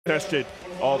tested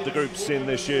of the groups in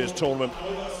this year's tournament.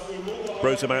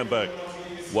 Brose Bamberg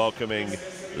welcoming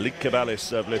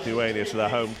Lietkabelis of Lithuania to their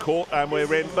home court, and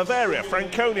we're in Bavaria,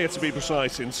 Franconia to be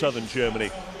precise, in southern Germany,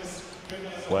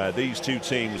 where these two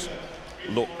teams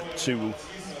look to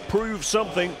prove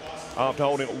something after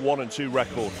holding a 1-2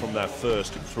 record from their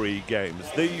first 3 games.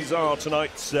 These are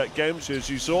tonight's games, as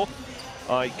you saw.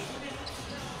 Ike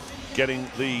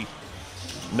getting the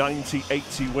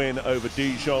 90-80 win over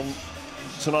Dijon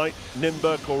tonight.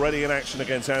 Nürnberg already in action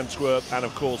against Antwerp, and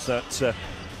of course that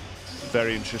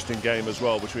very interesting game as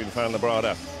well between Fan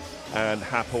Labrada and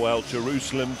Hapoel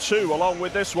Jerusalem 2, along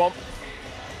with this one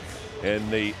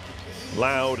in the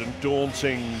loud and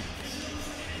daunting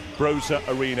Brose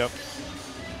Arena,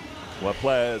 where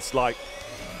players like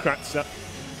Kratzer,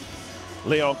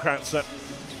 Leon Kratzer,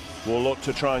 will look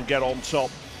to try and get on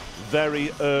top very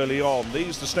early on.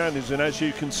 These are the standings, and as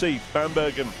you can see,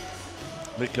 Bamberg and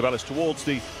Lietkabelis towards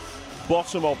the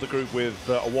bottom of the group with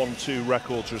a 1-2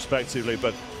 records respectively,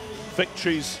 but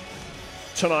victories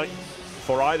tonight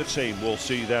for either team will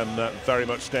see them very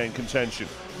much stay in contention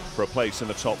for a place in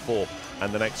the top 4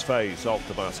 and the next phase of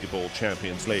the Basketball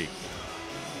Champions League.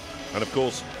 And of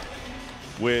course,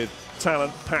 with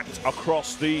talent packed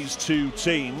across these two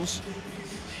teams,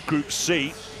 Group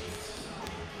C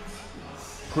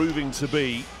proving to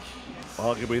be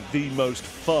arguably the most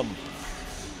fun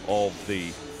of the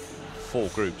 4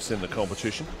 groups in the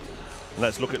competition.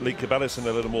 Let's look at Lietkabelis in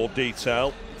a little more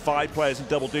detail. 5 players in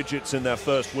double digits in their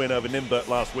first win over Nürnberg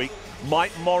last week.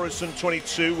 Mike Morrison,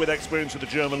 22, with experience of the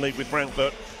German league with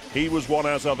Frankfurt. He was one,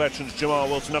 as our veterans Jamal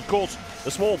Wilson. Of course, the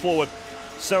small forward,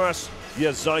 Saras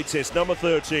Yazaitis, number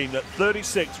 13, at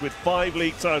 36 with 5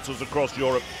 league titles across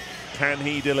Europe. Can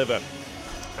he deliver,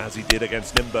 as he did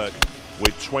against Nürnberg,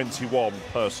 with 21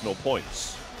 personal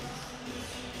points?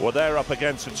 Well, they're up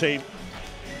against a team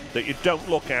that you don't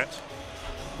look at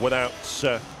without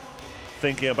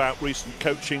thinking about recent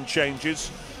coaching changes.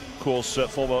 Of course,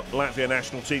 former Latvia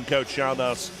national team coach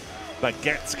Jānis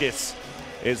Bagatskis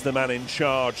is the man in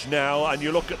charge now, and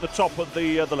you look at the top of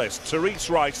the list. Therese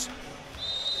Rice,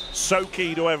 so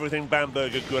key to everything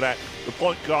Bamberg are good at. The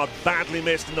point guard badly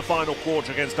missed in the final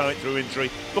quarter against Ike through injury.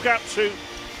 Look out too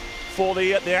for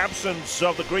the absence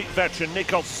of the Greek veteran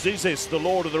Nikos Zizis, the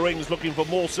Lord of the Rings, looking for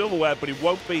more silverware, but he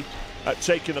won't be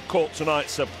taking the court tonight,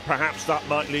 so perhaps that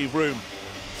might leave room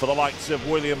for the likes of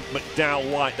William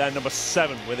McDowell-White, their number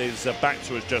 7, with his back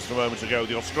to us just a moment ago.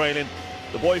 The Australian,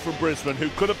 the boy from Brisbane, who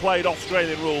could have played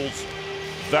Australian rules,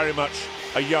 very much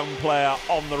a young player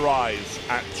on the rise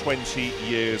at 20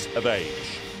 years of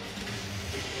age.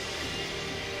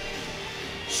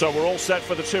 So we're all set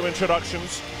for the 2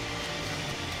 introductions.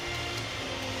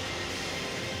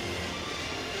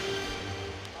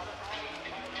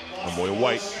 And we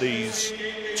await these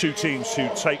 2 teams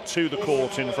to take to the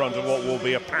court in front of what will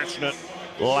be a passionate,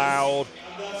 loud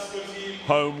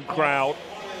home crowd.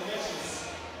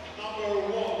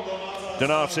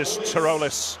 Donatis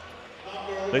Tarolis,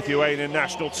 Lithuanian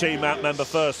national team out member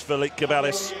first for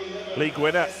Lietkabelis, league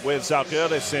winner with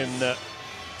Zalgiris in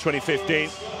 2015.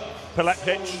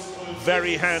 Pilepic,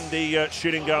 very handy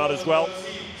shooting guard as well.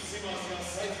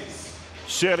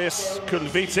 Sirius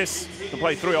Kulvitis can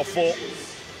play 3 or 4.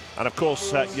 And of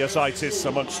course, Yazaitis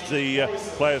amongst the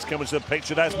players coming to the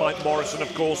picture. There's Mike Morrison,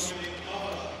 of course,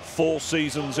 4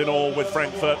 seasons in all with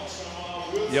Frankfurt.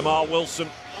 Jamal Wilson,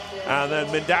 and then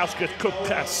Mindaugas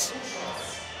Kupkas,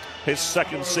 his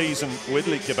 2nd season with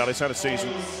Lietkabelis, had a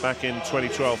season back in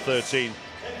 2012-13.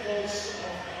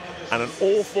 And an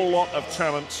awful lot of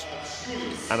talent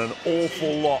and an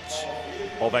awful lot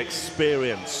of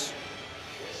experience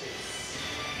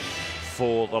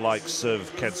for the likes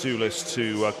of Katsulis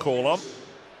to call on.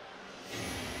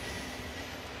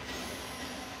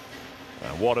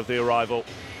 And what of the arrival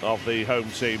of the home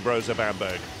team, Brose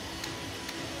Bamberg?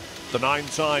 The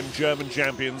 9-time German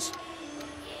champions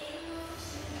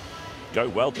go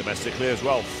well domestically as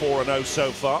well, 4-0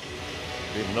 so far.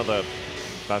 Even another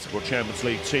Basketball Champions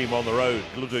League team on the road,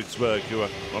 Ludwigsburg, who are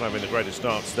not having the greatest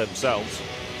starts themselves.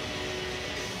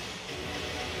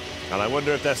 And I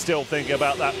wonder if they're still thinking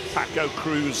about that Paco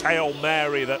Cruz Hail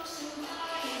Mary that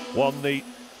won the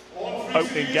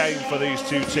opening game for these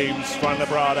 2 teams. Fan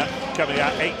Labrada coming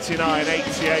out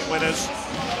 89-88 winners.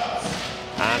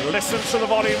 And listen to the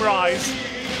volume rise.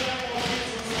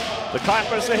 The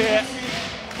clappers are here.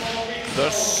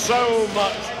 There's so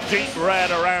much deep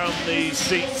red around the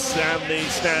seats and the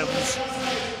stands.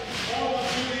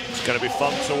 It's going to be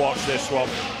fun to watch this one.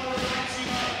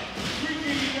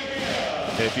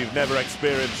 If you've never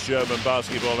experienced German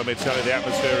basketball, let me tell you, the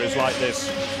atmosphere is like this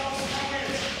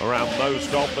around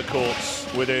most of the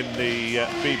courts within the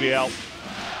BBL,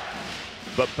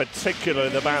 but particularly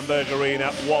the Bamberg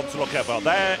Arena, one to look out for.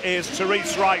 There is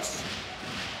Therese Rice,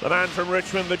 the man from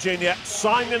Richmond, Virginia,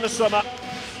 signed in the summer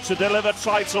to deliver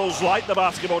titles like the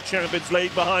Basketball Champions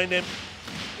League. Behind him,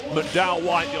 McDowell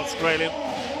White, the Australian.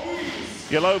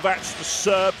 Jelovac, the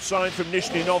Serb, signed from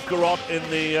Nizhny Novgorod in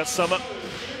the summer.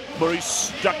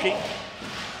 Maurice Stuckey,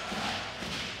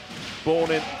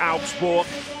 born in Augsburg.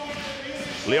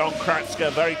 Leon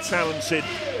Kratzker, very talented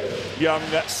young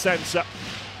centre.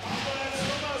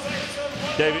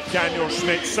 Daniel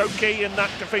Schmidt, so key in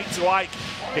that defeat to Ike.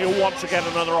 He'll want to get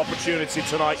another opportunity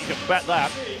tonight, you can bet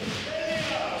that.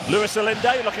 Lewis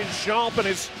Alinde looking sharp in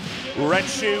his red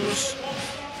shoes.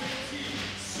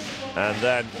 And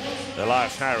then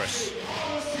Elias Harris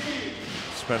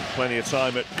spent plenty of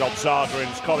time at Gonzaga in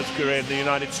his college career in the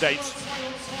United States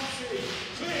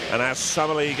and has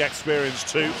summer league experience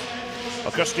too.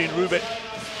 Augustine Rubit,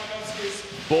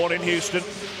 born in Houston,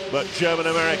 but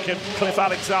German-American. Cliff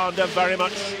Alexander, very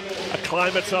much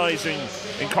acclimatizing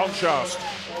in contrast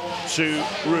to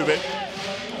Rubit.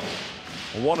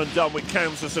 One and done with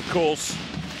Kansas, of course,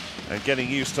 and getting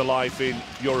used to life in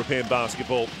European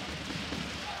basketball.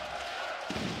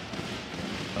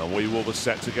 And we will be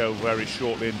set to go very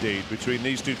shortly indeed between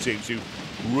these two teams who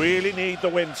really need the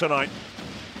win tonight.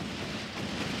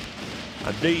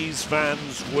 And these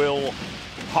fans will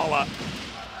holler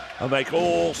and make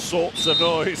all sorts of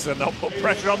noise, and they'll put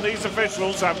pressure on these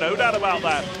officials, I've no doubt about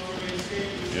that.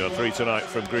 You know, 3 tonight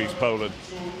from Greece, Poland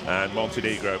and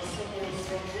Montenegro.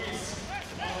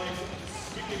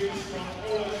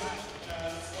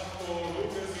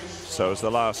 So as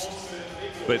the last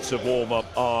bits of warm-up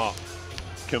are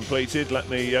completed, let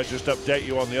me just update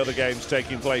you on the other games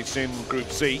taking place in Group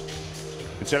C.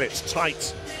 Until it's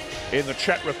tight in the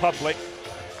Czech Republic,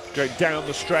 going down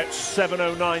the stretch,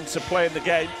 7:09 to play in the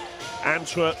game.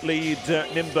 Antwerp lead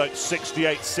Nürnberg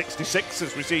 68-66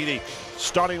 as we see the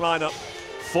starting lineup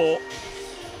for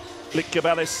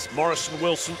Lietkabelis, Morrison,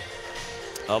 Wilson,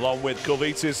 along with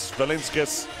Kulvitis,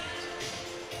 Valinskas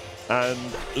and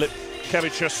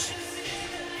Lietkabelis.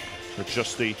 So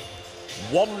just the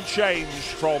one change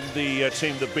from the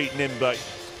team that beat Nürnberg.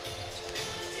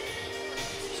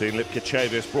 Seeing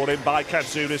Lietkabelis brought in by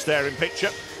Katsoulis there in picture.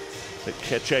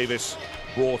 Lietkabelis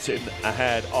brought in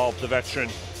ahead of the veteran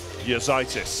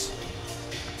Yazaitis.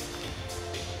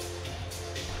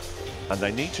 And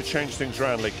they need to change things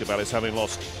around, Lietkabelis, having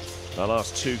lost the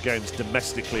last 2 games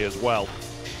domestically as well.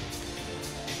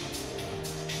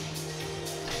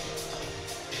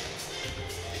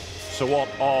 So what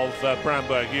of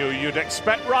Bamberg? You'd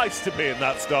expect Rice to be in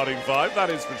that starting 5,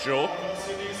 that is for sure.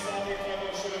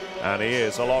 And he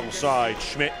is alongside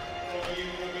Schmidt,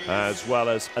 as well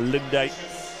as Alinde,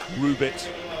 Rubit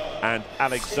and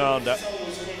Alexander.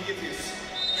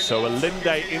 So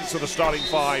Alinde into the starting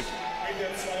 5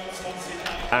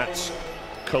 at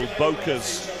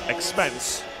Kolboka's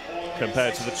expense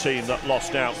compared to the team that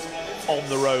lost out on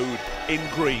the road in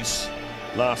Greece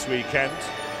last weekend.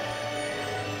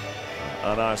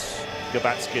 Anas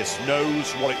Gabatskis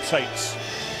knows what it takes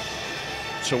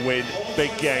to win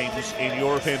big games in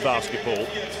European basketball,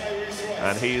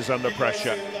 and he is under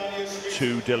pressure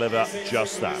to deliver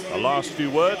just that. The last few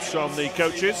words from the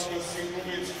coaches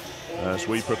as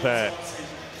we prepare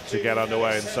to get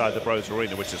underway inside the Brose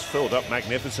Arena, which has filled up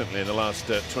magnificently in the last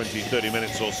 20-30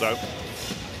 minutes or so.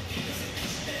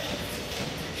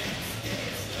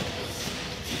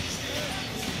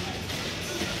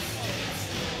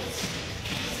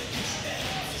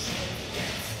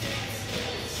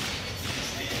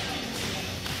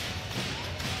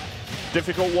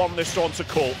 Difficult one, this one to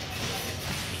call.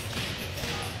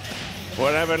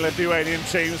 Whenever Lithuanian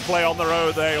teams play on the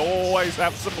road, they always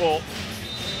have support.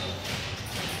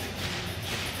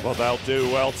 Well, they'll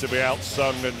do well to be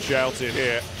outsung and shouted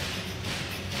here.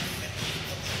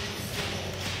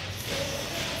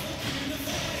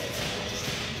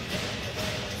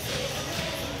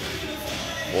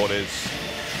 What is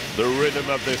the rhythm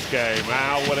of this game?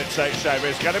 How will it take shape?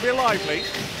 It's going to be lively.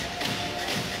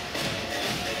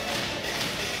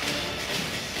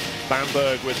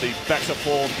 Bamberg with the better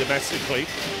form domestically.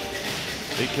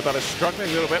 Lietkabelis struggling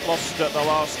a little bit, lost the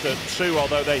last 2,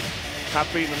 although they have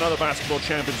beaten another Basketball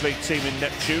Champions League team in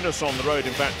Neptunus on the road.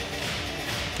 In fact,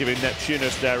 giving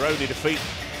Neptunus their only defeat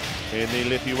in the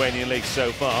Lithuanian League so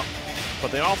far.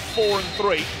 But they are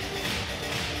 4-3.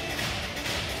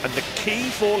 And the key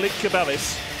for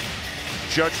Lietkabelis,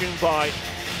 judging by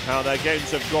how their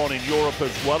games have gone in Europe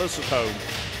as well as at home,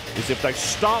 is if they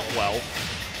start well,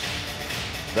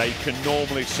 they can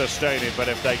normally sustain it, but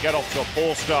if they get off to a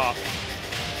poor start,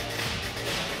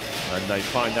 and they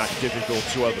find that difficult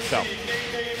to overcome.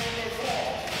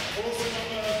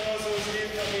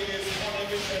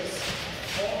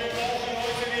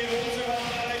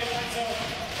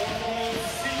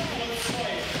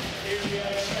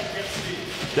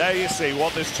 There you see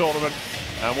what this tournament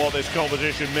and what this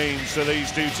competition means to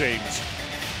these two teams.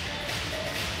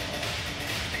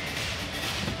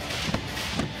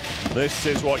 This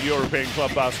is what European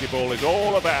club basketball is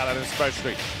all about, and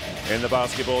especially in the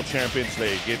Basketball Champions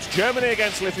League. It's Germany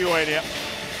against Lithuania.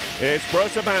 It's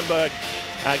Brose Bamberg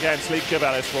against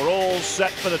Lietkabelis. We're all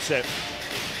set for the tip.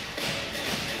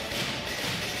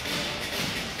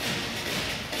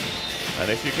 And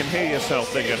if you can hear yourself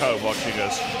think at home watching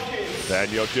us,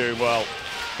 then you're doing well.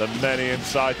 The many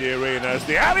inside the arena as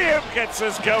the alley-oop gets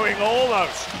us going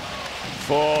almost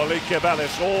for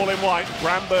Lietkabelis, all in white.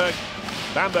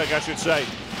 Bamberg, I should say,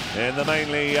 in the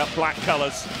mainly black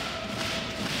colours.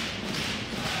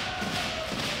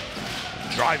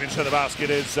 Driving to the basket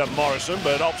is Morrison,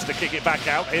 but opts to kick it back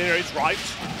out. Here is Wright.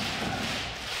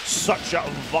 Such a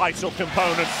vital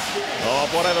component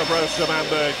of whatever Brose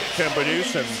Bamberg can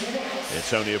produce, and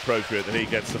it's only appropriate that he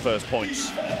gets the first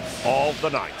points of the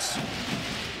night.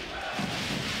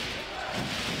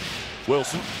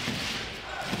 Wilson.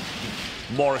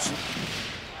 Morrison.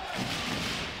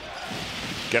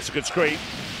 Gets a good screen.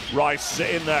 Rice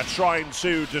in there trying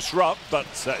to disrupt, but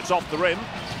it's off the rim.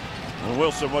 And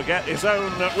Wilson will get his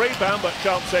own rebound, but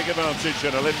can't take advantage,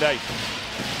 and Alinde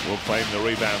will claim the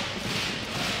rebound.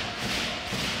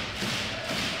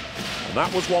 And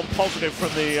that was one positive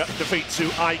from the defeat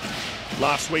to Ike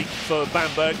last week for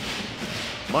Bamberg.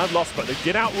 Might have lost, but they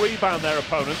did out-rebound their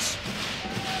opponents.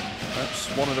 That's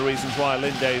one of the reasons why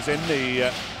Alinde is in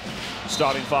the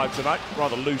starting five tonight.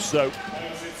 Rather loose, though,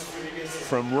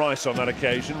 from Rice on that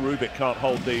occasion. Rubik can't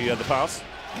hold the pass.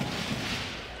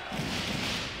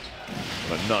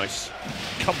 A nice,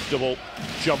 comfortable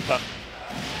jumper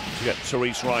to get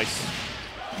Therese Rice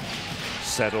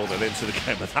settled and into the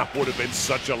game, but that would have been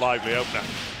such a lively opener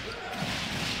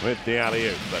with the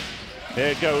alley-oop. But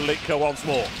here go Litka once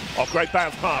more. Oh, great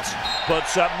bounce pass, but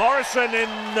Morrison in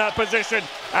position,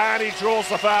 and he draws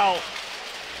the foul.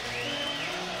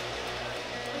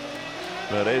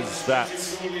 But is that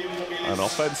an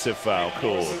offensive foul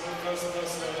called?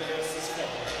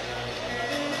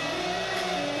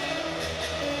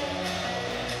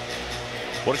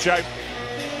 What a shame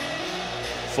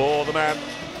for the man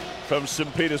from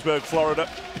St. Petersburg, Florida.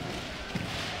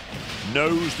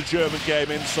 Knows the German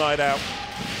game inside out,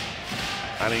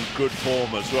 and in good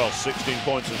form as well. 16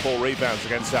 points and 4 rebounds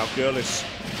against Lietkabelis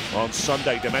on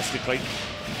Sunday domestically.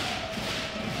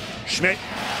 Schmidt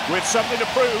with something to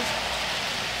prove.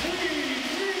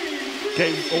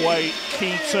 Gave away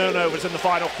key turnovers in the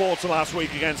final quarter last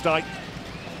week against Ike.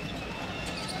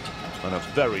 And a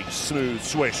very smooth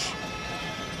swish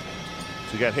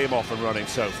to get him off and running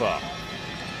so far.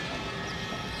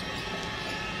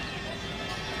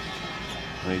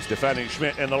 And he's defending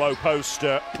Schmidt in the low post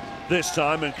this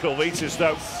time, and Kulvitis,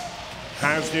 though,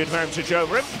 has the advantage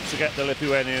over him to get the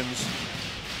Lithuanians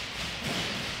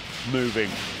moving.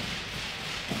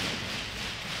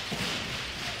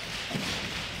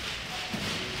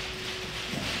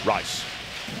 Rice,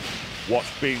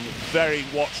 being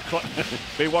watched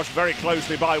very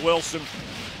closely by Wilson.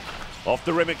 Off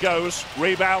the rim it goes.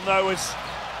 Rebound, though, is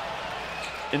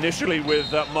initially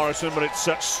with Morrison, but it's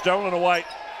stolen away.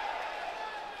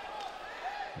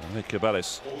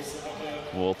 Lietkabelis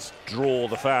will draw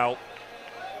the foul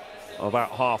about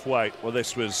halfway. Well,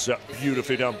 this was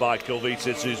beautifully done by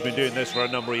Kulvitis, who's been doing this for a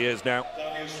number of years now.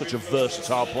 Such a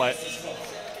versatile player.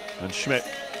 And Schmidt,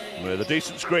 with a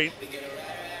decent screen,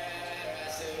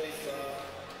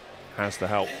 has the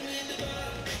help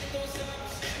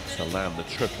to land the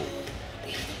triple.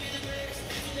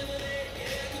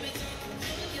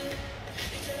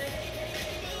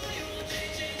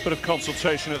 Bit of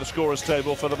consultation at the scorer's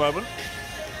table for the moment.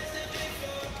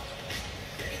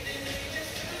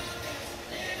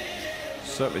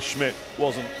 Certainly Schmidt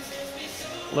wasn't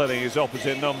letting his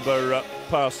opposite number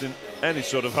pass in any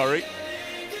sort of hurry.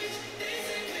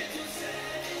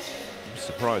 I'm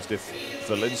surprised if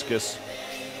Valinskas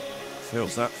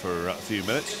feels that for a few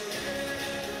minutes.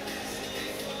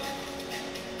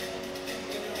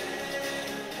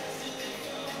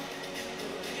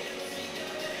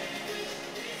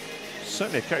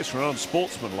 Certainly a case for an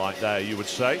unsportsmanlike there, you would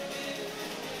say.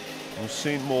 We've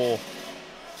seen more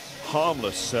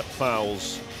harmless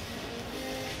fouls.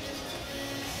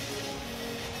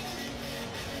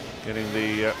 Getting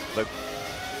the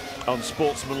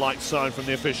unsportsmanlike sign from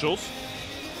the officials.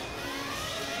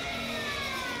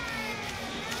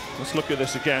 Let's look at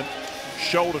this again.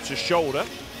 shoulder to shoulder.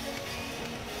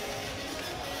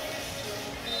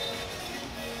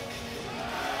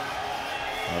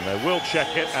 And they will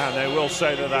check it, and they will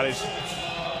say that that is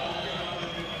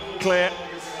clear.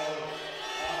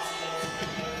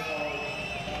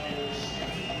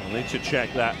 They'll need to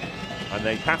check that, and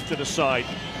they have to decide,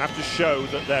 have to show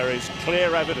that there is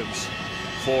clear evidence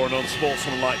for an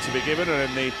unsportsmanlike to be given, and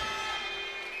in the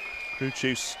crew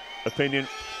chief's opinion,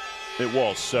 it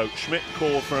was. So Schmidt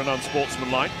called for an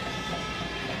unsportsmanlike.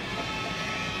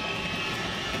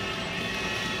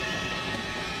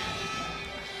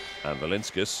 And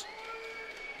Valinskas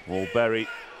will bury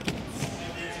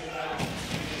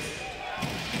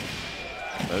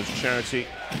those charity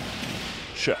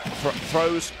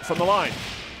throws from the line.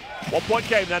 1 point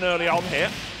game then early on here.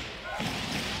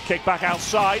 Kick back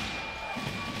outside.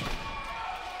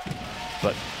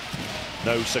 But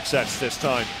no success this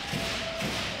time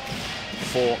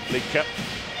for Lietkabelis.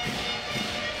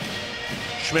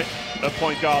 Schmidt at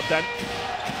point guard then.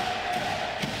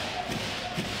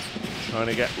 Trying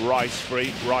to get Rice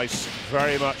free. Rice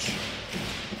very much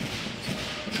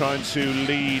trying to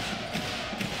lead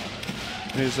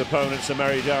his opponents, the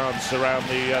Merry Dance, around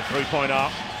the three-point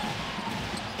arc.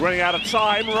 Running out of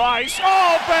time, Rice,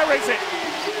 oh, buries it!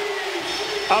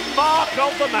 A mark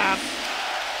of the man.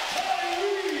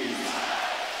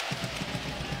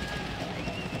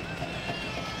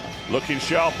 Looking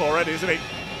sharp already, isn't he?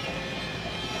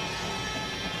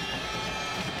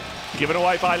 Given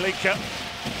away by Lietkabelis.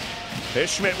 Here's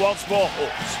Schmidt once more.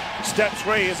 Oh, step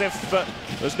three as if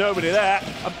there's nobody there.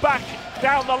 And back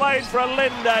down the lane for a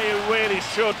Linde, who really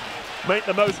should make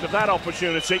the most of that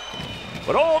opportunity.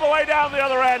 But all the way down the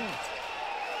other end.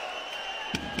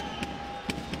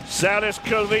 Saulis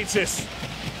Kulvitis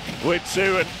with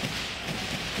two, and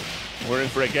we're in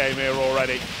for a game here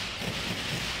already.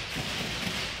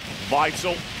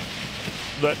 Vital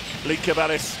that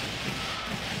Lietkabelis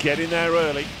get in there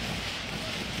early.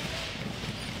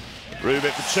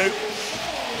 Rubit for two.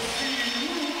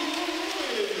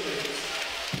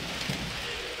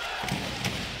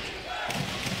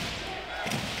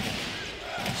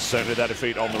 Certainly that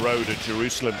defeat on the road at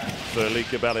Jerusalem for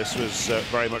Lietkabelis was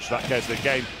very much that case of the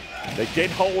game. They did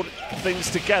hold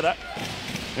things together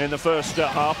in the first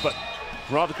half, but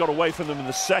rather got away from them in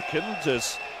the second,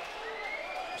 as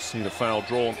seen a foul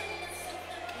drawn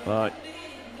by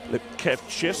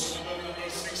Lietkabelis.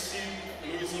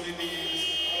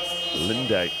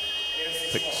 Linde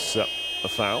picks up a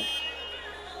foul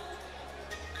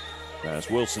as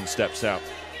Wilson steps out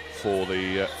for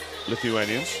the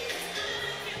Lithuanians.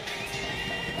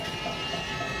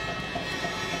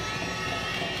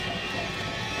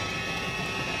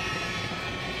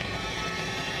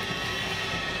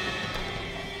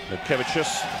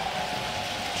 Lietkabelis,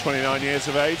 29 years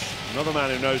of age, another man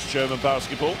who knows German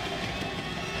basketball.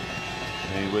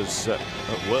 He was at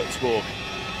Würzburg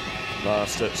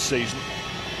last season.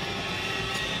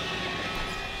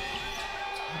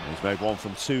 He's made 1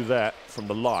 from 2 there from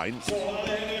the line.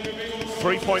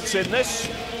 3 points in this.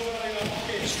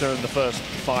 Stirring the first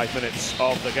 5 minutes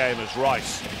of the game as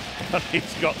Rice.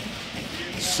 He's got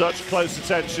such close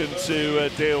attention to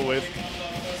deal with.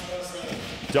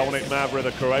 Dominic Mavra,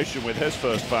 the Croatian, with his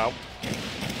first foul.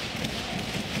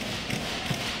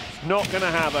 Not going to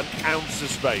have an ounce of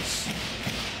space.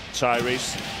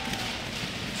 Tyrese.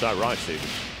 Is that right, Stephen?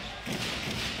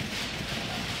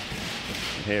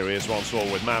 Here he is once more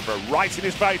with Mavra right in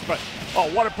his face, but oh,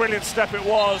 what a brilliant step it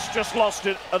was. Just lost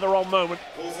it at the wrong moment.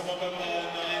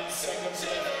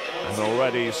 And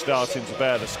already he's starting to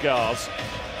bear the scars.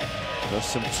 There's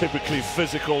some typically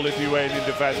physical Lithuanian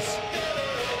defence.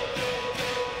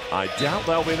 I doubt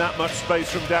there'll be that much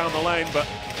space from down the lane, but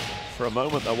for a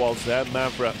moment there was there.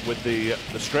 Mavra with the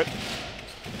strip.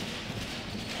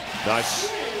 Nice.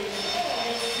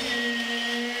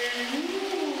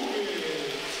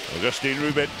 Augustin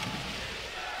Rubin.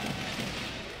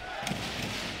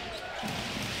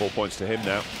 4 points to him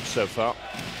now so far.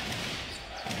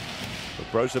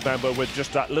 But Brose Bamberg with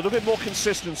just that little bit more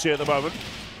consistency at the moment.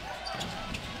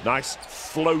 Nice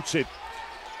floated.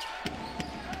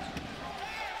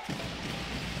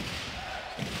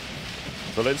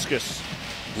 Valinskas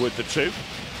with the 2.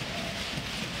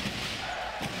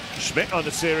 Schmidt under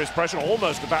serious pressure,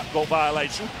 almost a backcourt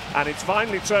violation, and it's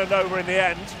finally turned over in the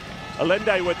end.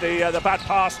 Linde with the bad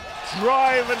pass,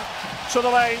 driving to the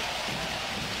lane.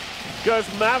 Goes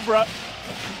Mavra,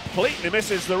 completely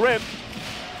misses the rim.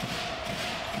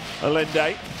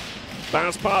 Linde,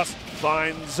 bounce pass,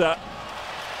 finds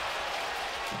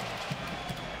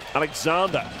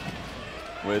Alexander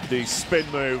with the spin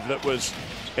move that was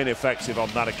ineffective on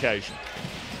that occasion.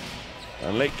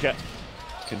 And Lietkabelis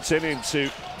continuing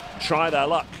to try their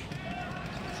luck.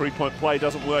 Three-point play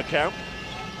doesn't work out.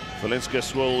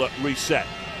 Valinskas will reset.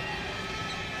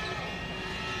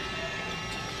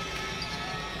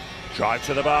 Drive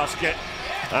to the basket,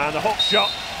 and the hook shot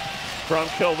from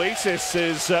Kilvitis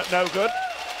is no good.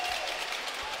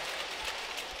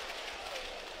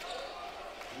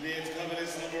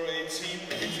 Lietkabelis, number 18,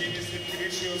 Lietkabelis.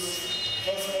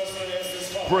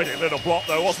 Brilliant little block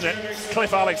though, wasn't it?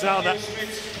 Cliff Alexander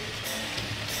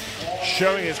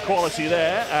showing his quality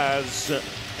there as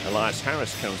Elias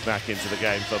Harris comes back into the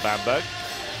game for Bamberg.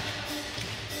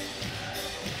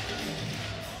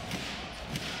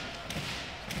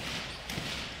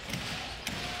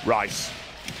 Rice.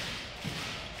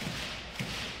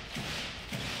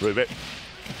 Rubit.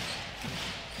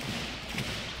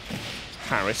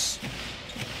 Harris.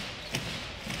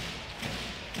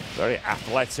 Very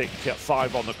athletic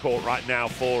 5 on the court right now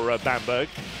for Bamberg.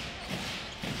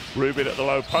 Rubin at the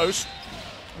low post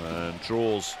and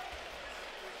draws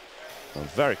a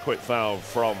very quick foul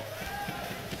from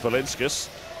Valinskas.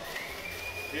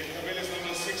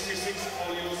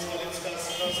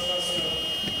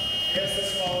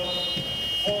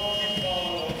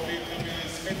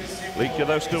 Lietkabelis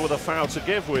though still with a foul to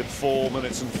give with 4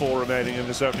 minutes and 4 remaining in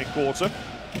this opening quarter.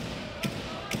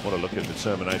 What a look at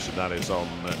determination that is on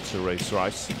Therese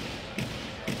Rice.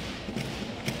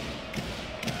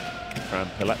 And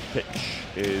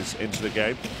Piletpich is into the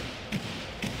game.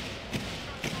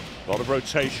 A lot of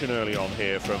rotation early on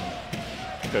here from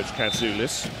Coach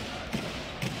Katsoulis.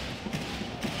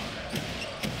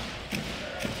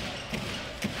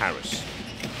 Harris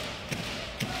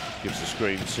gives the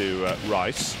screen to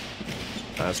Rice,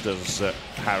 as does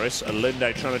Harris. And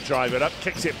Linde trying to drive it up,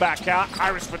 kicks it back out.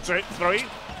 Harris for 3.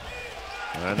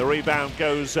 And the rebound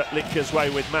goes Litka's way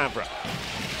with Mavra.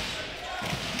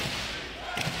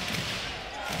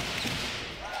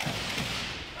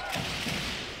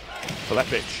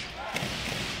 Piletpich.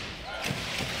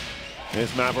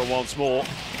 Here's Mavra once more.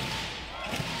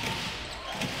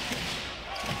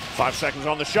 5 seconds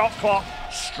on the shot clock.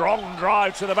 Strong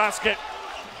drive to the basket.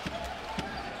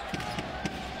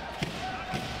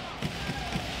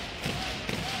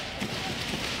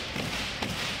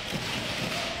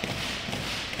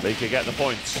 Lietkabelis get the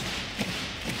points.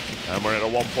 And we're in a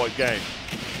 1-point game.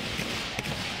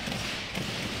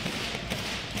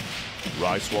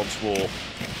 Rice once more.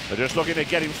 They're just looking at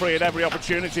getting free at every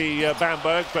opportunity,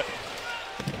 Bamberg, but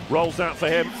rolls out for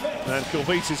him, and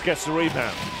Kilvitis gets the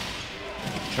rebound.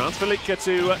 Chance for Lietkabelis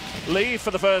to lead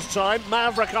for the first time.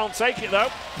 Mavra can't take it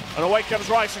though, and away comes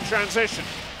Rice in transition.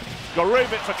 Got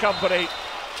Rubit for company,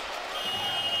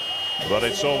 but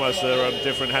it's almost they're on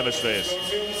different hemispheres.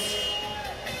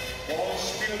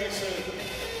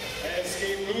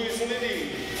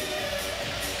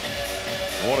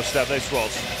 What a step this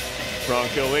was from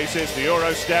Kilvitis, the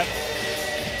Euro step,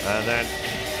 and then,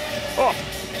 oh,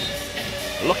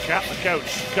 look at the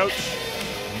coach. Coach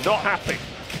not happy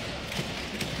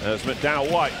as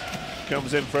McDowell White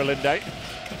comes in for Linde.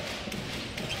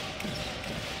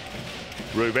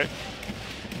 Rubit.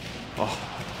 Oh,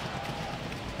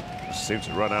 seems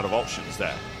to run out of options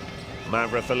there.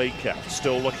 Mavra for Lietkabelis,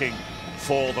 still looking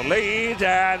for the lead,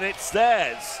 and it's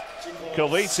theirs.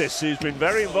 Kilvitis, who's been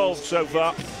very involved so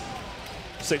far.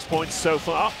 6 points so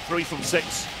far, 3 from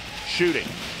 6 shooting.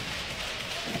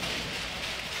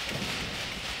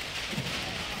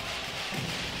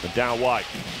 McDowell White.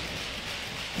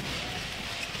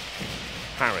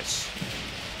 Harris.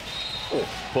 Oh,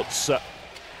 puts a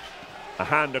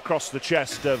hand across the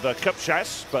chest of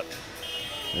Kupchas, but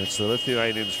it's the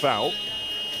Lithuanian's foul.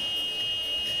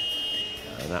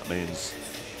 And that means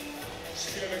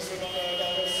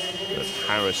that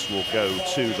Harris will go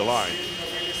to the line.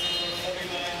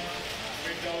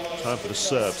 Time for the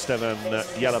serve, Stevan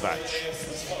Jelabac.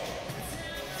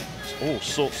 All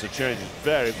sorts of changes,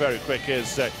 very, very quick.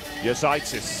 Here's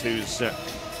Jezaitis, who's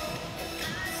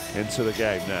into the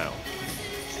game now.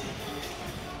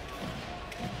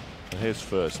 His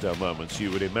first moments,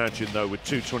 you would imagine, though, with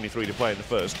 2:23 to play in the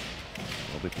first,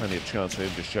 there'll be plenty of chance for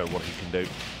him to show what he can do.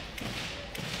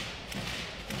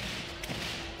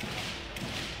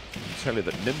 I'll tell you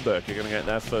that Nymburk are going to get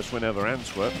their first win over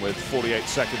Antwerp with 48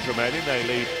 seconds remaining. They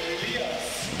lead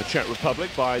the Czech Republic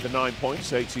by the 9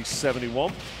 points,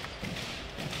 80-71.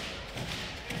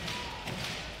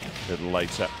 A little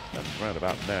later, and round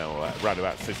about now, round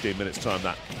about 15 minutes time,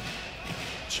 that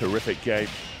terrific game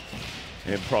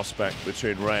in prospect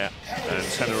between Rea and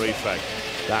Tenerife.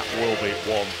 That will be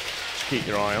one to keep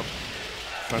your eye on.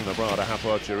 Frank-Labrada,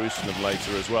 Hapoel Jerusalem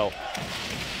later as well.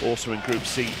 Also in Group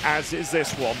C, as is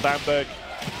this one. Bamberg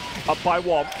up by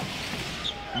 1.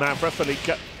 Mavra for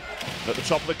Lietkabelis at the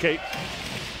top of the keep.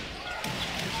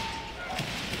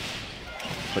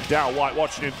 But Dow White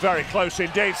watching him very close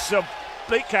indeed. So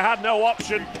Lietkabelis had no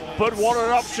option, but what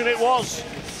an option it was.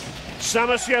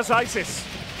 Samas Yazaitis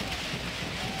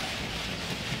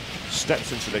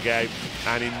steps into the game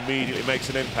and immediately makes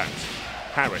an impact.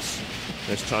 Harris,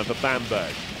 this time for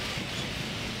Bamberg.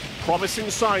 Promising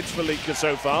sides for Lietkabelis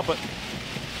so far, but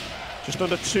just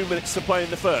under 2 minutes to play in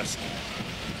the first.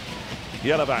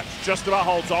 Yelovac just about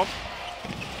holds on.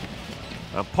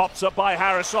 And pops up by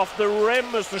Harris off the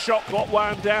rim as the shot clock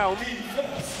wound down.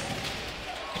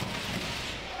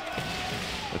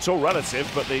 It's all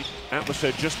relative, but the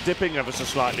atmosphere just dipping ever so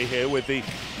slightly here with the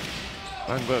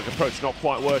Bamberg approach not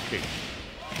quite working.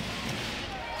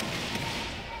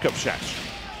 Kupchak,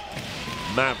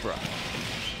 Mavra.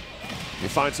 He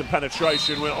finds some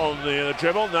penetration on the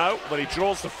dribble, no, but he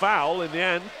draws the foul in the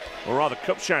end, or rather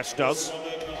Kupchak does.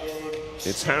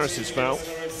 It's Harris's foul.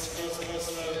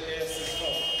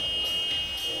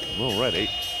 Already,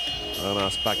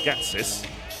 Anas Bagatsis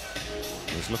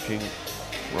is looking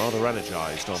rather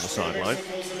energised on the sideline.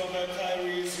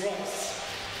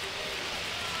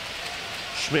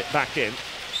 Schmidt back in,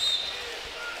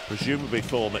 presumably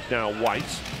for McDowell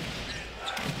White.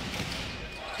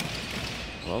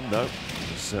 Well, no,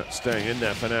 he's staying in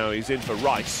there for now. He's in for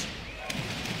Rice.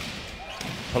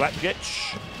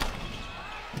 Paletkic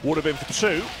would have been for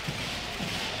two.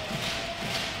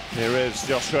 Here is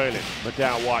the Australian,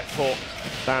 McDowell White for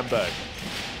Bamberg.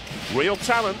 Real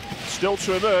talent still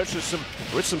to emerge.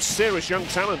 There is some serious young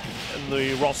talent in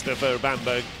the roster for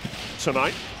Bamberg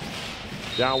tonight.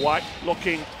 Dow White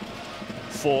looking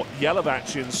for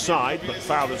Yelovac inside, but the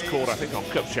foul is called, I think, on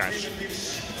Kupchak.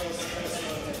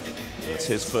 That's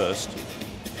his first.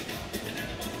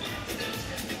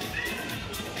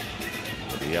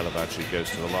 The Yelovac goes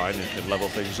to the line and can level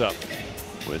things up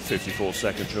with 54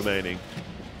 seconds remaining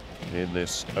in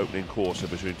this opening quarter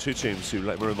between two teams who,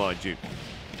 let me remind you,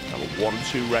 have a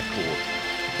 1-2 record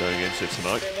going into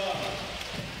tonight.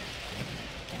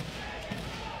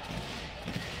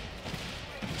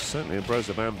 Certainly in Brose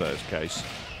Bamberg's case,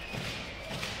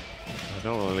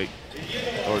 not only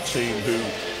are a team who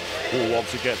will want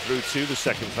to get through to the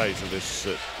second phase of this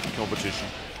competition,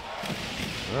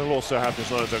 they'll also have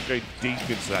decided to go deep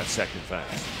into that second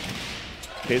phase.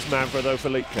 Here's Mavra though for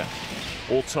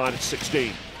Lietkabelis, all tied at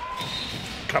 16.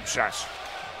 Kupchak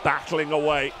battling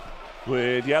away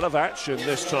with Yelovac, and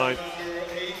this time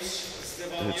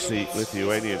it's the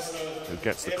Lithuanian who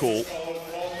gets the call.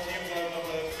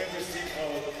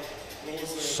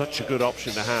 Such a good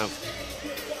option to have,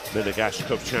 Miligash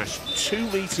Kupchak, 2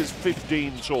 meters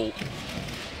 15 tall,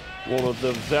 one of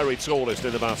the very tallest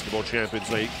in the Basketball Champions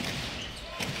League.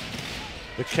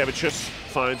 Lietkabelis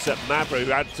finds that Mavra,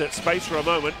 who had space for a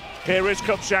moment. Here is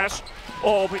Kupchak,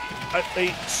 at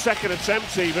the second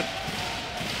attempt even,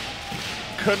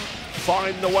 couldn't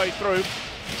find the way through.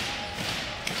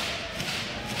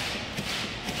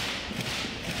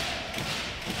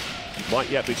 Might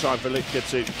yet be time for Lietkabelis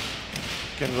to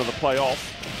get another play off.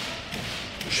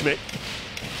 Schmidt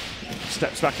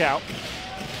steps back out.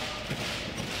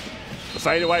 The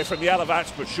fade away from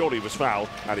Yelovac, but surely he was fouled,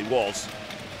 and he was.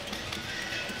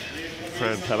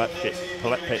 Fran Paletkic,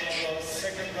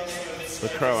 the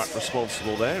Croat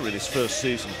responsible there in his first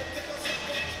season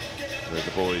with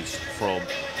the boys from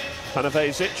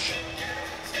Panevėžys.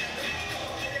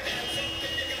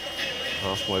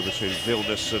 Halfway between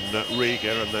Vilnius and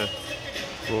Riga, and they're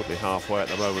broadly halfway at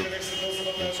the moment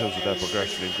in terms of their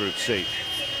progression in Group C.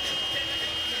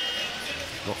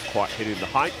 Not quite hitting the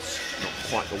heights, not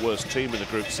quite the worst team in the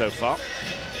group so far,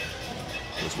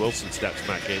 as Wilson steps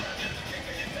back in.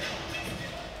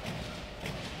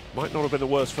 Might not have been the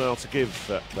worst foul to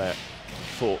give there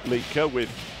for Lietkabelis, with,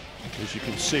 as you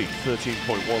can see,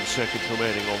 13.1 seconds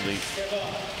remaining on the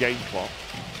game clock.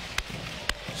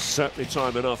 Certainly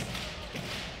time enough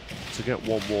to get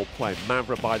one more play.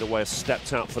 Mavra, by the way, has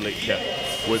stepped out for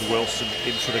Lietkabelis with Wilson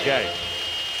into the game.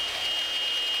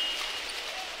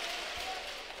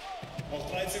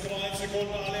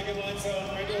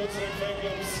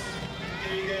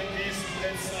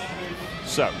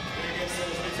 So,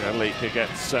 and Lietkabelis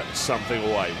gets something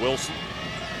away. Wilson.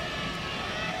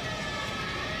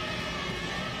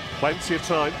 Plenty of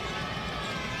time.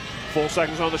 4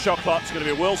 seconds on the shot clock. It's going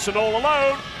to be Wilson all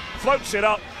alone. Floats it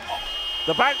up.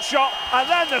 The bank shot, and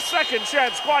then the second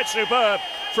chance, quite superb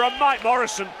from Mike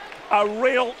Morrison. A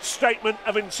real statement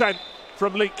of intent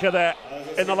from Lietkabelis there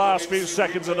in the last few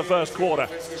seconds of the first quarter.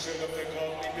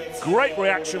 Great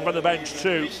reaction from the bench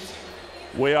too.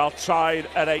 We are tied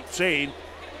at 18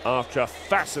 after a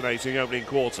fascinating opening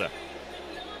quarter.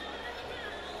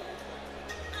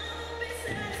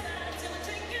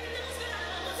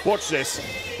 Watch this.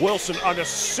 Wilson under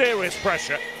serious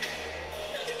pressure.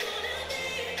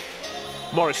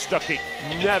 Morris Stuckey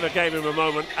never gave him a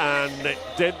moment, and it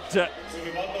did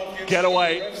get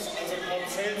away.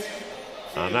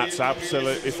 And that's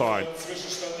absolutely fine.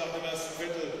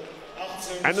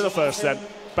 End of the first then.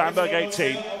 Bamberg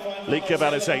 18,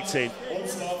 Lietkabelis 18.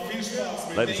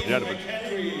 Ladies and gentlemen,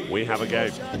 we have a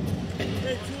game.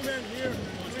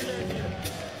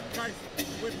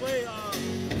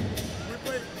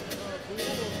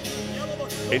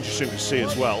 Interesting to see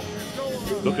as well.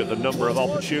 Look at the number of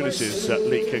opportunities that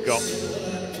Lietke got.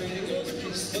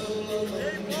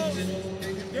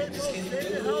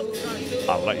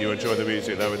 I'll let you enjoy the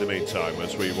music though in the meantime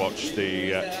as we watch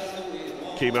the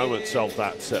key moments of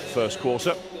that first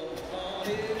quarter.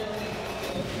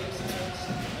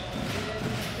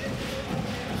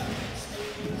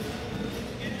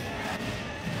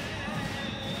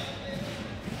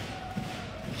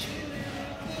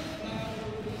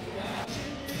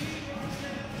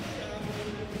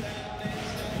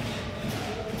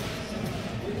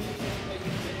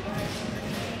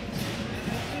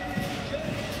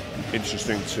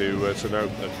 Interesting to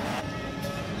note that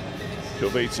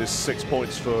Kilbeatis 6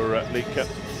 points for Lietke,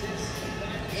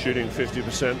 shooting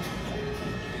 50%.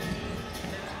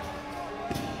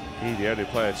 He's the only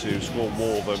player to score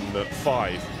more than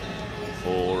 5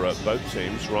 for both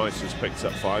teams. Rice has picked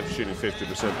up 5, shooting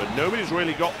 50%, but nobody's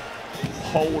really got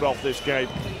hold of this game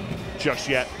just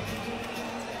yet.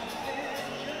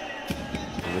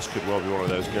 And this could well be one of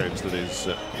those games that is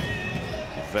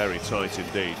very tight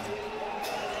indeed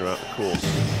throughout the course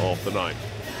of the night.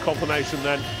 Confirmation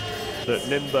then that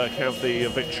Nürnberg have the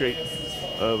victory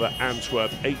over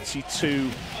Antwerp,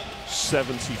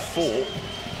 82-74.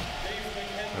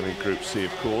 And in Group C,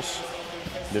 of course,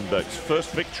 Nürnberg's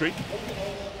first victory.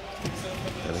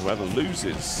 And whoever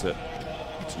loses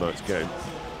tonight's game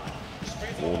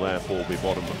will therefore be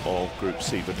bottom of Group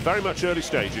C. But very much early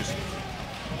stages.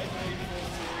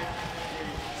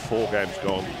 4 games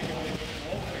gone.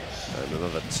 And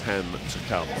another 10 to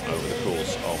come over the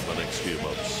course of the next few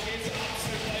months.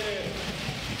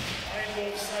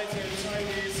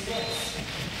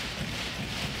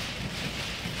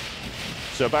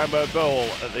 So Bamberg goal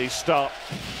at the start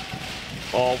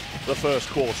of the first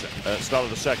quarter, start of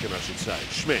the second I should say.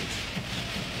 Schmidt,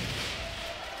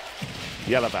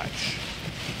 Jelevach.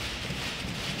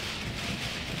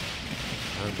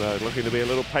 Bamberg looking to be a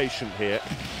little patient here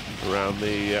around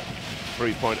the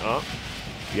 3-point arc.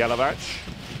 Jelevach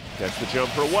gets the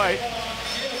jumper away.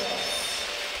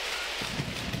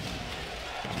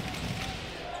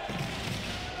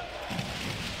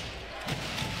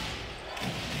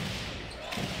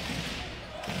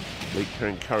 Lietke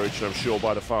encouraged, I'm sure,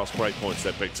 by the fast break points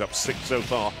they picked up, 6 so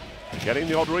far. Getting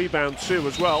the odd rebound too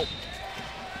as well.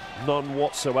 None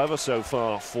whatsoever so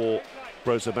far for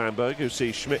Brose Bamberg, who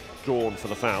sees Schmidt drawn for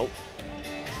the foul.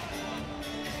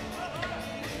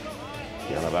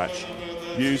 Jelevach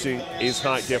using his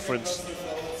height difference.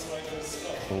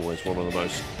 Always one of the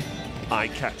most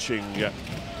eye-catching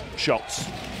shots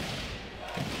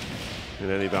in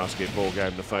any basketball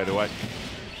game, the fadeaway.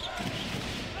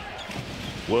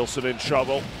 Wilson in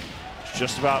trouble.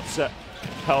 Just about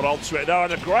held on to it. No,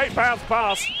 and a great bounce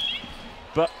pass.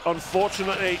 But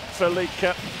unfortunately for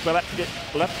Lietke, Pelepic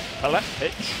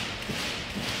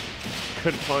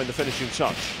couldn't find the finishing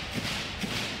touch.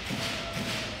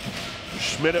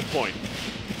 Schmidt at point.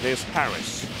 Here's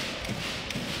Harris.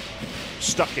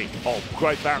 Stuckey. Oh,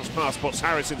 great bounce pass, puts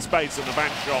Harris in space, and the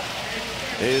back shot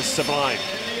is sublime.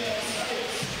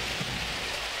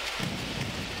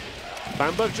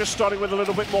 Bamberg just starting with a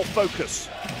little bit more focus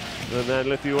than their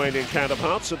Lithuanian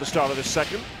counterparts at the start of this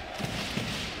second.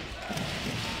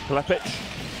 Pelepic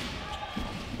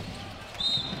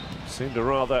seemed a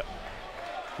rather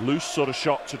loose sort of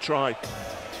shot to try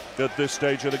at this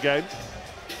stage of the game.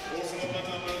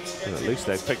 And at least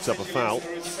they've picked up a foul.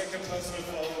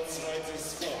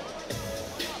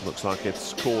 Looks like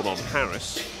it's called on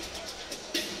Harris.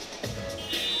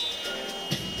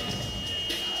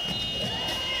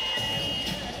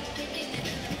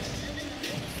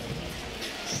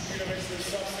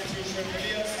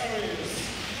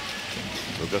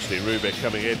 Augustine Rubik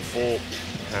coming in for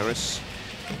Harris.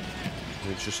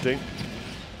 Interesting.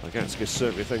 Lietkabelis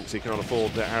certainly thinks he can't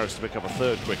afford Harris to pick up a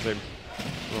third quickly.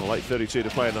 Well, late 32 to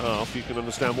play in the half, you can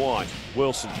understand why.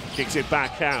 Wilson kicks it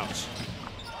back out.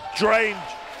 Drained.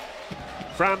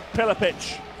 Fran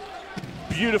Pelepic.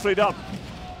 Beautifully done.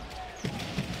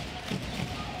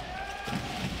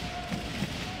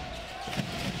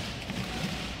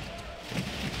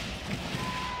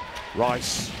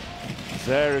 Rice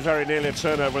Very, very nearly a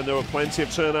turnover, and there were plenty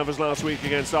of turnovers last week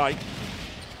against Ike.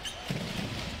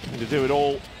 To do it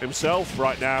all himself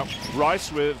right now.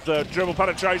 Rice with dribble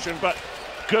penetration, but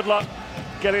good luck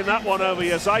getting that one over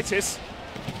Yazaitis.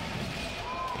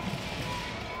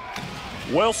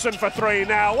 Wilson for three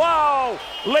now. Whoa!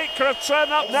 Lietkabelis have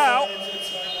turned up now.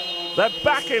 They're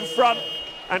back in front,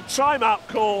 and timeout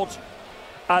called.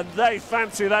 And they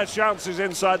fancy their chances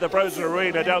inside the Brose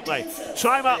Arena, don't they?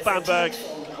 Timeout Bamberg.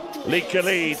 Lietkabelis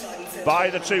lead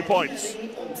by the 2 points.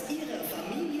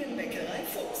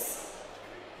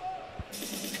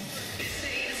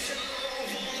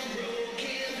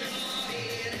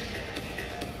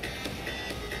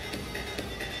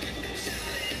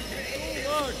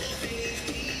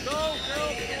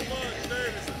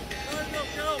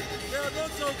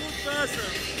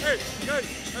 Hey, guys,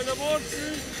 and the more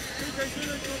team, we can give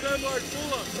it to them like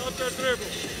pull-ups after dribble.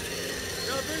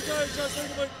 Yeah, big guys just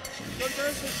think about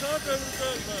contested shot and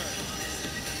return back.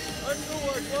 I do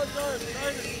like one time,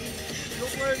 you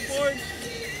playing point,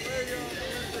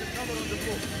 they cover on the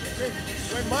floor. Okay,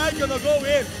 when Mike gonna go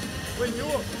in, when you,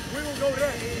 we will go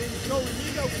there. So we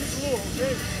need a good low,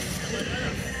 okay?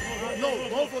 No,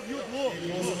 both of you low.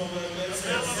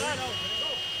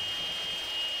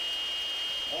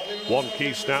 One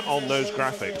key stat on those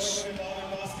graphics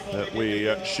that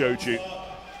we showed you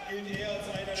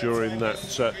during that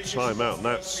timeout, and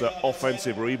that's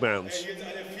offensive rebounds.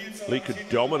 Lietkabelis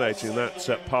dominating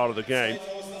that part of the game.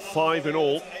 5 in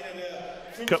all.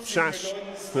 Kupchas,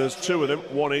 there's 2 of them,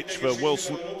 1 each for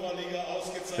Wilson,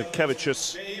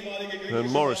 Lietkabelis and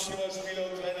Morrison.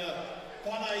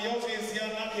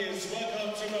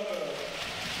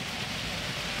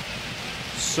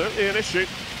 Certainly an issue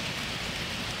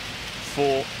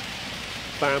for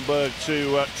Bamberg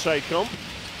to take on.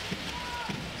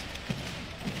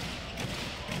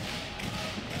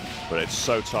 But it's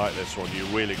so tight, this one, you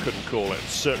really couldn't call it.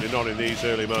 Certainly not in these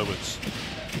early moments.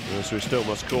 So we still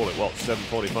must call it. Well,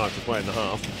 7:45 to play in the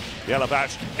half.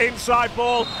 Lietkabelis, inside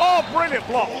ball. Oh, brilliant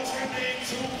block.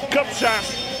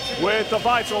 Kupchas with the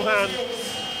vital hand.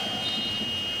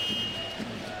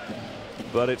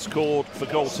 But it's called for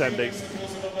goaltending.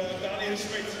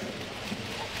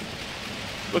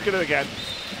 Look at it again.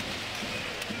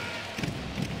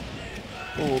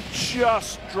 Oh,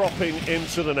 just dropping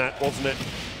into the net, wasn't it?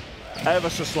 Ever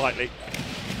so slightly.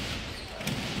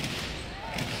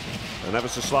 And ever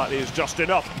so slightly is just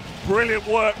enough. Brilliant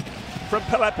work from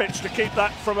Pelepic to keep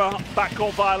that from a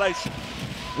backcourt violation.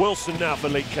 Wilson now for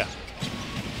Lietkabelis.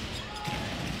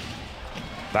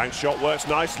 Bank shot works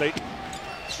nicely.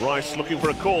 Rice looking for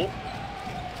a call,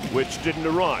 which didn't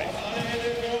arrive.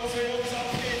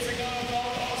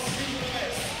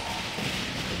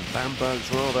 And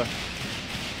Bamberg's rather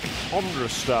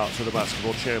ponderous start to the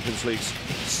Basketball Champions League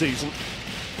season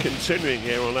continuing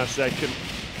here unless they can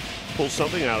pull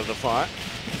something out of the fire.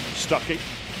 Stuckey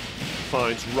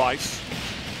finds Rice.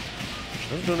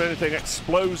 Hasn't done anything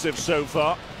explosive so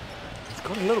far. It's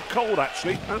got a little cold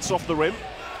actually. That's off the rim.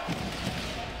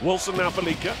 Wilson now for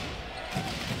Lietkabelis.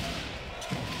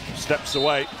 Steps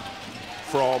away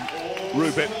from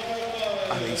Rubin,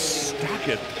 and he's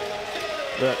staggered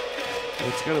that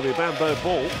it's going to be a Bamberg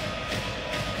ball.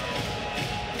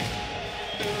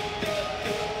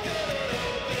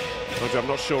 But I'm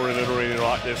not sure in an arena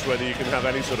like this whether you can have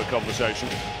any sort of conversation.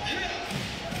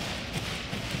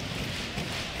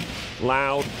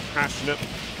 Loud, passionate,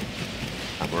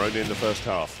 and we're only in the first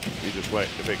half. You just wait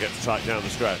if it gets tight down the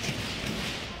stretch.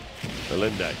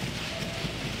 Belinde.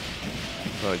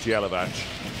 Finds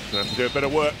Lietkabelis. Gonna have to do a bit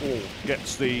of work. Oh,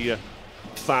 gets the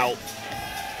foul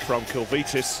from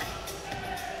Kilvitis.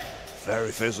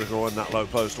 Very physical in that low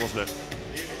post, wasn't it?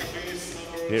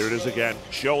 Here it is again,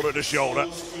 shoulder to shoulder.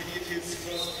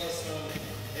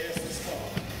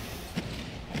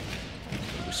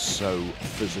 It was so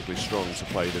physically strong to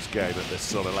play this game at this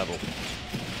sort of level.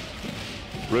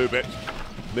 Rubin,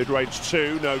 mid-range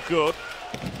 2, no good.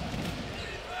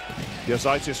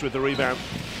 Yazaitis with the rebound.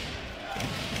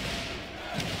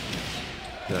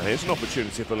 Now here's an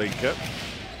opportunity for Lietkabelis.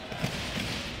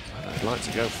 I'd like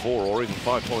to go 4 or even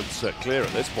 5 points clear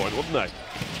at this point, wouldn't they?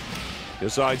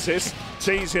 Yazaitis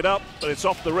tees it up, but it's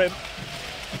off the rim.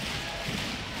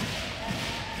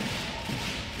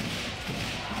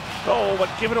 Oh, but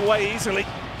given away easily.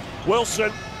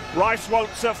 Wilson, Rice won't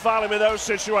foul him in those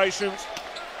situations.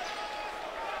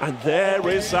 And there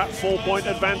is that 4-point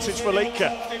advantage for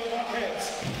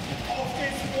Lietkabelis.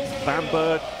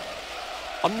 Bamberg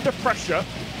under pressure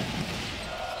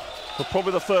for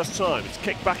probably the first time. It's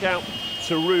kicked back out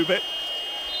to Rubin.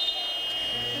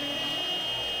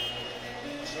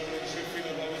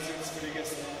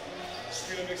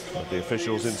 The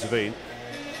officials intervene.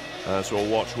 As we'll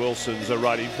watch Wilson's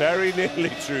alrighty, very nearly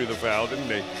through the foul, didn't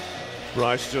he?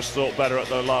 Rice just thought better at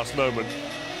the last moment.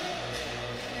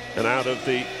 And out of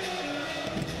the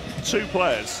two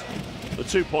players, the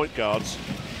 2 point guards,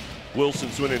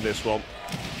 Wilson's winning this one.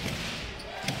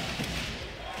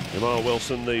 Jamal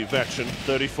Wilson, the veteran,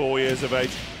 34 years of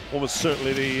age, almost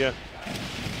certainly the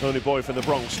only boy from the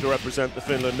Bronx to represent the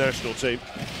Finland national team.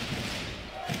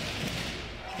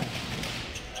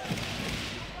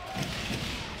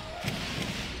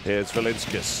 Here's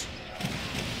Velinskis.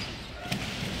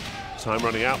 Time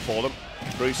running out for them.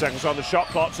 3 seconds on the shot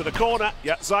clock to the corner.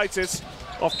 Zaitis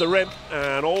off the rim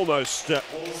and almost a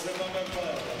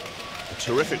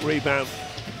terrific rebound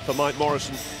for Mike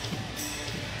Morrison.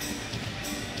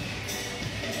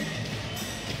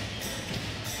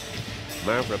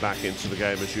 Mavra back into the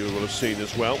game, as you will have seen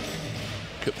as well.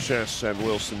 Kupchas and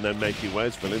Wilson then making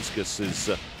waves. Velinskis is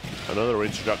another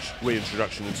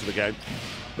reintroduction into the game.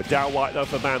 But down white though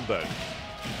for Bamberg.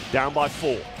 Down by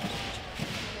 4.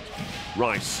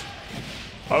 Rice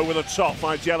over the top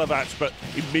finds Jelivac, but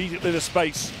immediately the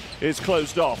space is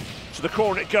closed off. To the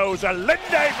corner it goes, and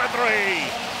Linde for 3!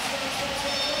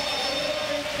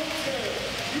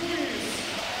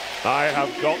 I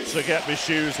have got to get my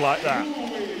shoes like that.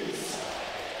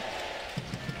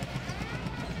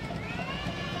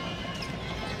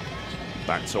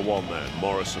 Back to 1 there,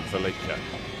 Morrison for Litka.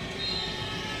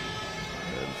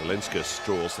 And Velinskis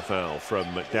draws the foul from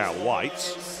McDowell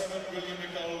White.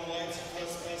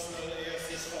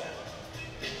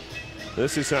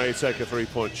 This is how you take a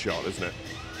 3-point shot, isn't it?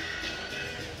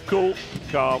 Cool,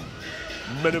 calm,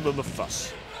 minimum of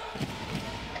fuss.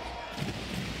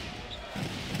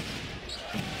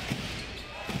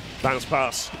 Bounce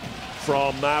pass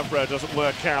from Mavra, doesn't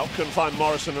work out, couldn't find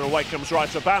Morrison, and away comes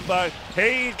Rice to Bamberg.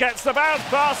 He gets the bounce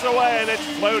pass away and it's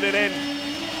floated in.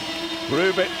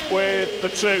 Rubik with the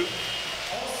 2.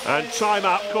 And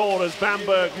timeout call as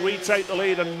Bamberg retake the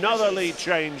lead, another lead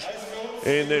change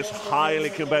in this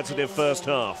highly competitive first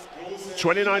half.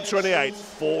 29-28,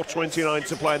 4:29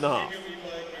 to play in the half.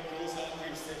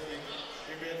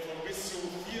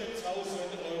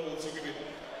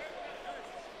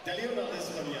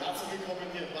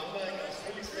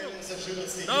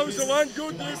 That was the one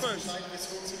good defense.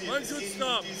 One good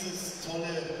stop.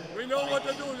 We know what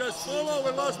to do. Just follow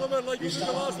the last moment like you did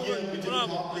the last moment.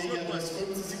 Bravo. That's good play.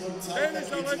 Dennis,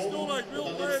 let's do like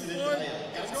Bill playing point.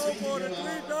 Let's go for the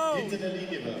 3 down.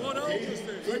 What else is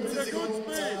this? With a good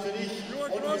speed. You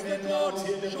across the court.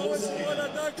 Show us one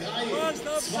attack. First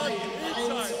upside.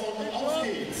 Inside. Keep up.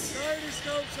 Dennis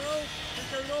comes out. You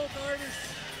can go Dennis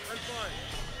and fight.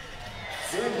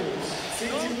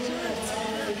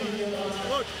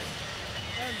 Look,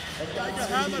 and like a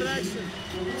hammer action.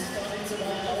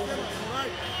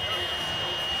 Right.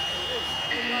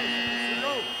 Hey,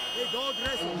 don't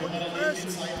rest, put the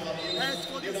pressure. Hands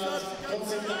for the start.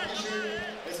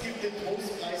 Es gibt den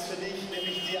Postpreis für dich,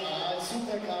 nämlich die AHL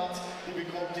Supercard. Die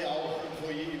bekommt ihr auch im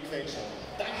Foyer im Quetscher.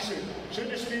 Dankeschön.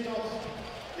 Schönes Spiel noch.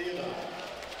 Leonard.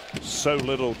 So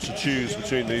little to choose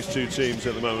between these two teams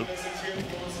at the moment.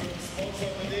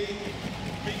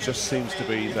 Just seems to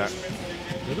be that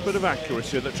little bit of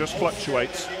accuracy that just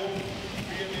fluctuates.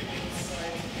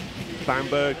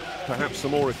 Bamberg, perhaps the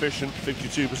more efficient,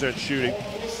 52% shooting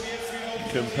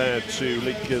compared to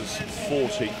Lietka's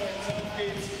 40.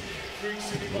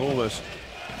 Almost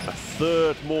a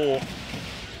third more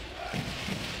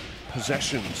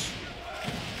possessions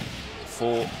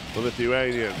for the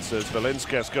Lithuanians as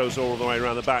Velinskis goes all the way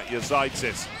around the back.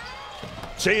 Zaitis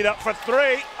teed up for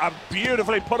 3 and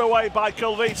beautifully put away by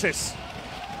Kulvitis.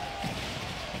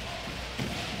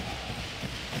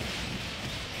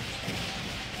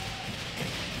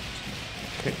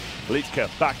 Lietka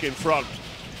back in front,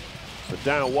 but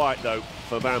down white though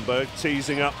for Bamberg,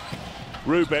 teasing up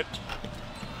Rubik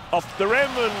off the rim,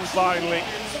 and finally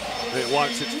it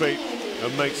wipes its feet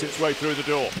and makes its way through the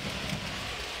door.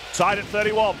 Tied at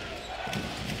 31.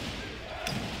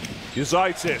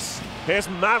 Zaitis. Here's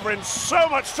Mavrin, so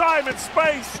much time and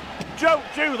space. Don't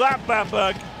do that,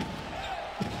 Bamberg.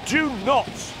 Do not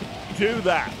do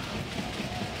that.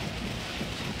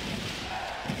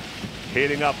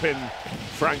 Heating up in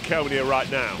Franconia right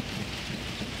now.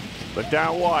 But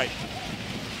down white,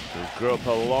 who grew up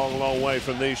a long, long way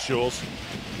from these shores.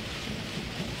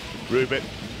 Rubik.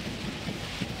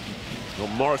 Got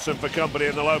Morrison for company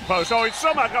in the low post. Oh, he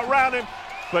somehow got around him,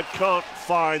 but can't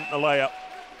find the layup.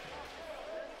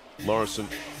 Morrison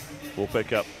will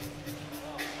pick up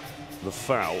the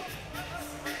foul.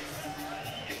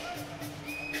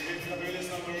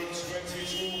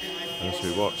 As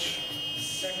we watch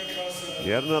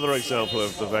Yet another example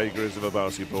of the vagaries of a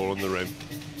basketball on the rim.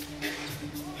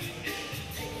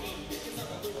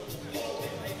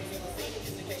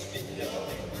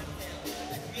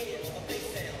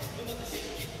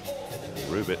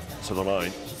 Rubit to the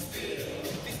line.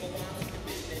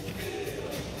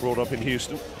 Brought up in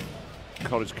Houston,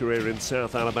 college career in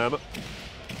South Alabama.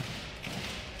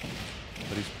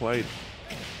 But he's played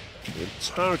the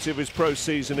entirety of his pro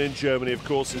season in Germany, of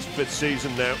course, his 5th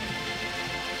season now.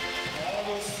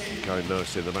 Going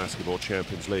nicely in the Basketball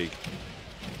Champions League.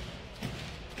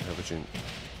 Averaging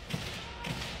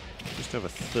just over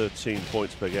 13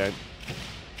 points per game.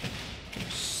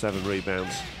 7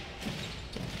 rebounds.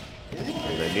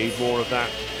 And they need more of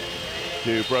that.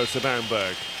 To Brose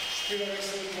Bamberg.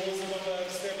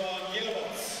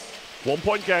 1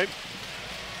 point game.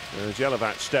 As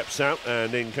Jelevac steps out,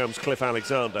 and in comes Cliff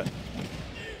Alexander.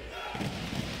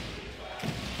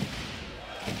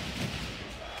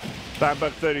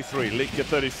 Bamberg 33, Lietka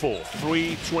 34.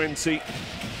 3:20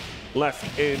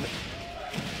 left in a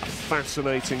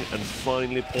fascinating and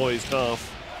finely poised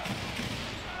half.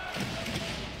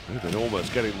 Rubin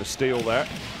almost getting the steal there.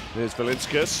 Here's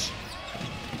Valinskas.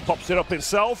 Pops it up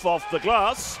himself off the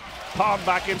glass. Palm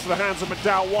back into the hands of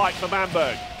McDowell White for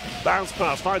Bamberg. Bounce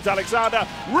pass, finds Alexander.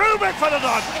 Rubik for the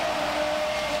dunk!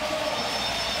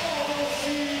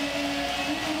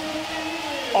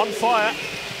 On fire.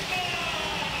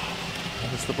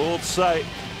 As the boards say.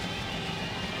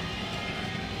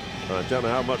 I don't know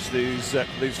how much these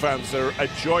fans are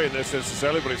enjoying this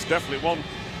necessarily, but it's definitely one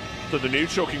that the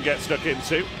neutral can get stuck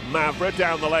into. Mavra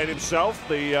down the lane himself.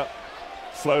 The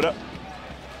floater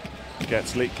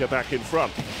gets Lietka back in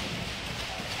front.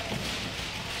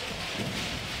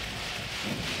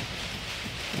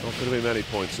 Not going to be many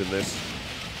points in this.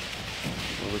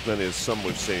 Not as many as some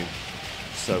we've seen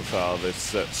so far this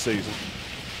season.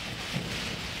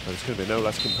 But it's going to be no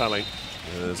less compelling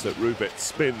as Rubit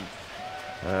spins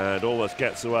and almost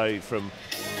gets away from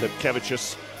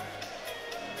Lietkabelis.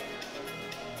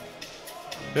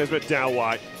 Here's McDowell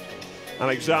White.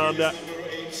 Alexander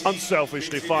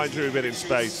unselfishly finds Rubin in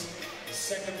space.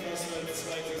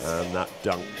 And that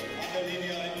dunk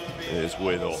is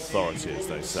with authority, as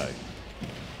they say.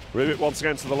 Rubit once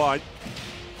again to the line.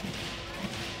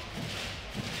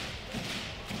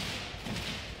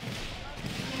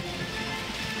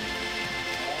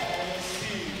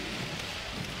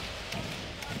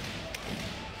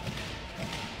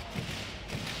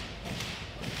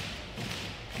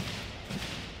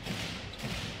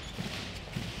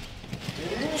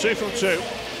 Two from two.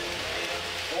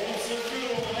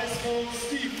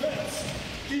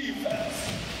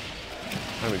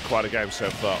 Having quite a game so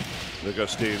far.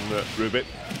 Augustine Rubit.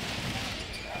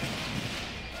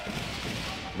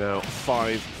 Now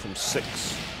 5 from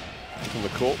 6 from the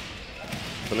court.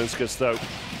 Valinskas though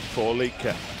for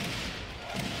Lietka.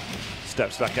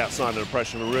 Steps back outside under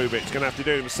pressure from Rubit. He's going to have to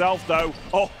do it himself though.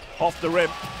 Oh, off the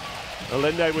rim.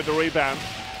 Alinde with the rebound.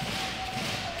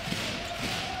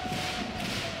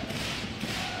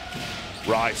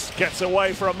 Rice gets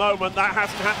away for a moment. That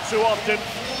hasn't happened too often.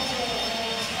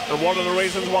 And one of the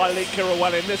reasons why Lietka are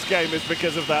well in this game is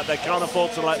because of that. They can't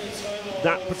afford to let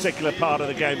that particular part of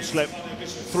the game slip.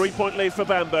 3-point lead for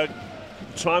Bamberg.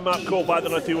 Timeout called by the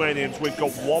Lithuanians. We've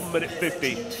got 1 minute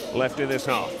 50 left in this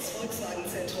half.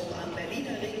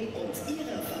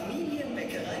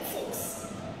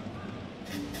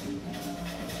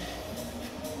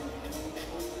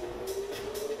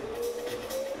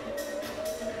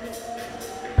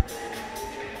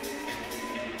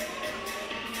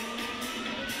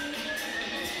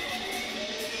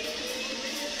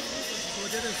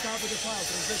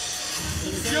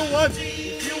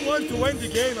 If you want to win the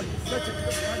game against such a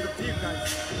good kind of team,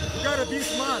 guys, you gotta be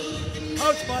smart.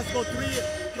 How it's possible 3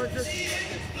 transitions like this?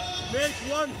 Make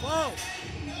one foul.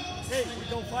 Hey, we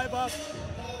go 5 up,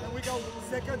 and we go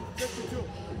second 52.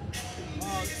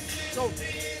 So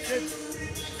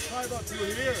 5 up.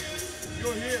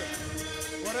 You're here,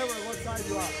 whatever what side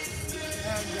you are.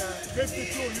 And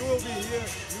 52, you will be here.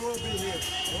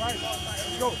 All right,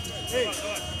 let's go. Hey,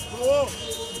 go.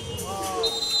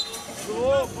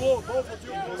 Go for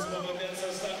 2.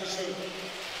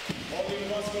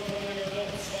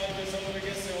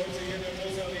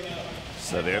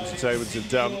 So the entertainment is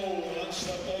done,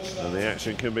 and the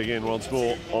action can begin once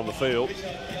more on the field.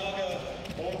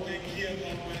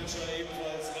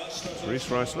 Reese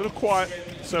Rice a little quiet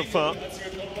so far.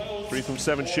 3 from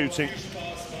 7 shooting.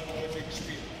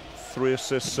 3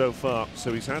 assists so far,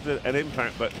 so he's had an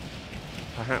impact, but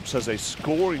perhaps as a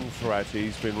scoring threat,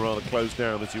 he's been rather closed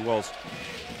down as he was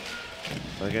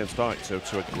against Ike, so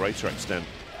to a greater extent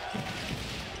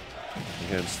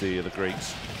against the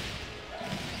Greeks.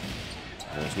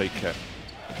 There's Lietkabelis.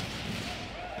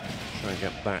 Try and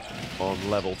get back on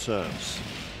level terms.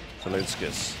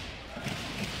 Lietkabelis.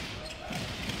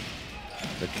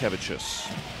 Lietkabelis.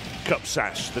 Cup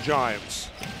sash, the Giants.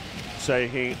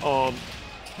 Taking on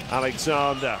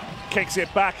Alexander. Kicks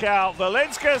it back out.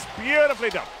 Lietkabelis, beautifully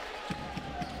done.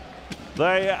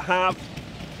 They have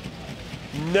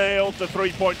nailed the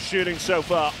three-point shooting so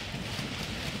far.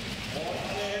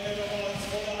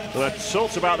 And I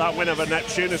talked about that win over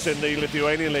Neptūnas in the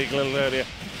Lithuanian League a little earlier.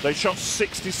 They shot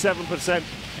 67%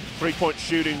 three-point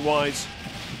shooting-wise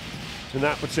in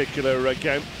that particular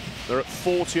game. They're at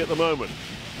 40 at the moment.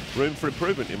 Room for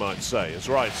improvement, you might say, as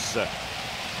Rice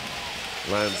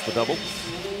lands the double.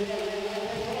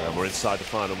 And we're inside the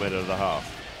final minute of the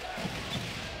half.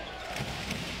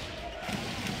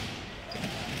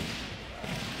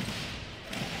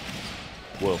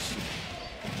 Wilson.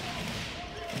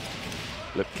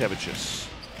 Lietkabelis.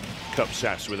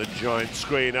 Cupsas with a giant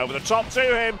screen over the top to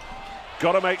him.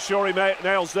 Got to make sure he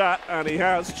nails that, and he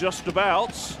has just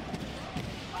about.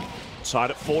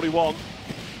 Tied at 41.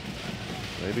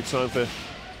 Maybe time for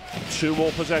 2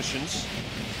 more possessions.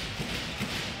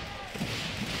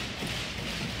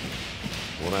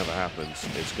 Whatever happens,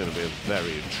 it's going to be a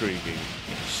very intriguing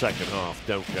second half.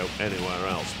 Don't go anywhere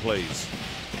else, please.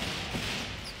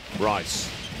 Rice.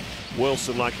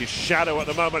 Wilson like his shadow at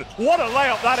the moment. What a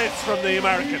layup that is from the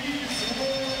American.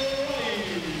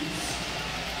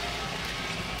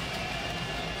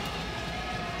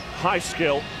 High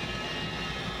skill,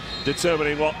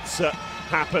 determining what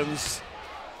happens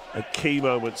at key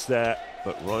moments there.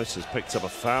 But Rice has picked up a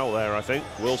foul there, I think.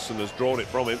 Wilson has drawn it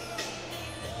from him.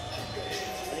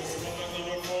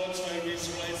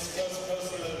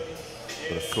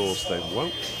 But of course they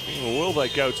won't. Or will they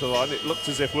go to the line? It looked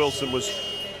as if Wilson was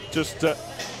just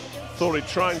thought he'd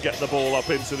try and get the ball up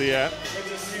into the air.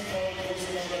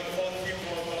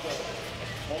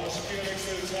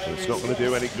 But it's not going to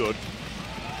do any good.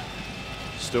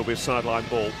 Still be a sideline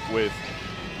ball with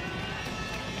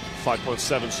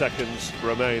 5.7 seconds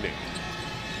remaining.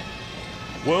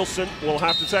 Wilson will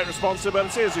have to take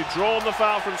responsibility. Has he drawn the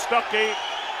foul from Stuckey?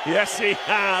 Yes, he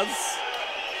has.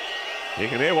 You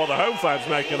can hear what the home fans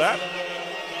make of that.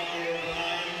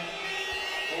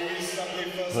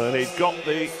 And he got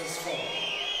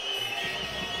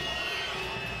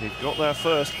there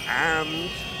first, and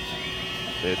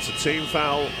it's a team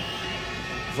foul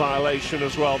violation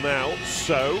as well now.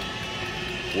 So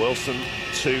Wilson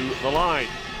to the line.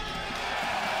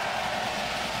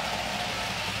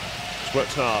 He's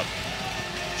worked hard,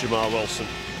 Jamal Wilson,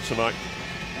 tonight.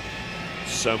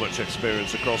 So much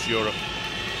experience across Europe.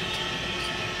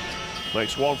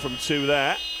 Makes 1 from 2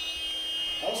 there.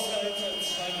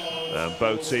 And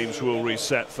both teams will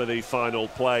reset for the final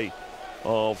play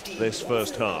of this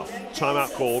first half.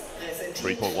 Timeout called,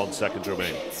 3.1 seconds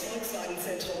remaining.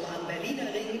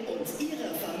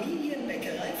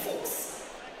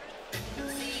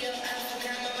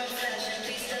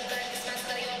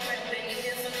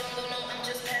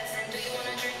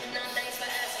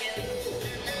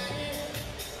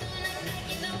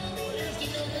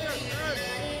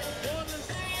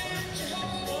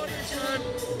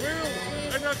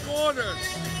 Corners.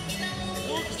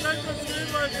 Looks like the field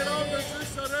right around the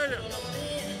 6 area.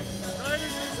 Trying to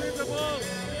see the ball.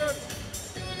 Yes.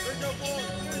 Bring the ball.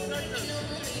 3 seconds.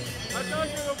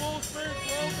 Attacking the ball speed.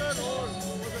 Well done.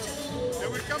 They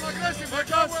will come aggressive.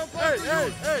 Hey.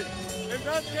 In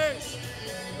that case,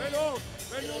 when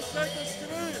you take the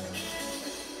screen,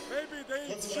 maybe they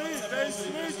switch,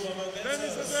 then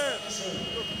it's a there.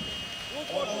 Look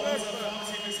what the next man.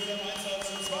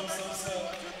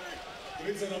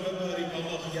 3. November, die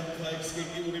Bamberg gegen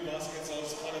die Unibaskets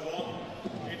aus Paderborn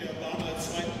in der Barmer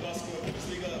 2.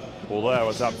 Basketball-Bundesliga. Well, there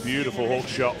was that beautiful hook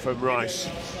shot from Rice.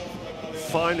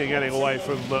 Finally getting away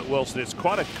from Wilson. It's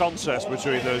quite a contest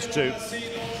between those two.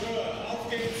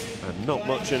 And not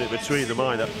much in it between them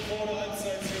either.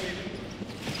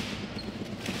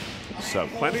 So,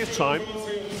 plenty of time.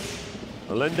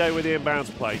 Alende with the inbounds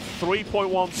play.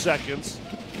 3.1 seconds.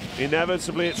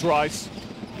 Inevitably, it's Rice.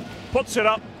 Puts it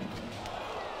up.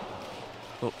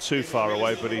 Not too far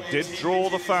away, but he did draw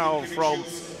the foul from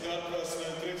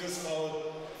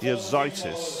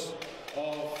Yazaitis.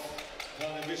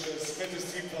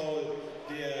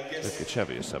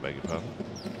 Lietkabelis, I beg your pardon.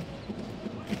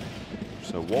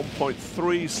 So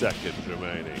 1.3 seconds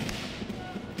remaining.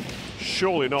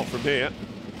 Surely not from here.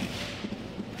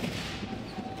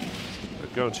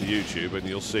 But go onto YouTube and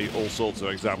you'll see all sorts of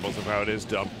examples of how it is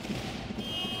done.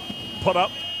 Put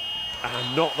up,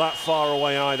 and not that far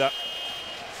away either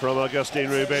from Augustin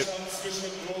Rubin.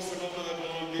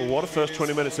 What a first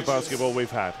 20 minutes of basketball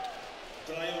we've had.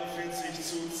 43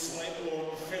 zu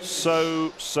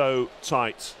 42. So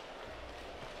tight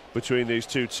between these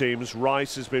two teams.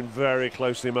 Rice has been very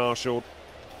closely marshalled.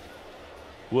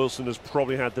 Wilson has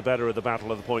probably had the better of the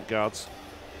battle of the point guards.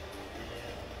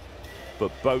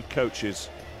 But both coaches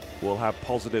will have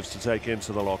positives to take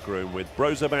into the locker room, with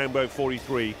Brose Bamberg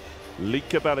 43,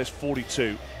 Lietkabelis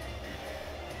 42.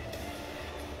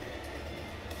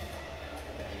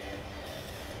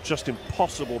 Just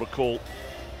impossible to call.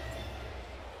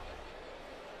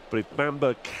 But if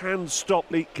Bamberg can stop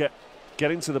Lietke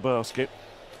getting to the basket,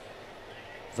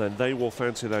 then they will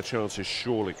fancy their chances,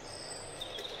 surely.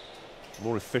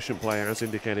 More efficient play, as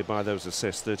indicated by those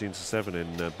assists, 13-7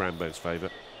 in Bamberg's favour.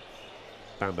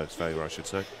 Bamberg's favour, I should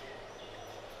say.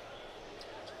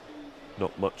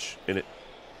 Not much in it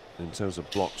in terms of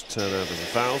blocks, turnovers and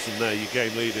fouls. And there, your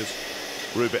game leaders,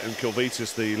 Rubit and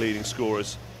Kilvitis, the leading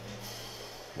scorers.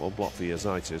 One block for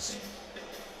Yazaitis.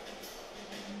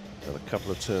 And a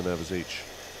couple of turnovers each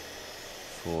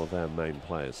for their main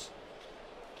players.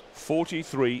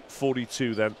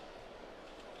 43-42 then.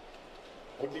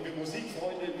 Plenty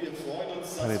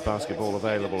of basketball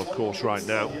available, of course, right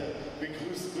now,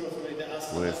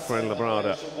 with Fren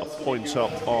Labrada a point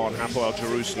up on Hapoel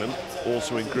Jerusalem,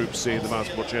 also in Group C in the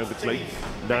Basketball Champions League.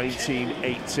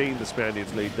 19-18, the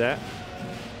Spaniards lead there.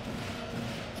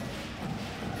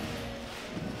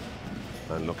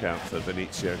 And look out for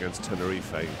Venezia against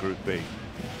Tenerife in Group B.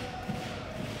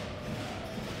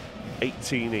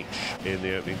 18 each in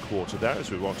the opening quarter there,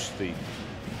 as we watch the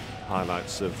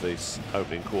highlights of this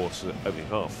opening quarter, opening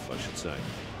half, I should say,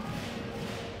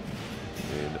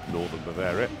 in northern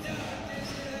Bavaria.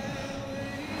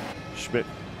 Schmidt,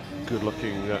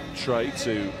 good-looking tray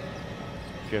to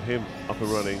get him up and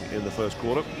running in the first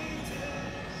quarter.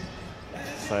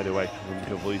 Fade away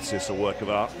from Kilvitis, a work of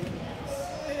art.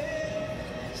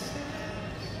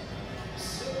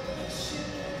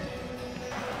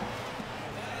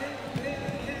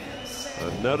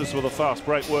 And noticeable the fast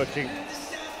break working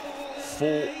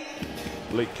for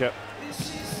Lietke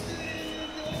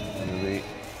in the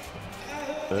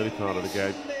early part of the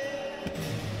game.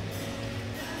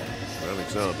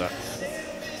 Alexander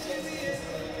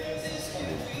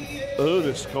in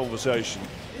earnest conversation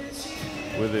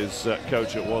with his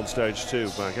coach at one stage too.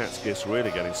 Bagatskis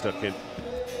really getting stuck in.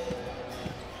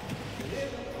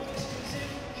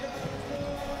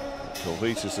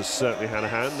 Kilvitis has certainly had a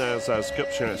hand, as has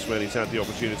Kupchats when he's had the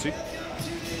opportunity.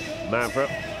 Mavra,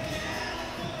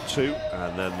 2,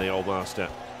 and then the old master,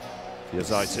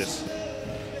 Yazaitis.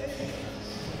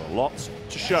 A lot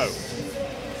to show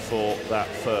for that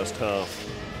first half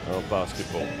of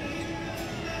basketball.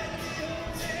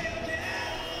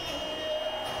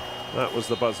 That was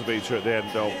the buzzer beater at the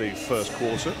end of the first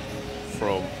quarter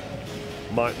from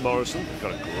Mike Morrison.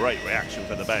 Got a great reaction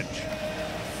from the bench.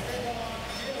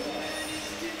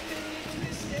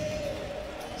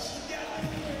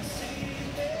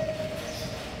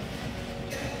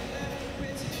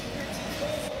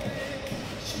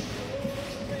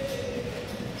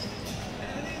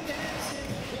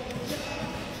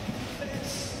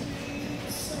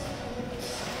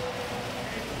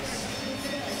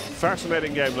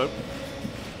 Fascinating game though.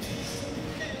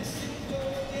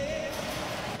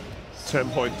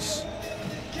 10 points,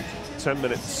 10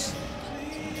 minutes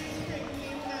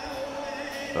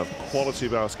of quality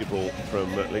basketball from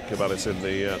Lietkabelis in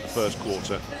the first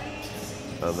quarter,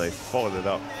 and they followed it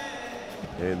up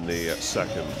in the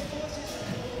second.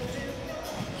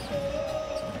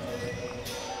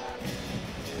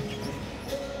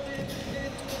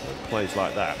 And plays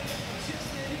like that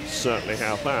certainly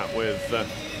help out, with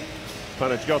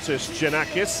Panagiotis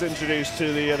Giannakis introduced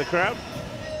to the crowd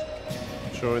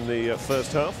during the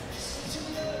first half.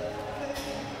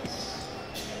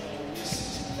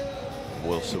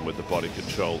 Wilson with the body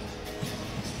control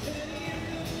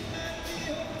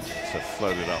to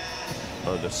float it up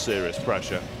under serious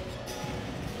pressure.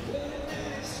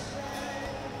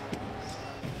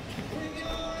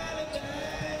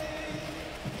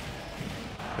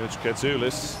 Coach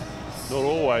Katsoulis not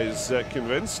always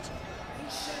convinced.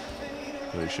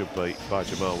 He should be by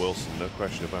Jamal Wilson, no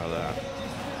question about that.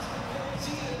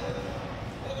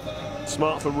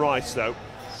 Smart from Rice, though,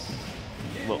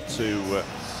 not to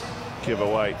give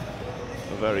away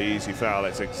a very easy foul.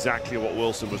 It's exactly what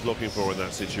Wilson was looking for in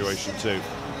that situation, too.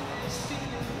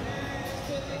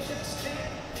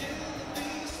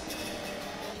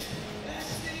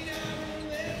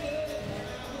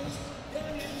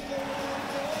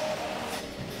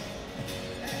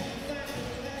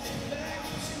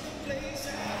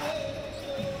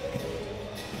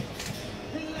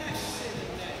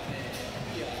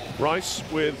 Rice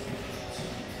with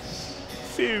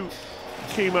a few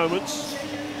key moments.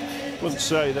 Wouldn't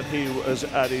say that he was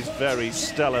at his very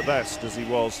stellar best as he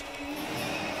was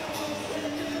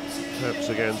perhaps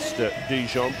against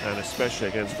Dijon and especially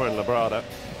against Fuenlabrada.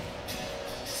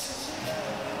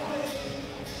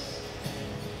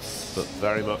 But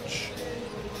very much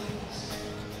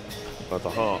at the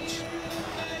heart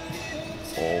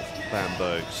of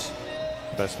Bamberg's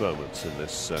best moments in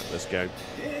this game.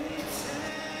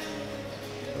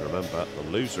 And remember, the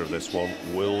loser of this one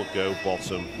will go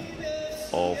bottom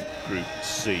of Group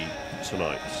C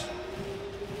tonight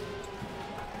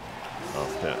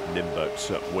after Nürnberg's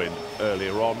win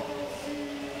earlier on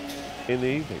in the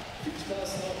evening.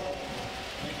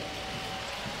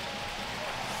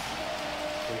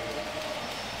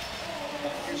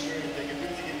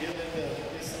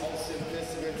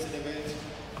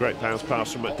 Great bounce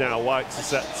pass from McDowell White to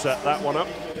set that one up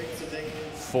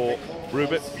for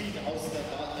Rubit.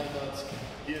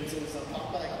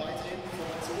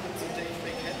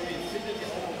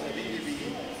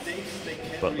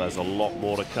 But there's a lot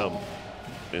more to come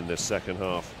in this second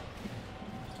half.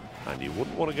 And you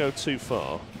wouldn't want to go too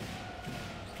far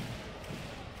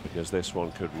because this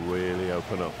one could really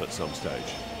open up at some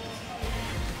stage.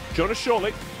 Join us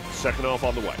shortly, second half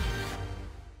on the way.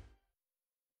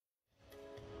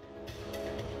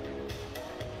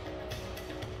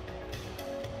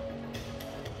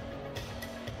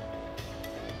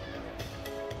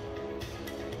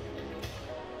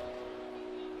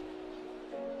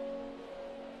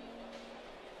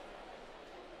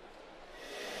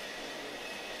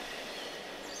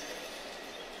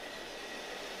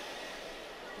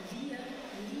 Wir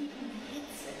lieben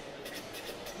Hitze.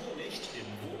 Nur nicht im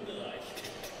Wohnbereich.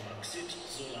 Maxit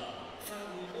Solar.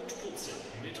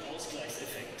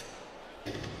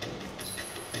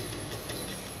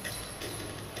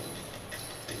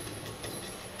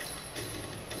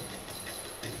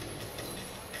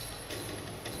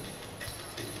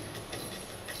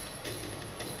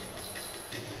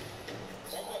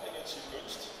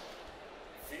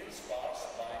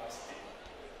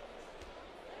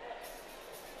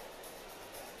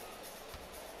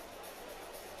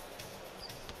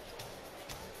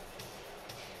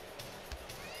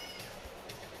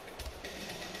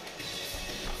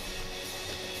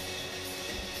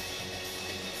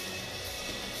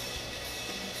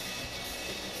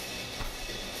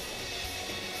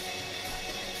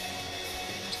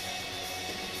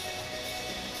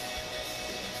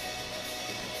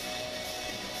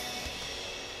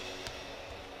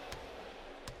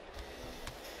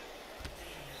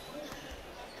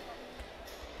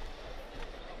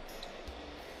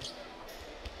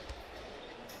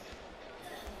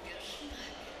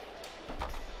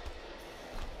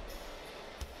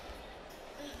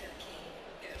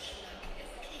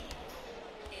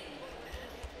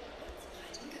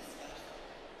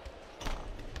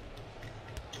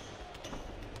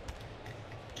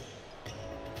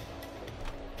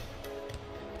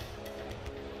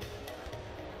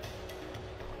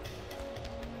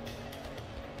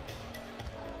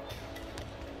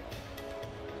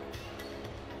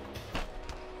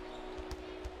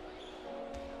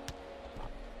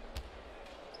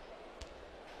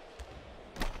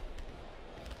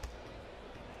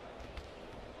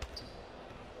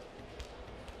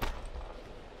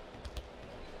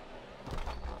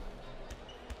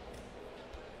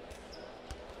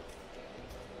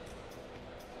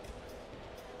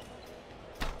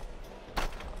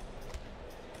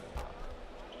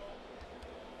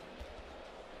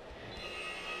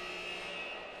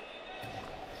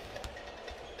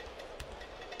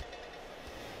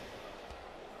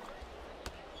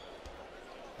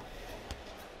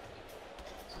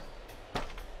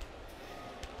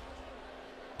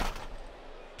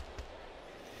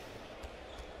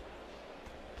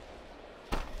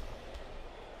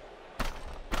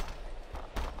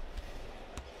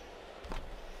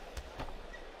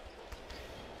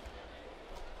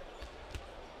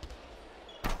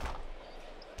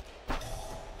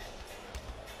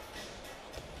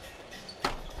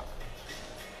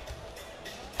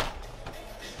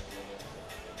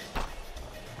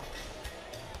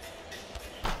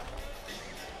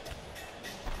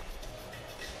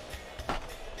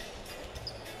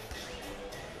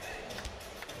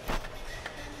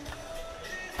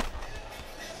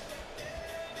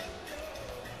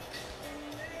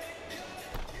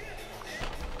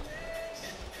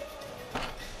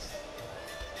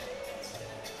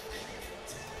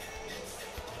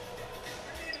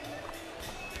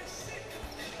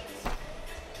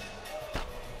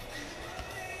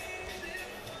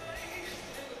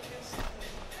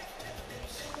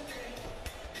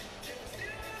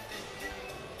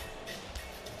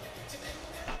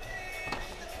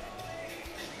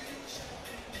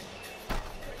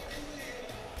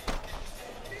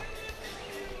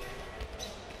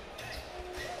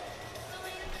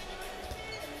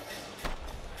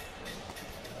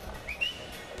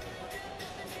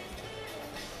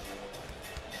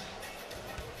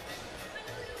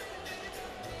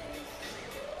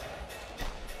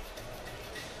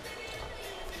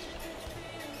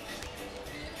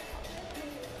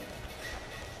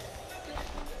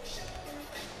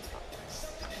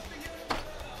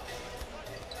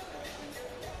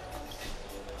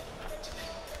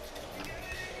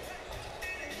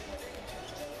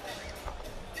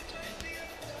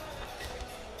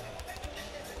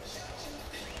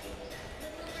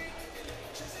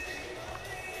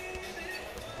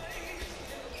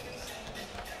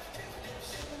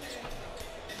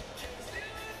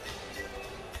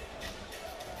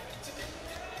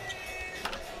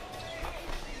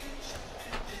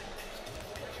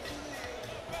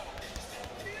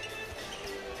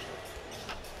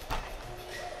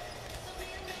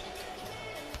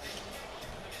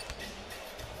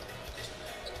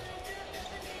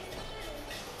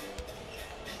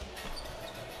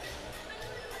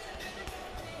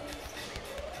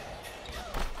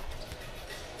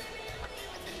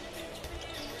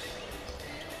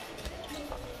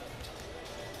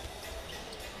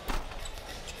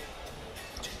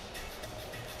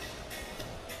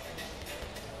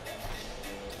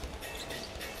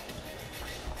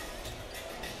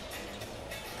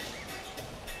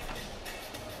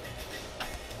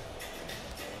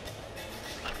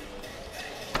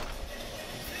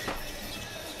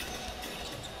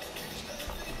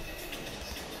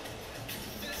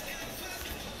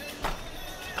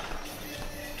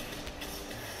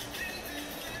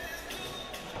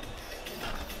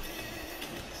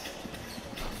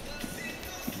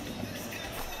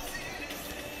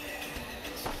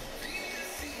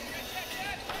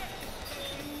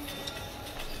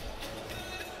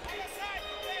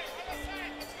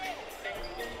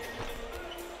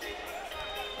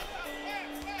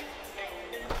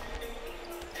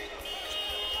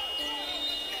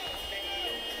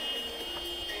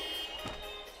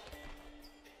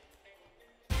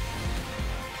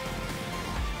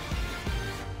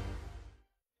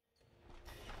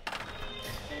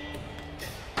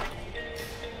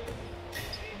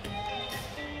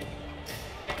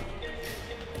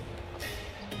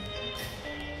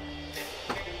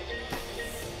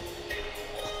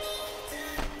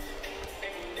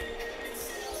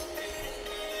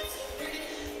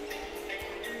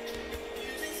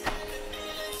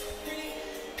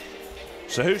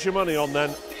 So who's your money on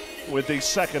then with the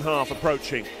second half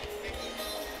approaching?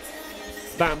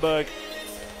 Bamberg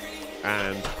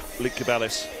and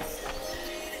Lietkabelis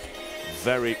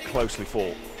very closely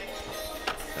fought,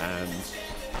 and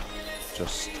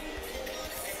just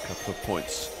a couple of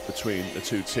points between the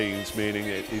two teams, meaning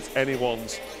it is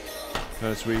anyone's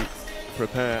as we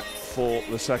prepare for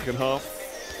the second half.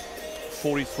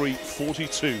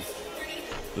 43-42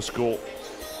 the score,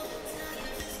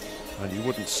 and you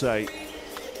wouldn't say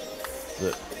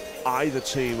that either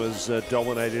team has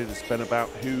dominated. It's been about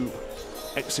who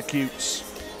executes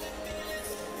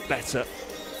better,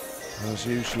 has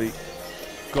usually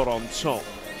got on top.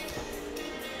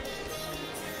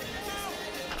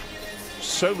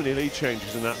 So many lead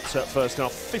changes in that first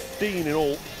half, 15 in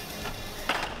all.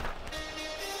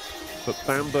 But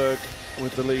Bamberg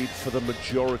with the lead for the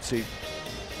majority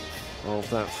of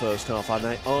that first half, and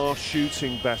they are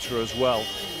shooting better as well.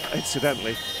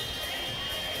 Incidentally,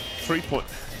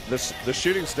 the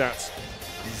shooting stats,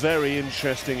 very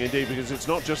interesting indeed, because it's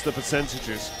not just the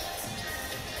percentages.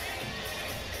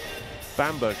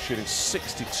 Bamberg shooting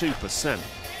 62%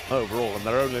 overall, and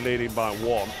they're only leading by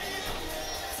 1.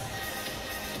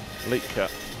 Lietka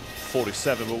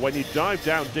 47, but when you dive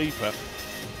down deeper,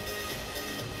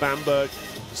 Bamberg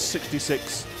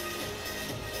 66%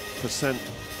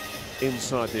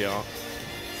 inside the arc,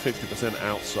 50%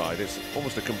 outside. It's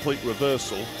almost a complete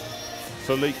reversal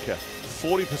for Lietka.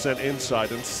 40%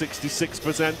 inside and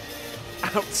 66%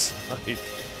 outside.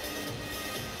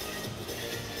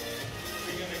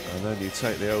 And then you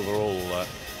take the overall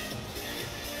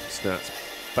stats.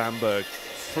 Bamberg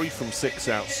 3 from 6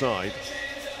 outside,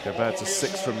 compared to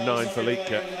 6 from 9 for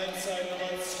Lietka.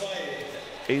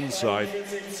 Inside,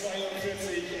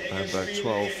 Bamberg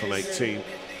 12 from 18.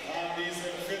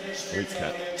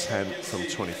 Lietka 10 from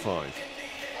 25.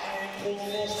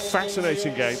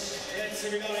 Fascinating game.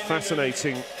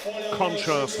 Fascinating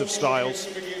contrast of styles.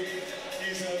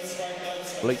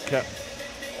 Lietka,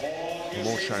 a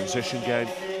more transition game.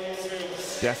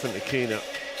 Definitely keener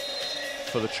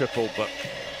for the triple, but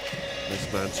this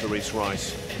man, Therese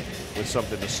Rice, with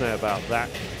something to say about that.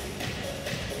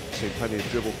 Seen plenty of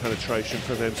dribble penetration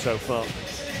from him so far.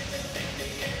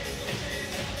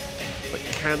 But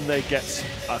can they get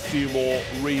a few more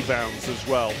rebounds as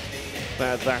well?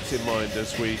 Bear that in mind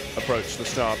as we approach the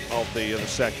start of the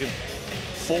second.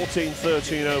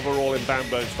 14-13 overall in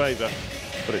Bamberg's favour,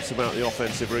 but it's about the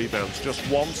offensive rebounds. Just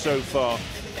 1 so far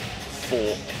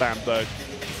for Bamberg,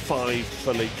 5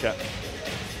 for Lietka.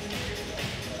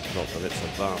 Not that it's a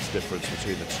vast difference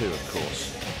between the two, of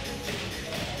course.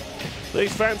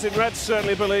 These fans in red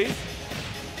certainly believe.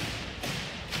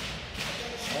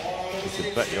 You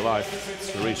can bet your life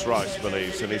Therese Rice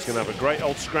believes, and he's going to have a great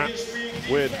old scrap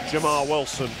with Jamar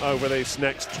Wilson over these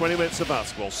next 20 minutes of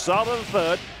basketball. Start of the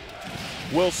third.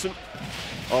 Wilson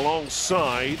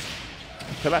alongside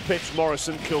Pilepic,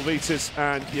 Morrison, Kilvitis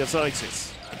and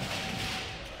Yazaitis.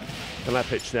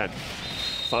 Pilepic then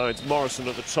finds Morrison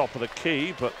at the top of the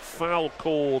key, but foul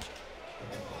called,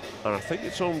 and I think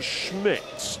it's on Schmidt,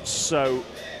 so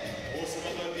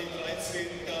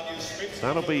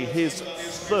that'll be his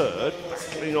third,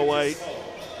 backing away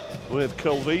with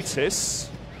Kilvitis.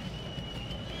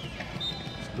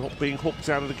 Not being hooked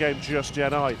out of the game just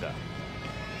yet either.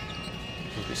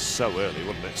 It would be so early,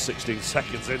 wouldn't it? 16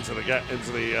 seconds into the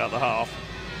half.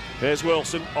 Here's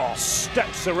Wilson. Oh,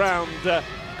 steps around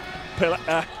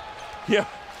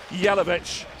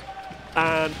Jelavic,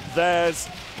 and there's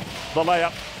the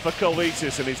layup for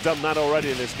Kilvitis, and he's done that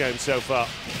already in this game so far.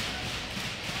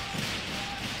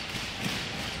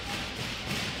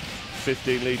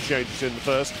 15 lead changes in the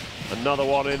first, another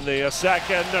one in the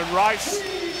second, and Rice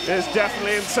is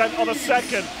definitely intent on a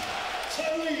second.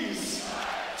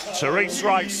 Therese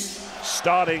Rice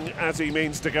starting as he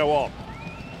means to go on.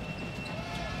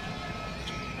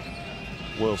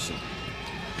 Wilson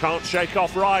can't shake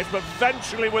off Rice, but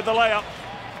eventually with the layup.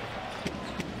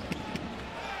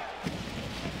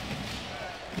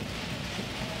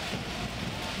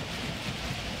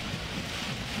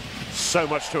 So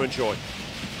much to enjoy.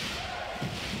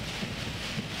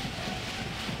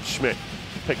 Schmidt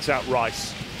picks out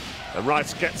Rice, and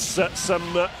Rice gets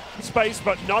some space,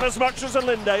 but not as much as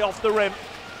Alinde off the rim.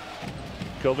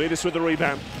 Kilvitis with the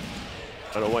rebound,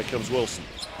 and away comes Wilson.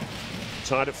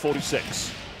 Tied at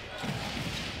 46.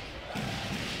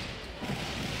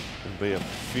 There'll be a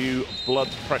few blood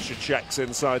pressure checks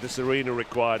inside this arena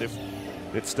required if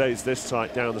it stays this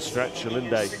tight down the stretch.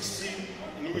 Alinde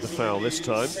with a foul this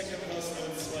time.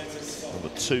 Number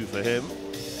 2 for him.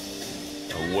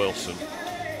 And Wilson.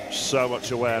 So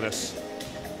much awareness.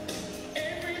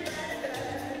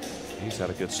 He's had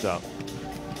a good start.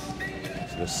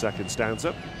 the second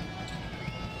stanza.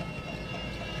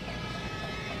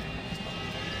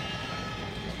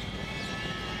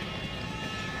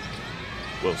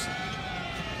 Wilson.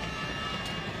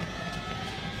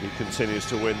 He continues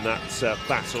to win that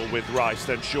battle with Rice,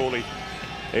 then surely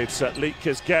it's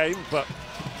Lietka's game, but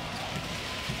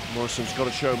Morrison's got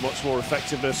to show much more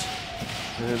effectiveness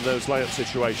in those layup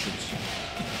situations.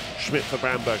 Schmidt for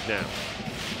Bamberg now.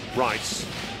 Rice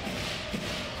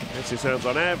gets his hands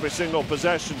on every single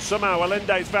possession. Somehow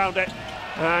Alinde's found it.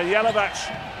 And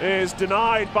Lietkabelis is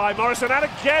denied by Morrison, and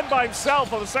again by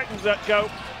himself on the second go.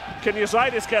 Can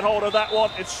Lietkabelis get hold of that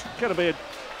one? It's going to be a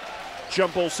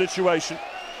jump ball situation.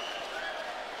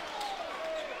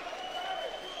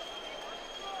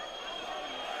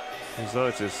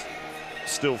 Lietkabelis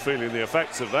still feeling the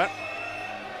effects of that.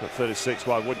 At 36,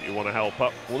 why wouldn't you want to help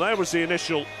up? Well, there was the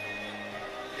initial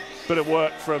bit of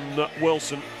work from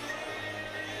Wilson,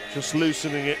 just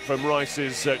loosening it from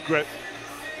Rice's grip.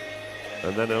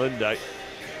 And then Alinde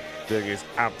doing his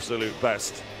absolute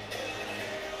best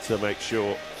to make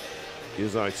sure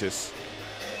Lietkabelis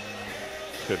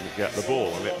couldn't get the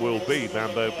ball. And it will be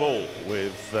Bamberg ball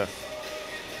with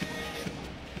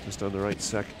just under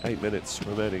 8 minutes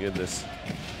remaining in this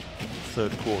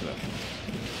third quarter.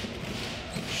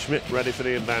 Schmidt ready for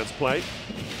the inbounds play.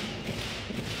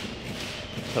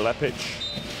 Pelepic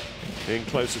in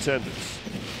close attendance.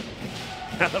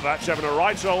 Lietkabelis having a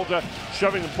right shoulder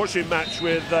shoving and pushing match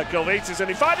with Lietkabelis, and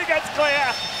he finally gets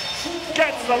clear,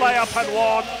 gets the layup and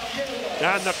one,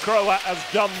 and the Croat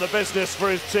has done the business for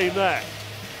his team there.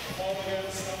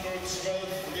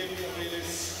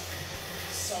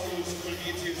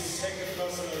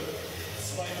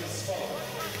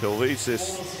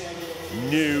 Lietkabelis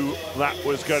knew that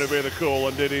was going to be the call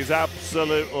and did his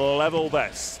absolute level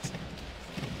best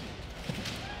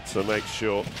to make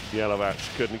sure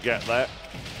Lietkabelis couldn't get there,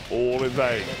 all in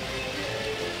vain.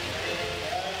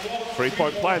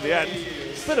 3-point play at the end.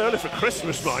 It's a bit early for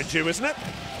Christmas, mind you, isn't it?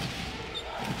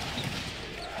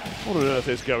 What on earth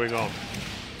is going on?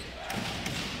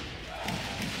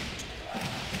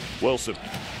 Wilson.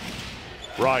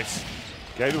 Rice.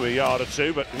 Gave him a yard or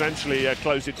two, but eventually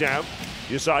closed it down.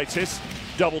 Lietkabelis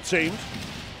double-teamed.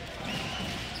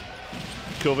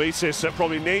 Lietkabelis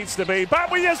probably needs to be back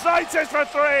with Lietkabelis for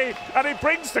three, and he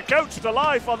brings the coach to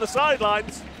life on the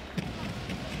sidelines.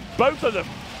 Both of them.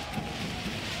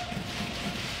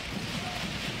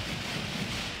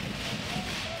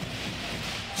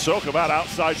 Talk about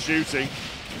outside shooting.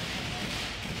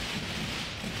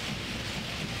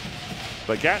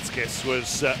 Lietkabelis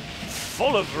was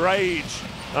full of rage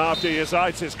after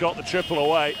Lietkabelis got the triple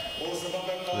away.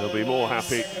 He'll be more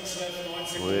happy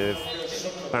with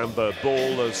Bamberg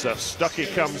ball as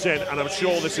Stuckey comes in, and I'm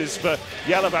sure this is for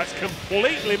Lietkabelis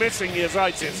completely missing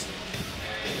Lietkabelis.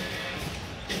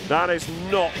 That is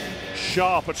not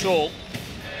sharp at all.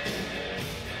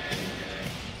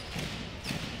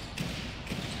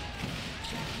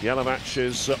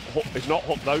 Lietkabelis is not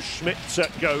hooked though. Schmidt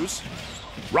goes.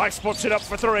 Rice puts it up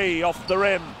for three off the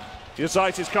rim.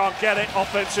 Lietkabelis can't get it.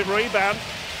 Offensive rebound.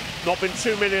 Not been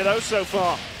too many of those so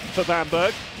far for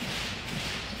Bamberg.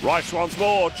 Rice once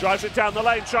more, drives it down the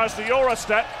lane, tries the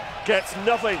Eurostep, gets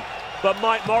nothing but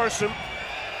Mike Morrison,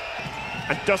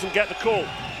 and doesn't get the call.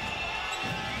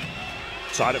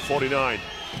 Tied at 49.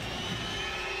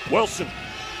 Wilson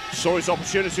saw his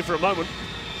opportunity for a moment.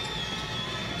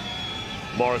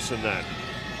 Morrison then,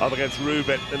 up against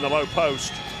Rubin in the low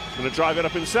post. Going to drive it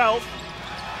up himself.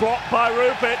 Blocked by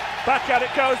Rubin. Back at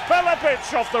it goes.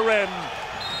 Pelepic off the rim.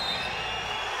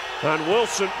 And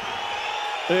Wilson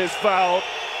is fouled.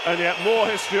 And yet more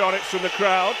histrionics from the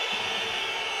crowd.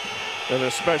 And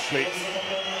especially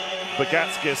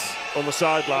Lietkabelis on the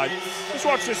sideline. Let's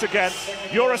watch this again.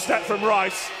 Eurostep from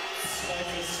Rice.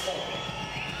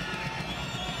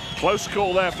 Close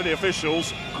call there for the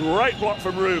officials. Great block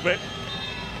from Rubin.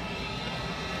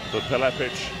 But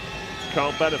Pelepic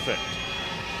can't benefit.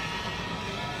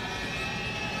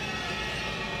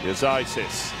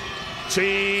 Lietkabelis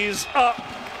tees up.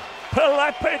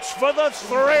 Pelepic for the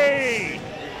three.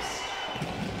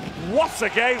 What a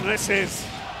game this is.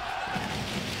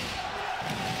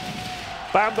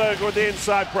 Bamberg with the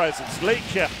inside presence.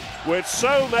 Lietke with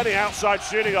so many outside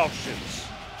shooting options.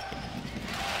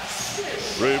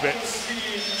 Rubin,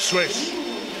 swish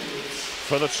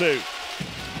for the two.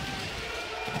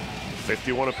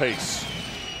 51 apiece.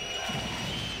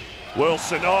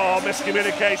 Wilson, oh,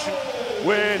 miscommunication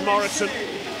with Morrison.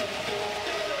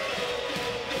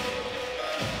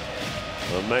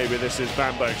 Well, maybe this is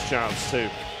Bamberg's chance to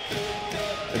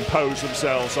impose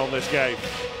themselves on this game.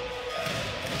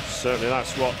 Certainly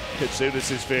that's what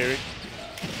Kitsunis is fearing.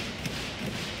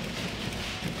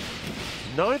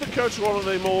 Neither coach are one of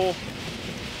the more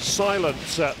silent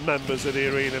members of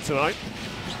the arena tonight.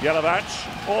 Yellow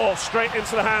badge, straight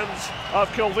into the hands of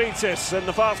Kalvitis, and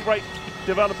the fast break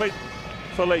developing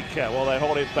for Lietkabelis while they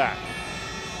hold it back.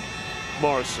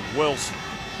 Morrison, Wilson.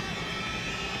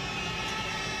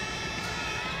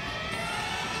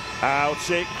 Out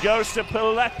it goes to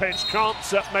Pilepic,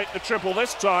 can't make the triple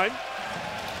this time.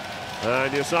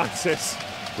 And Yosaitis,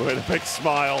 with a big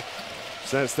smile,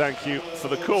 says thank you for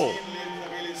the call.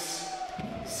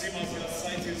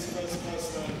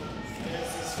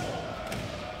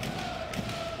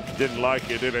 Didn't like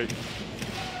it, did he?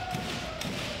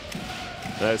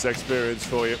 There's experience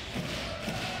for you.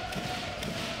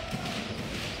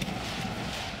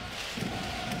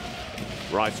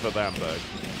 Right for Bamberg.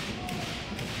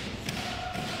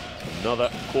 Another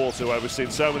quarter where we've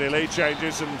seen so many lead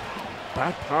changes, and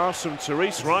bad pass from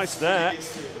Therese Rice there.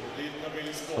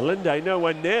 Linde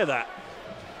nowhere near that.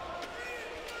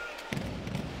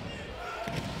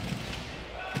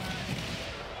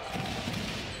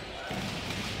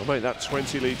 I'll make that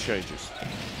 20 lead changes.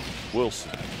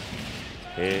 Wilson.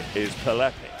 Here is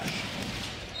Pilepic.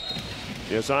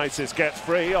 Yosaitis gets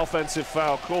free, offensive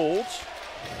foul called.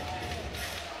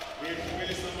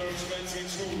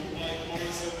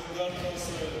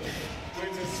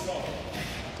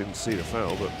 Didn't see the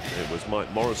foul, but it was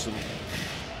Mike Morrison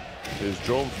who's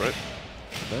drawn for it.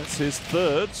 That's his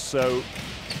third, so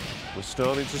we're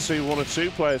starting to see one or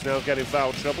two players now getting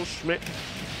foul trouble. Schmidt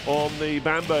on the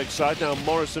Bamberg side, now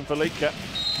Morrison for Lietkabelis.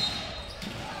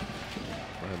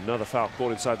 Another foul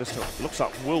called inside this time. Looks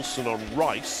like Wilson on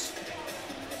Rice.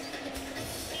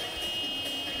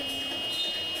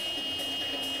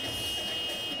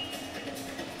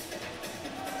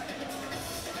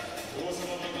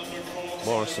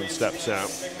 Morrison steps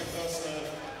out.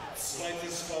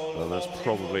 Well, that's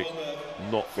probably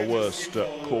not the worst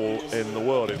call in the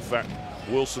world. In fact,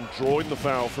 Wilson drawing the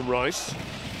foul from Rice.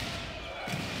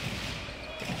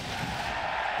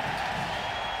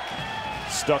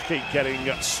 Stuckey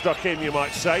getting stuck in, you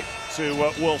might say, to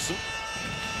Wilson.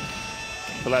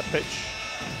 Pilepic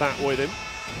back with him.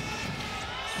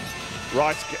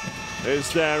 Rice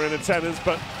is there in attendance,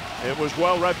 but it was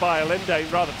well read by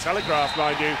Linde, rather telegraphed,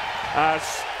 mind you, as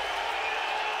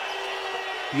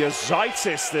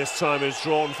Yosaitis this time is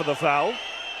drawn for the foul.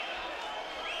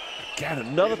 Again,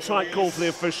 another tight call for the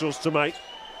officials to make.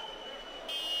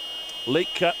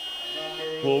 Lietkabelis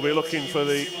will be looking for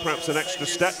perhaps an extra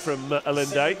step from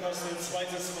Linde.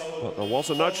 But there was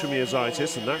a nudge from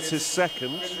Yosaitis, and that's his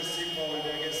second.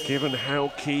 Given how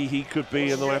key he could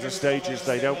be in the latter stages,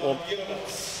 they don't want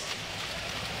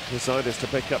Yosaitis to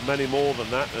pick up many more than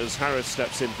that as Harris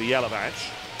steps in for yellow badge.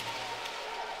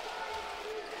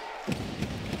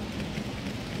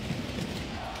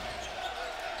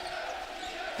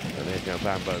 And there you go,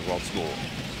 Bamberg once more.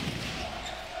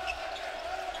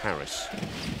 Harris.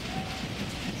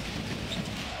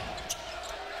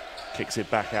 Kicks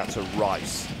it back out to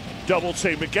Rice. Double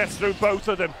team, it gets through both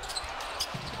of them.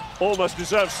 Almost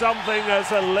deserves something as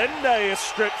Linde is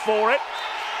stripped for it.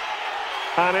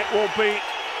 And it will be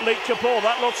Lietkabelis.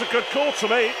 That looks a good call to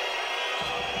me.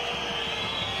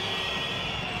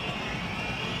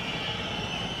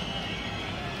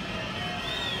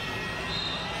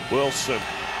 Wilson.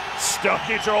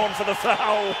 Stuckey drawn for the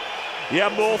foul. Yeah,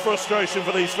 more frustration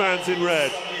for these fans in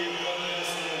red.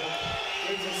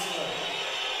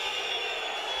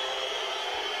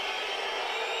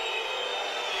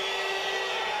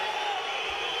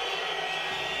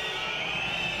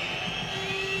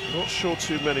 Not sure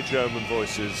too many German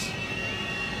voices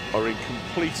are in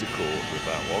complete accord with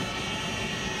that one.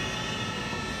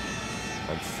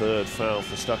 And third foul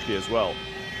for Stuckey as well.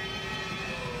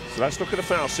 So let's look at the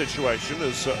foul situation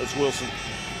as Wilson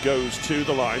goes to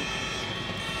the line.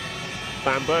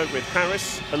 Bamberg with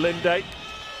Harris, Linde,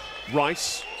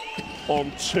 Rice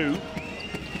on 2,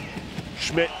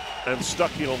 Schmidt and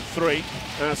Stuckey on 3.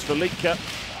 As for Lietkabelis,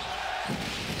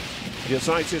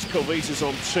 Yosaitis, Kalvitis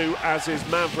on 2, as is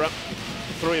Mavra.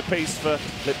 3 apiece for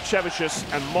Lietkabelis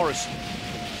and Morrison.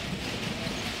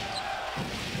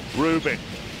 Rubin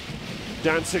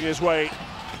dancing his way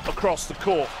across the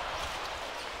court.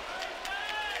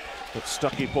 But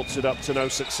Stuckey puts it up to no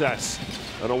success.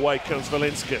 And away comes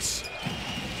Valinskis.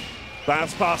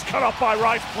 Bounce pass cut off by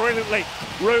Rice brilliantly.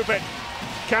 Rubin,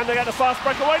 can they get the fast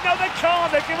break away? No, they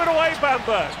can't. They give it away,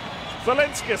 Bamberg.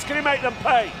 Valinskis, can he make them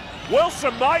pay?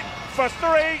 Wilson might for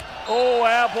 3. Oh,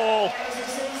 air ball.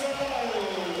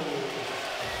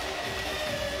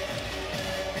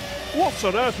 What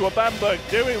on earth were Bamberg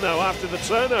doing, though, after the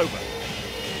turnover?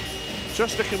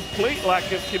 Just a complete lack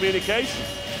of communication.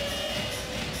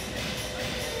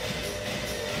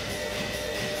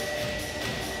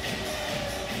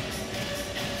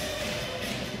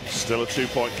 Still a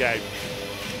 2-point game.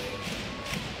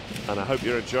 And I hope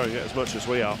you're enjoying it as much as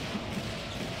we are.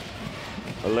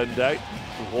 Alinde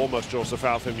almost draws the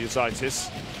foul from Yuzaitis.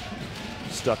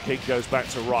 Stuckey goes back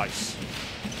to Rice.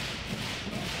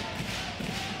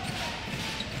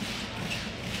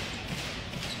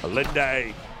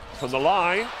 Alinde from the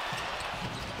line.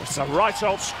 It's a right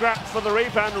old scrap for the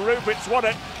rebound. Rubit's won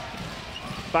it.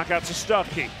 Back out to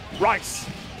Stuckey. Rice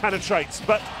penetrates,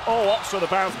 but Ops with a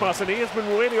bounce pass, and he has been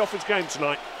really off his game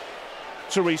tonight.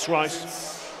 Therese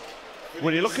Rice.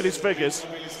 When you look at his figures,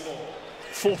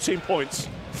 14 points,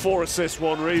 4 assists,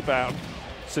 1 rebound,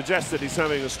 suggests that he's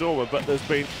having a stormer, but there's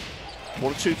been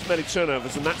one or two too many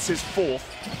turnovers, and that's his 4th.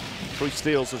 3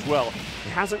 steals as well.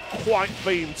 He hasn't quite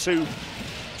been to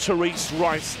Therese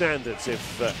Rice standards,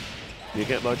 if you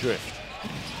get my drift.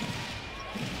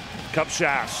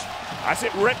 Kupchas has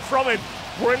it ripped from him.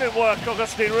 Brilliant work,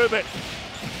 Augustine Rubit.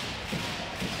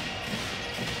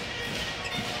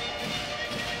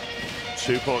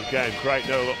 Two-point game. Great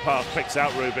no-look pass, picks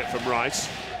out Rubit from Rice.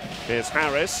 Here's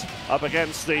Harris up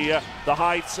against the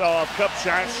heights of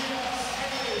Kupchas.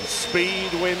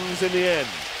 Speed wins in the end.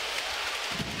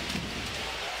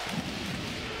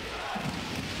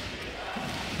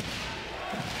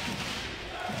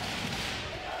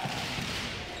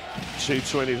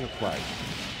 .220 to play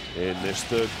in this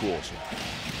 3rd quarter.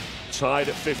 Tied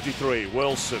at 53.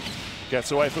 Wilson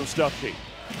gets away from Stuckey.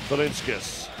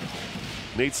 Valinskas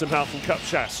needs some help from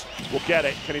Kupchas. Will get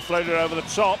it. Can he float it over the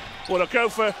top? Will he go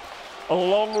for a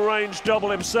long-range double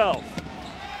himself?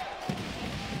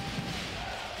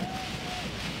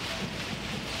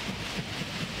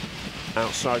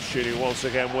 Outside shooting once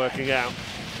again working out.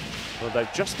 Well,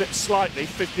 they've just dipped slightly.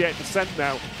 58%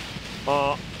 now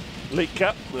are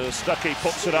Lietkabelis. Stuckey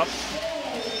puts it up.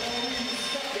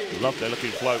 Lovely looking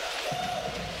float.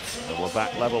 And we're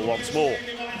back level once more.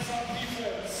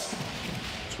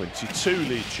 22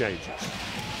 lead changes.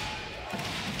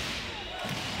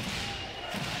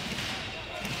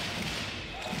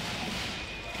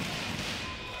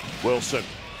 Wilson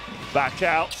back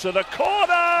out to the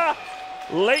corner.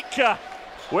 Lietkabelis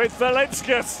with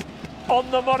Valinskas on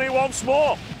the money once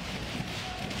more.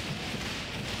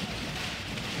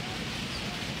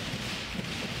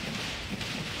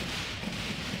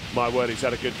 My word, he's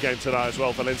had a good game tonight as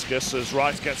well, Valinskas, as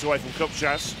Rice gets away from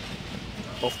Kupchas.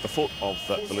 Off the foot of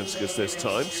Valinskas this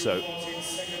time, so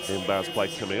inbounds play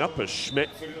coming up as Schmidt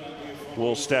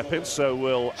will step in, so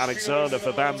will Alexander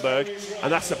for Bamberg,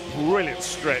 and that's a brilliant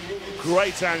strip.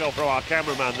 Great angle from our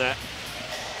cameraman there.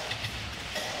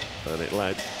 And it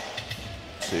led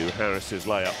to Harris's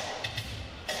layup.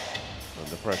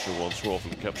 Under pressure once more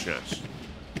from Kupchas.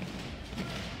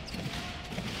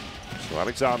 So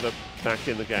Alexander back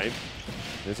in the game.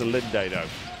 There's a Linde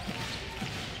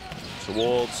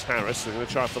towards Harris. They're going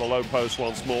to try for the low post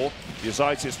once more.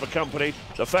 Yuzaitis for company.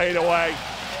 The fade away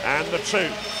and the 2.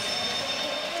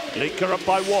 Lietkabelis up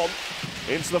by 1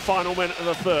 into the final minute of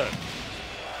the 3rd.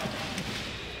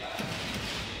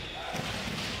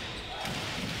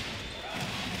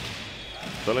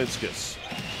 Valinskas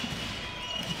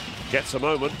gets a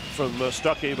moment from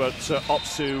Stuckey, but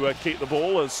opts to keep the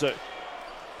ball as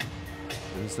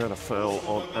is that a foul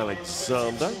on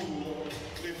Alexander?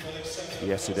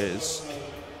 Yes, it is.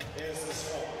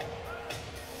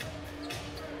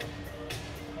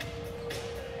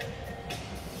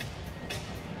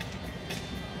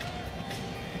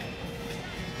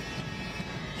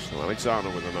 So Alexander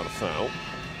with another foul.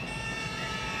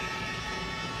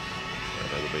 And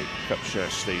that'll be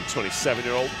Kupchas, the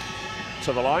 27-year-old,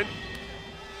 to the line.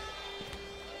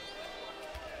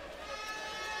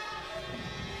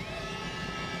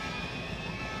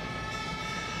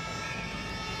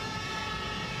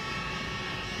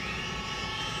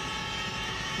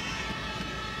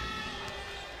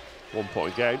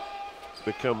 One-point game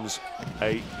becomes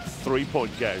a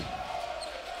 3-point game.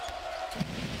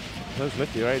 Those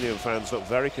Lithuanian fans look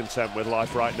very content with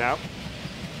life right now.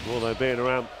 Well, they'll be in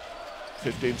around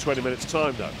 15-20 minutes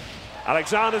time though.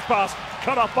 Alexander's pass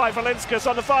cut off by Valinskas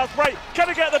on the fast break. Can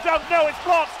he get the dunk? No, it's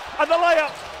blocked. And the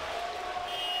layup.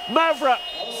 Mavra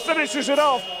finishes it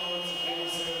off.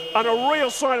 And a real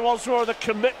sign once more of the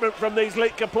commitment from these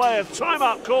Lietkabelis players.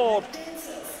 Timeout called.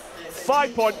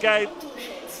 5-point game.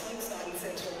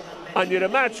 And you'd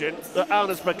imagine that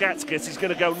Alnas Bagatskis is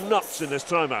going to go nuts in this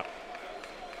timeout.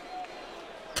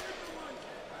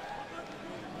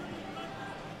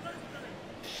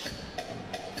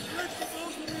 It's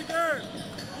supposed to be there.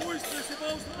 Who is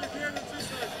supposed to be here in this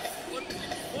side? But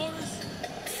Boris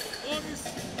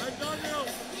and Daniel.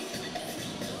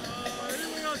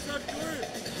 Anyone else that clear?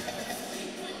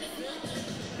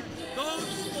 Don't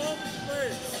stop play.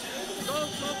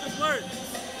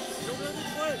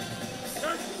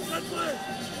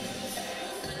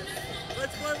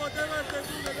 whatever they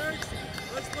do the next,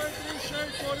 let's play 3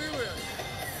 shades for Ilya.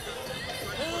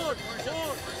 Forward,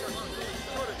 forward.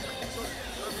 Sorry.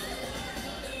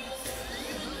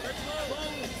 Let's go.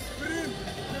 Sprint,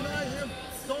 deny him.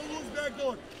 Don't lose back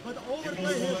door, but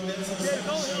overplay him. Okay,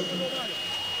 don't help nobody.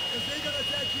 Because they're gonna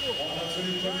attack you.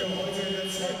 Natürlich können wir heute in der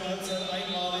zweiten Halbzeit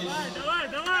einmalig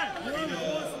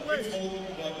You're supposed to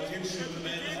wait. beim Tippspiel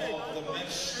Man of the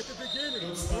Match At the beginning,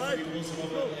 nutzen wir right? die Brose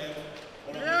Bamberg App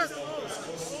und am Yes. besten auch das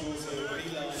kostenlose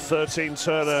WLAN. 13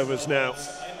 turnovers now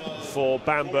for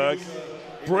Bamberg.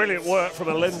 Brilliant work from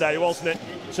Alinde, wasn't it,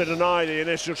 to deny the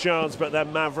initial chance, but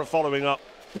then Mavra following up.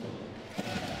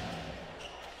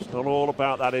 It's not all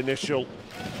about that initial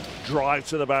drive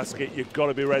to the basket. You've got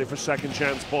to be ready for second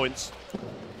chance points.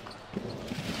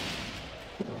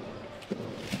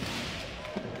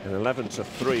 And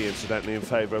 11-3, incidentally, in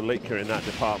favour of Lietka in that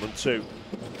department too.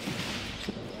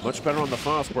 Much better on the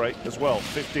fast break as well,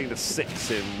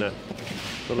 15-6 in the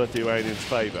Lithuanians'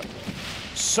 favour.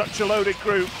 Such a loaded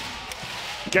group.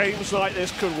 Games like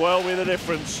this could well be the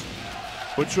difference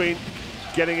between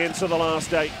getting into the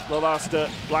last eight, the latter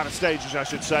stages, I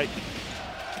should say,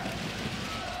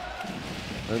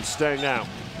 and staying out.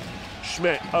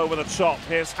 Schmidt over the top.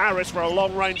 Here's Harris for a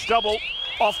long-range double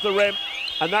off the rim,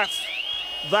 and that's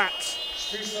that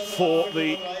for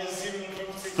the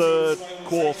third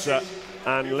quarter.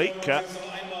 And Lietka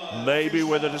maybe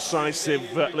with a decisive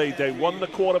lead. They won the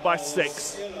quarter by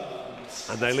 6,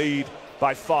 and they lead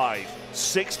by 5.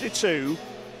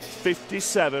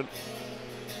 62-57.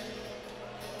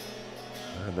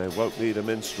 And they won't need a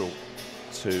minstrel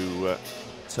to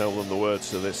tell them the words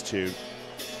to this tune.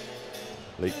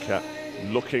 Lietka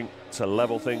looking to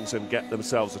level things and get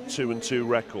themselves a 2-2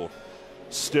 record.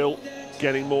 Still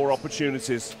getting more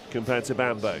opportunities compared to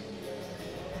Bamberg.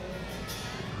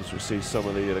 As we see some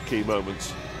of the key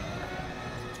moments.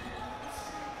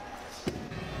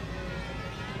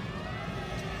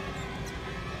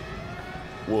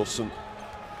 Wilson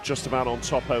just about on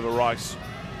top over Rice.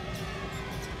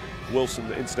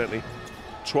 Wilson, incidentally,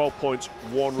 12 points,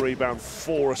 1 rebound,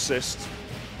 4 assists.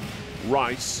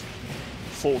 Rice,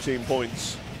 14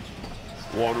 points,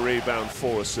 1 rebound,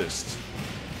 4 assists.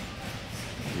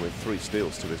 With 3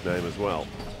 steals to his name as well.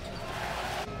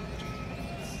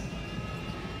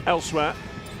 Elsewhere,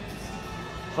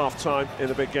 half-time in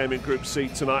the big game in Group C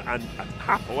tonight, and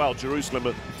Hapoel Jerusalem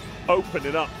have opened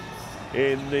it up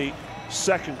in the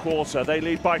second quarter. They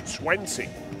lead by 20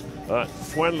 at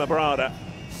Fuenlabrada,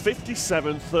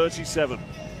 57-37.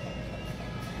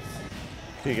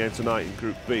 Key game tonight in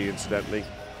Group B, incidentally.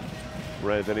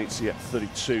 Red Venezia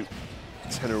 32,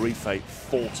 Tenerife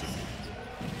 40.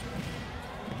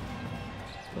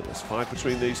 But there's 5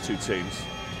 between these two teams.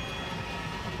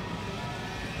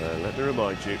 Let me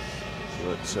remind you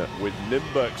that with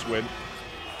Nürnberg's win,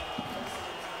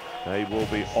 they will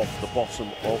be off the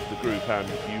bottom of the group, and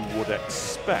you would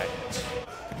expect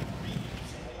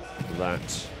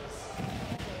that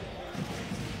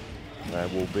there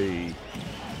will be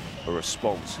a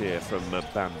response here from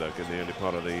Bamberg in the early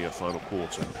part of the final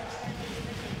quarter.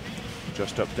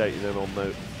 Just updating them on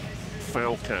the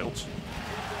foul count.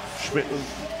 Schmidtland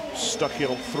stuck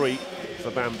in on 3 for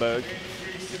Bamberg.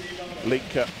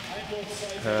 Lietka,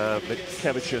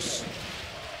 Lietkabelis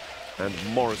and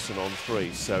Morrison on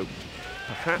 3. So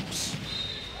perhaps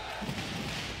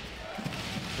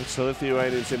it's the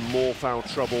Lithuanians in more foul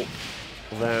trouble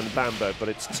than Bamberg, but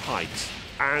it's tight,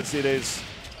 as it is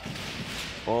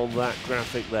on that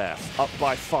graphic there. Up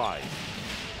by 5.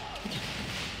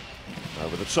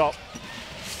 Over the top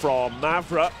from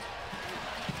Mavra.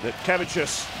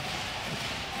 Lietkabelis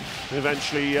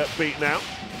eventually beaten out.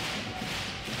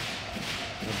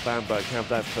 And Bamberg have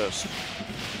their first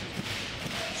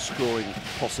scoring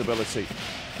possibility.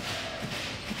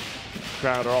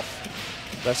 Crowd are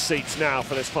off their seats now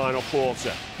for this final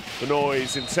quarter. The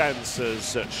noise intense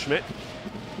as Schmidt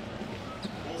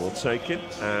will take it,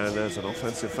 and there's an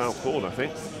offensive foul called, I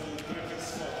think.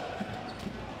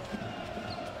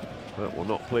 That will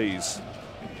not please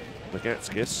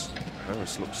Lietkabelis.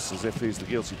 Harris looks as if he's the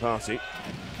guilty party.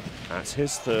 That's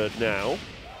his 3rd now.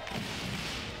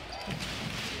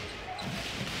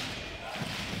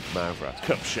 Mavra,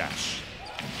 Kupšaš,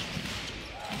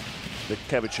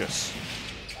 Lietkabelis.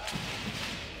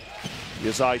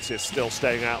 Yazaitis still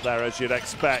staying out there, as you'd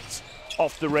expect,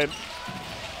 off the rim.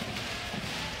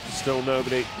 Still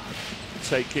nobody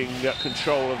taking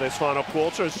control of this final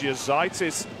quarter as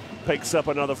Yazaitis picks up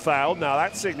another foul. Now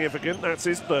that's significant, that's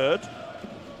his 3rd.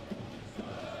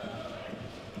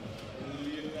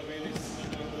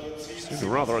 Seems a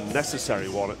rather unnecessary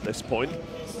one at this point.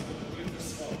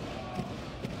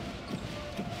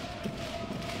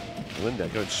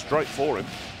 Linde going straight for him.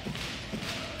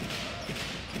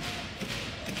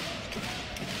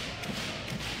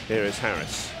 Here is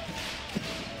Harris.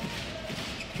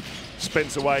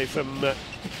 Spins away from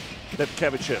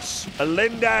Lietkabelis. And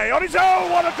Linde on his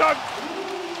own, what a dunk!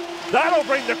 That'll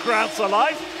bring the crowd to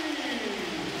life.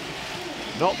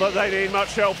 Not that they need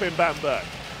much help in Bamberg.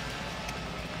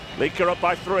 Lieke up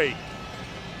by 3.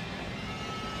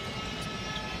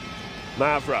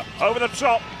 Mavra over the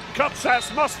top.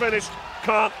 Kupchas must finish.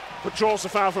 Can't, but draws the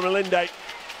foul from Linde.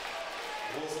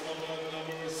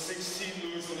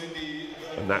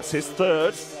 And that's his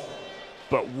 3rd.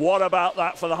 But what about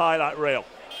that for the highlight reel?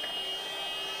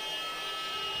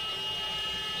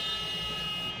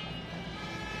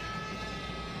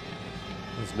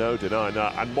 There's no denying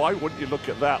that. And why wouldn't you look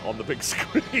at that on the big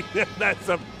screen? That's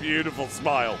a beautiful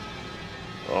smile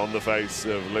on the face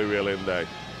of Louis Linde,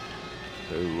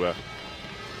 who at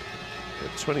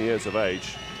 20 years of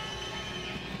age,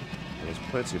 there's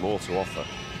plenty more to offer.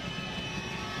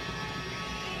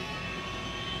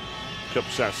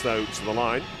 Kupchas though to the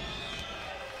line.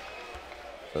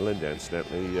 Linde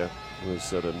incidentally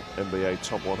was at an NBA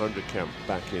Top 100 camp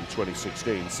back in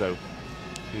 2016, so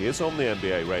he is on the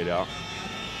NBA radar.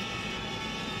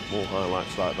 More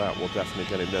highlights like that will definitely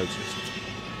get him noticed.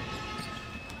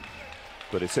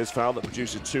 But it's his foul that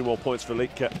produces 2 more points for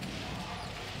Lieke.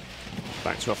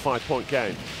 Back to a 5-point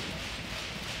game.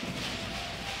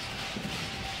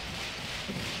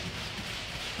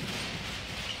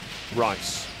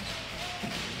 Rice.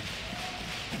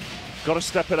 Got to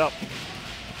step it up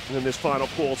in this final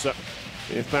quarter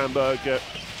if Bamberg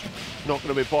not going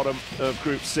to be bottom of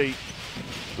Group C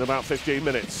in about 15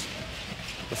 minutes.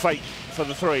 The fake for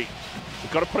the 3.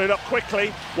 We've got to put it up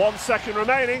quickly. 1 second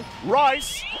remaining.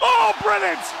 Rice. Oh,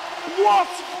 brilliant! What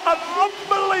an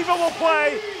unbelievable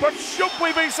play! But should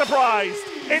we be surprised?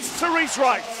 It's Therese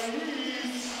Rice.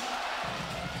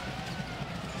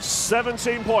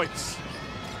 17 points.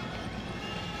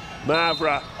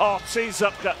 Mavra. Oh, tees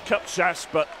up Kupchas,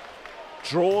 but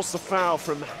draws the foul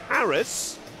from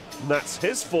Harris. And that's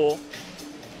his 4th.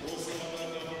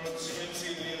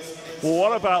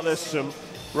 What about this?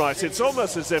 Right, it's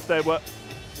almost as if they were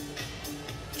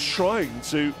trying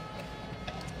to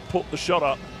put the shot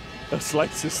up as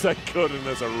late as they could, and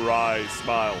there's a wry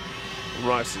smile on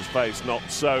Rice's face. Not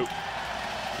so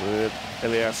with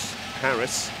Elias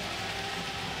Harris.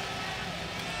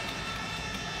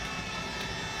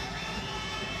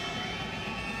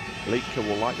 Lieke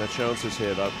will like their chances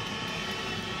here, though.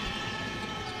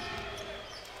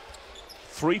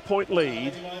 3-point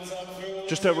lead,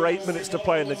 just over 8 minutes to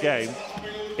play in the game.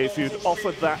 If you'd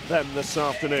offered that then this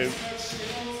afternoon,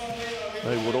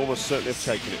 they would almost certainly have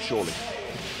taken it, surely.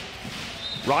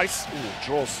 Rice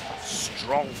draws a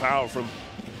strong foul from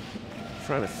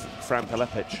Fran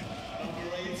Pelepic.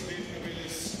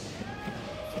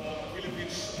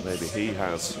 Maybe he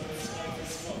has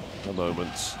a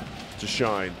moment to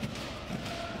shine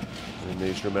in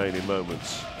these remaining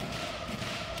moments.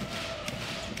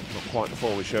 Not quite the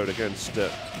form we showed against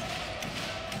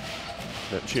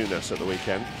Tunis at the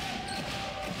weekend.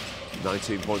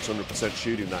 19 points, 100%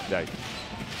 shooting that day.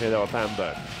 Here they are,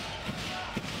 Bamberg.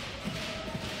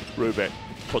 Rubik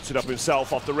puts it up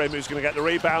himself off the rim. Who's going to get the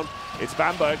rebound? It's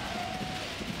Bamberg.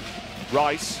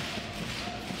 Rice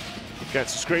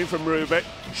gets a screen from Rubik.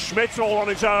 Schmidt all on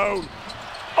his own.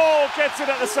 Oh, gets it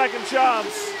at the second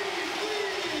chance.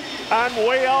 And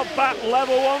we are back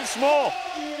level once more.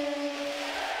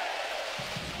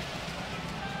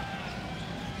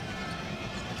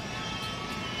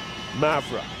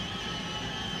 Mavra.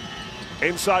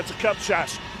 Inside to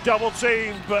Kupchas. Double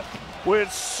team, but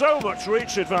with so much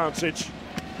reach advantage.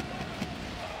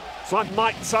 It's like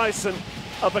Mike Tyson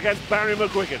up against Barry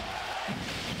McGuigan.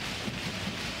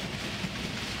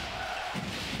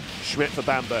 Schmidt for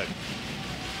Bamberg.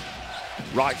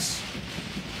 Rice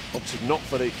opted not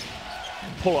for the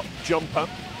pull-up jumper.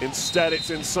 Instead, it's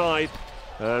inside,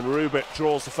 and Rubik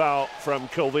draws the foul from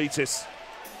Kulvitis.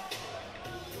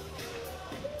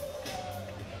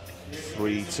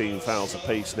 3 team fouls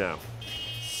apiece now.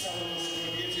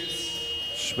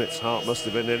 Schmidt's heart must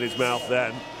have been in his mouth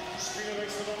then.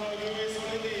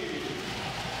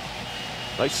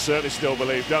 They certainly still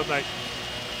believe, don't they?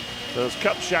 As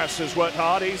Kupchas has worked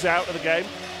hard, he's out of the game,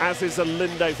 as is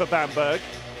Linde for Bamberg.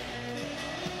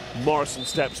 Morrison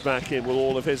steps back in with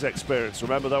all of his experience.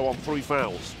 Remember, though, on 3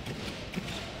 fouls.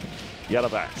 Yellow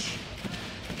badge.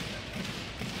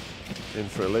 In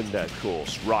for Linde, of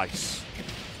course. Rice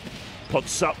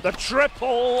puts up the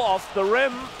triple off the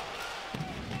rim.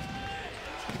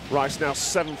 Rice now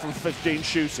 7 from 15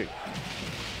 shooting.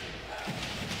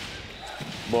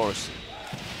 Morrison.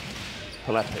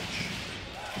 Pelepic.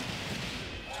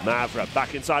 Mavra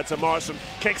back inside to Morrison,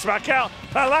 kicks back out.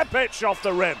 Pelepic off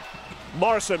the rim.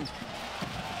 Morrison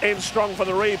in strong for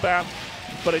the rebound,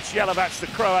 but it's Jelavac, the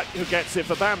Croat, who gets it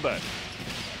for Bamberg.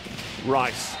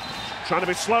 Rice trying to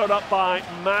be slowed up by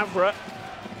Mavra,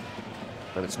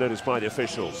 and it's noticed by the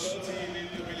officials.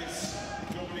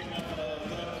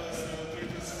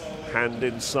 Hand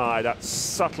inside, that's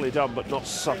subtly done, but not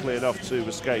subtly enough to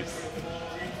escape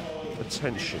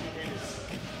attention.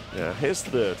 Yeah, his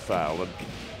third foul, and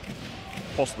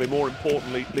possibly more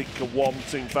importantly, Lietke one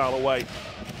team foul away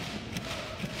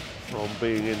from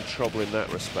being in trouble in that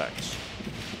respect.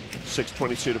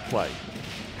 6:22 to play.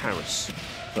 Harris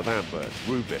for Bamberg.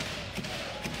 Rubin.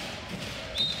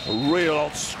 A real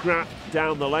old scrap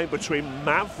down the lane between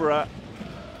Mavra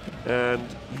and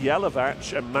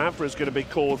Jelavac, and Mavra is going to be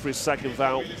called for his second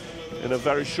foul in a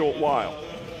very short while.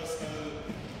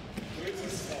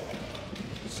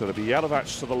 So it'll be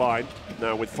Jelavac to the line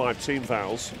now with 5 team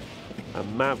fouls,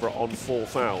 and Mavra on 4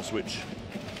 fouls, which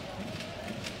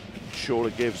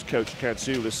surely gives Coach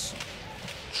Katsoulis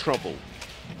trouble.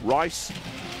 Rice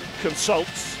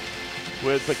consults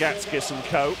with Bagatskis and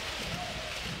co.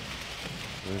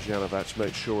 There's Jelavac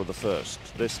makes sure of the first.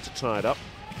 This to tie it up.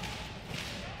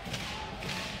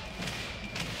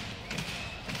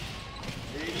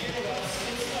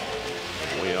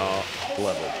 We are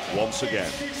level once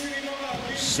again.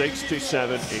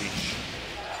 67 each.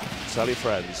 Tell your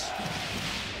friends,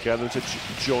 get them to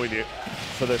join you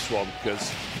for this one,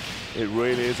 because it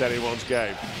really is anyone's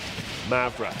game.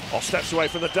 Mavra steps away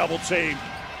from the double team.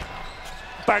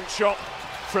 Bank shot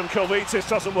from Kalvitis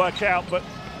doesn't work out, but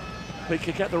he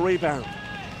could get the rebound.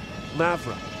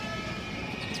 Mavra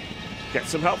gets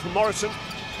some help from Morrison,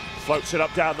 floats it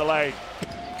up down the lane.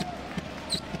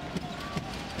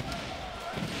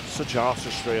 Such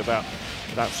artistry about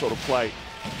that sort of play.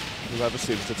 Whoever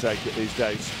seems to take it these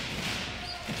days.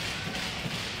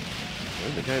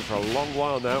 In the game for a long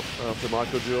while now, after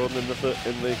Michael Jordan in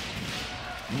the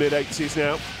mid-80s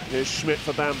now. Here's Schmidt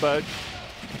for Bamberg.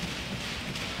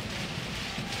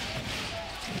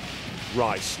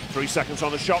 Rice, 3 seconds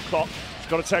on the shot clock. He's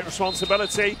got to take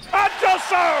responsibility, and does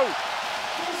so!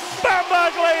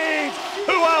 Bamberg lead!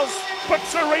 Who else but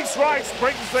Therese Rice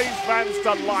brings these fans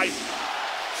to life?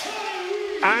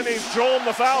 And he's drawn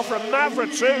the foul from Mavra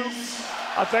too,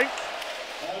 I think.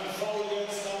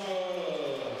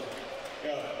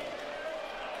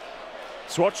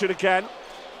 Let's watch it again.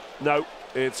 No,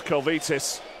 it's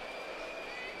Kalvitis.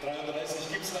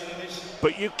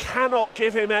 But you cannot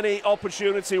give him any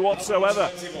opportunity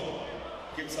whatsoever.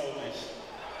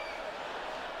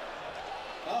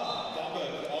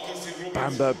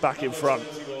 Bamberg back in front.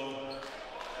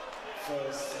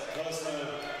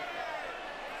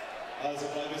 Also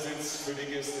Ballbesitz für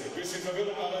die Gäste. Bisschen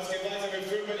Verwirrung, aber es geht weiter. Wir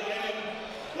führen mit einem.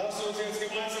 Lasst uns jetzt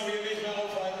gemeinsam hier nicht mehr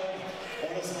aufhalten.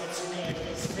 Und es war zugleich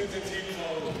das 4.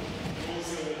 Teamfoul.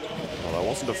 Well, there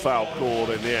wasn't a foul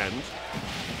called in the end.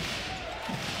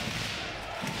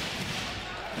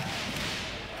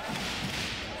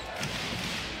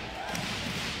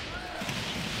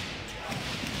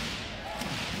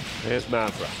 Here's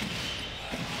Mavra.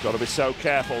 Got to be so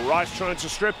careful. Rice trying to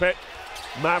strip it.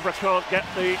 Mavra can't get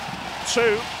the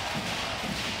 2.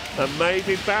 And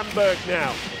maybe Bamberg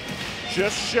now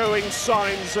just showing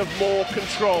signs of more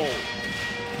control.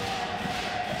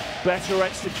 Better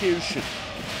execution.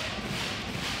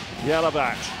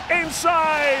 Jelavac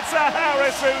inside to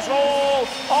Harris, who's all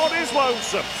on his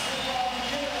lonesome.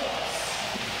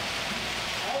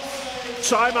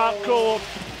 Timeout called.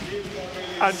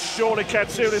 And surely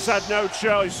Katsoulis had no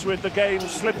choice with the game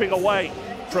slipping away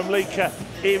from Lietke,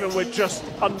 even with just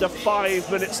under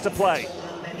 5 minutes to play.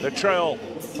 The trail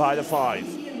by the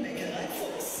 5.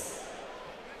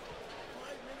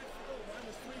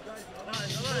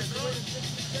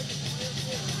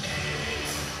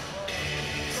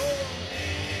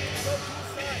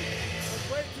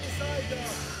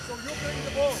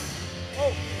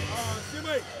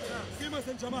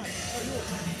 And Jamal,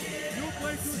 you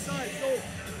play 2 sides, so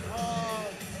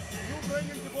you bring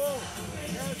in the ball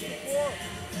as before,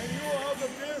 and you out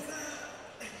of this.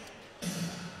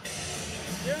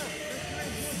 Yeah, just play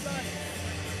 2 sides.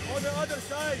 On the other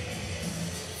side,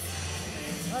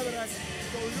 have it actually.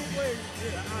 So you play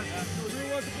here. So you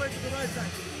want to play to the right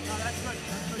side. No, that's not.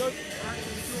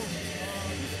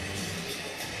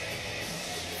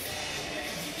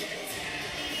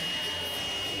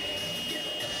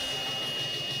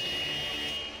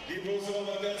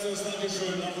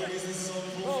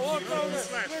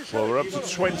 Well, we're up to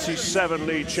 27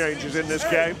 lead changes in this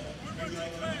game.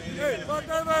 Hey,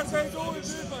 whatever they do in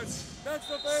defense. That's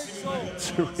the big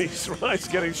zone. Therese Rice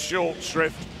getting short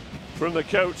shrift from the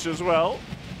coach as well.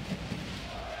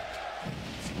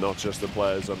 It's not just the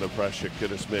players under pressure,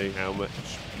 goodness me, how much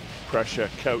pressure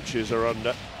coaches are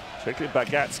under. Particularly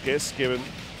Bagatskis, given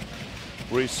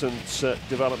recent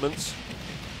developments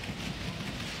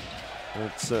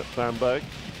at Bamberg.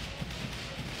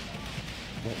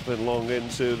 Not been long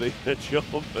into the job,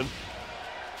 and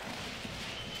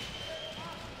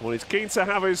well, he's keen to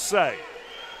have his say,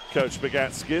 Coach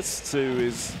Bagatskis, to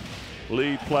his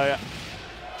lead player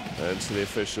and to the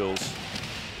officials,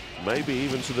 maybe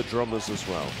even to the drummers as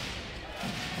well.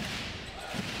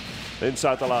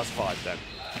 Inside the last 5 then.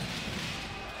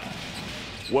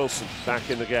 Wilson back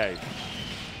in the game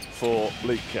for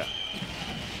Lietkabelis.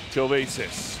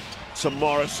 Kilvitis to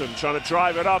Morrison, trying to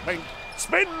drive it up, and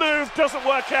spin move doesn't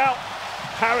work out.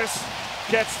 Harris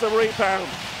gets the rebound.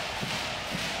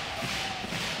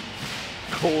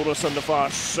 Coolness under fire,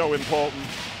 so important.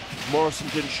 Morrison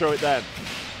didn't show it then.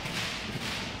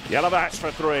 Jelovac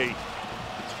for 3.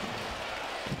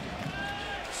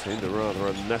 Seemed a rather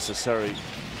unnecessary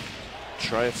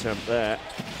try attempt there.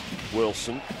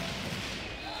 Wilson.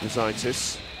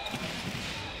 Jezaitis.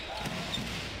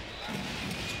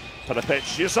 Pilipic.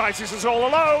 Jezaitis is all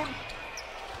alone.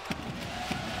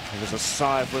 And there's a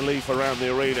sigh of relief around the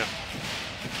arena.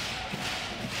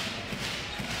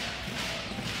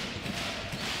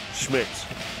 Schmidt.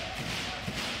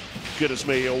 Goodness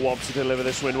me, he'll want to deliver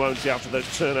this win, won't he, after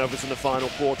those turnovers in the final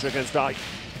quarter against Ike.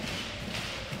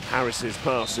 Harris's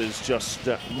pass is just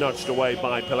nudged away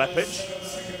by Pilipic.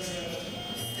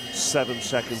 7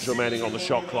 seconds remaining on the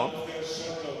shot clock.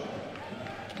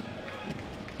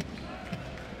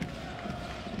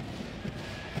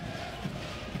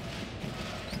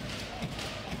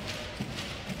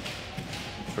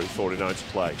 .349 to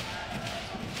play.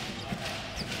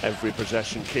 Every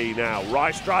possession key now.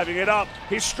 Rice driving it up.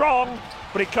 He's strong,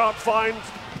 but he can't find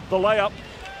the layup.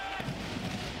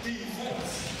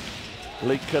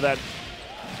 Lietkabelis then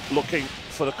looking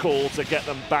for the call to get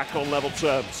them back on level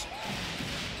terms.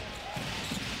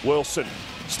 Wilson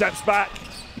steps back.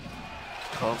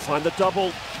 Can't find the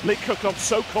double. Lietkabelis got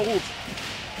so cold.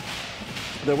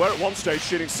 They were at one stage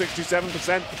shooting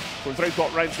 67% from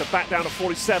three-point range. They're back down to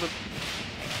 47%.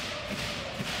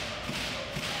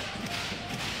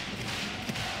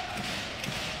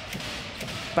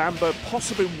 Bamberg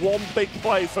possibly one big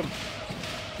play from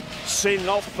seeing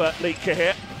off Lietkabelis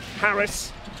here.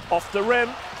 Harris off the rim.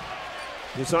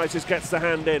 Jezaitis gets the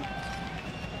hand in.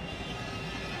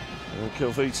 And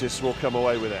Kilvitis will come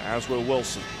away with it, as will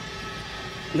Wilson.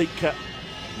 Lietkabelis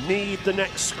need the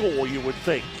next score, you would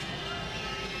think.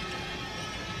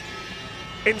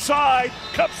 Inside,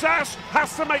 Kupsas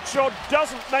has to make sure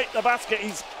doesn't make the basket.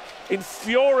 He's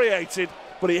infuriated,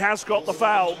 but he has got the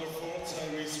foul.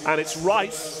 And it's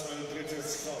Rice.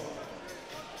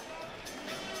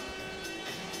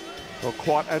 I'll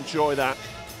quite enjoy that.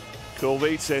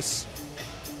 Kilvitis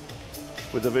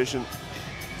with the vision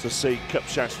to see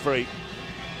Kupsas free.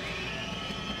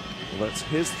 Well, that's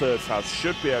his third foul.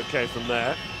 Should be okay from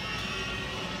there.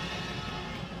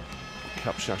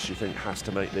 Kupsas, you think, has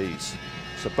to make these.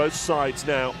 So both sides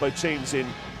now, both teams in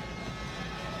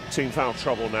team foul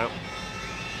trouble now.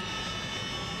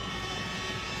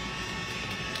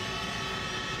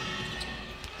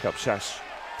 Kupsas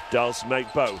does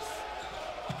make both.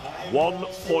 1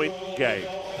 point game.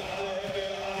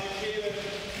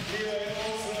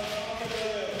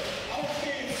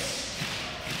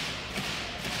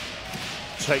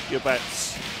 Take your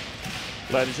bets,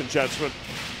 ladies and gentlemen.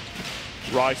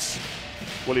 Rice,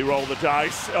 will he roll the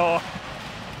dice? Oh,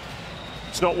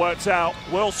 it's not worked out.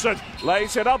 Wilson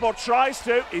lays it up, or tries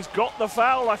to. He's got the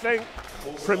foul, I think,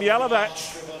 from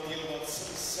Jelovac.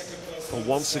 But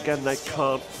once again, they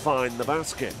can't find the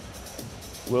basket.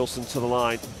 Wilson to the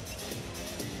line.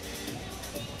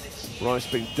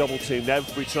 Rice being double-teamed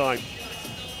every time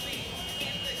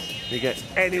he gets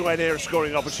anywhere near a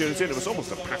scoring opportunity. It was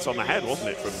almost a pat on the head,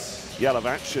 wasn't it, from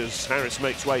Jelovac, as Harris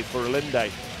makes way for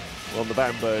Alinde on the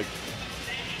Bamberg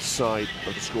side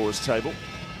of the scorers table.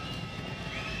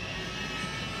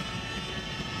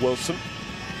 Wilson.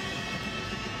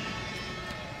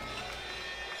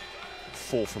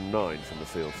 4 from 9 from the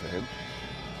field for him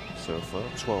so far,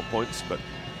 12 points, but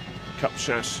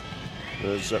Kupsas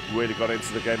has really got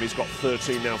into the game. He's got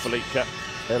 13 now for Lietkabelis,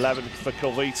 11 for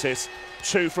Kilvitis,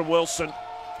 2 from Wilson.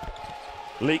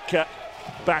 Lietkabelis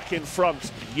back in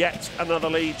front, yet another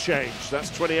lead change. That's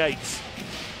 28.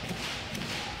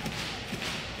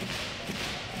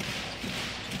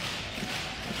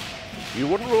 You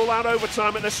wouldn't rule out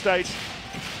overtime at this stage,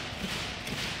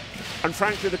 and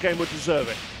frankly the game would deserve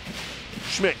it.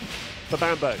 Schmidt for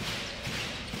Bamberg.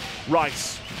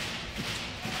 Rice.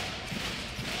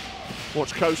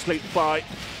 Watched closely by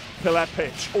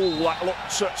Pilepic. Oh, that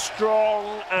looks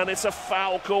strong, and it's a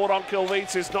foul called on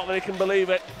Kilvitis. Not that he can believe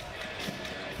it.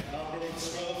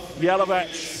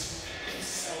 Jelavic,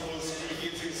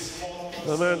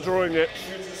 the man drawing it.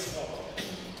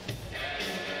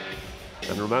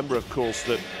 And remember, of course,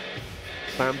 that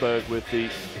Bamberg with the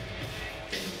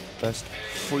best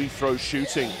free throw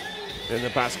shooting in the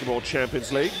Basketball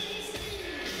Champions League.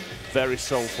 Very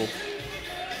soulful.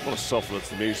 Not as soulful as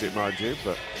the music, mind you,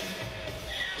 but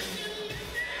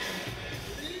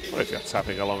well, if you're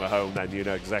tapping along at home, then you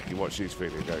know exactly what she's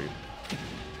feeling, don't you?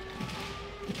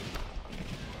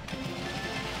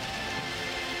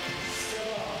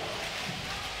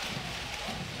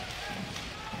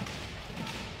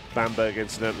 Bamberg,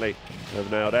 incidentally,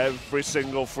 have nailed every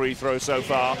single free throw so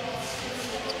far.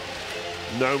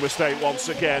 No mistake once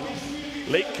again.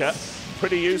 Lietka,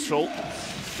 pretty useful.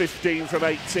 15 from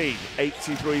 18,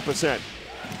 83%.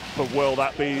 But will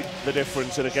that be the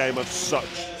difference in a game of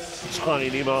such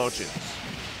tiny margins?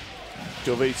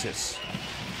 Kilvitis,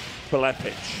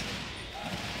 Pilepic.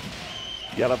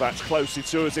 Jelavic closely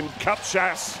to him.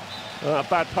 Kupchas.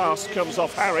 Bad pass comes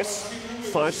off Harris.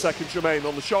 5 seconds remain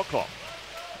on the shot clock.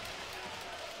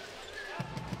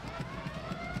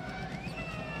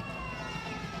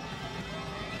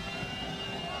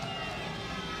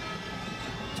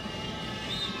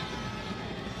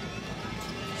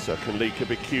 So can Lietka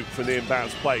be cute for the inbounds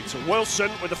play to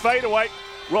Wilson with the fadeaway,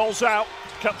 rolls out,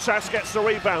 Kupchas gets the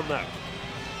rebound there.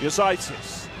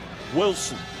 Jelavic,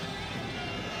 Wilson.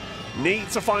 Need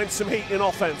to find some heat in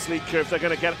offense, Lietka, if they're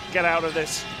going to get out of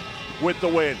this with the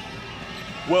win.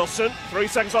 Wilson, 3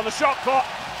 seconds on the shot clock,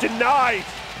 denied.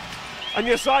 And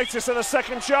Jelavic in a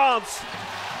second chance.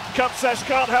 Kupchas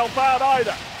can't help out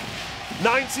either.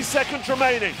 90 seconds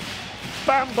remaining.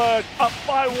 Bamberg up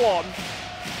by 1.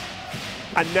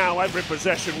 And now every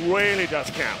possession really does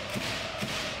count.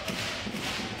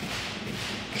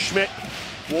 Schmidt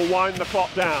will wind the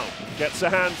clock down. Gets a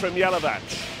hand from Jelavic.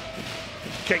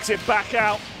 Kicks it back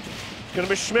out. It's going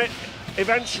to be Schmidt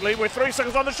eventually with 3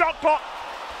 seconds on the shot clock.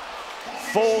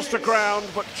 Falls to ground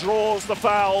but draws the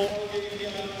foul.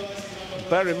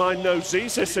 Bear in mind, no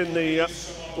Zizis in the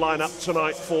lineup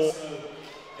tonight for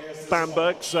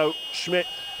Bamberg, so Schmidt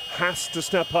has to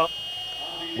step up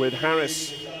with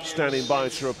Harris standing by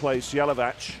to replace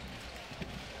Jelavic.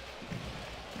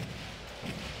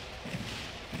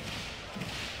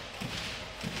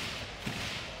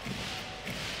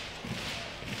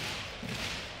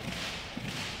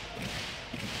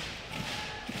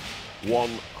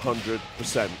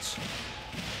 %.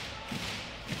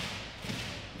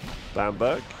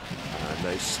 Bamberg, and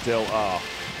they still are.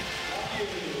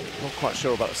 Not quite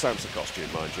sure about the Sansa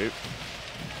costume, mind you.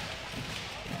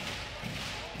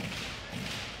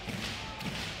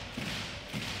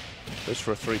 This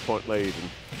for a 3-point lead, and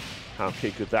how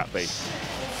key could that be?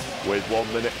 With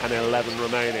 1 minute and 11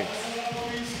 remaining.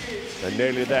 They're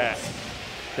nearly there.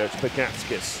 Coach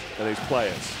Pegatskis and his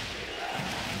players.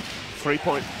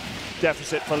 3-point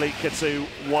deficit for Lietka to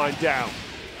wind down.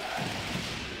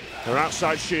 Their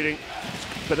outside shooting,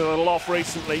 been a little off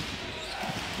recently.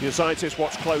 Jelavic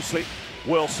watched closely.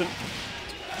 Wilson,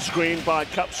 screened by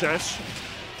Kupchas.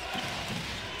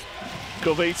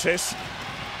 Kilvitis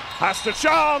has the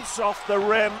chance off the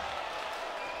rim,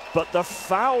 but the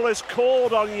foul is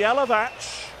called on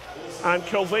Jelavic, and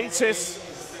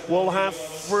Kilvitis will have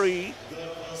free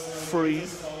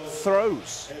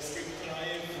throws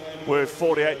with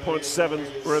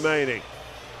 48.7 remaining.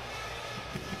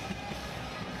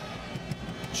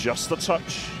 Just the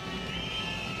touch,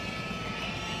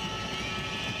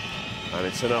 and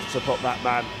it's enough to put that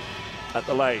man at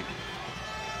the lane.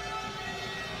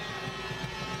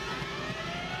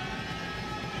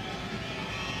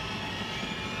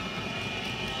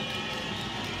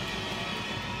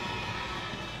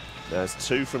 There's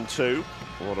 2 from 2.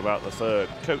 What about the third?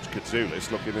 Coach Katsoulis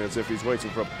looking as if he's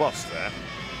waiting for a bus there.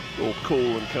 All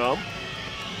cool and calm.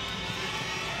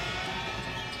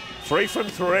 3 from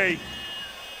 3.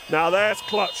 Now there's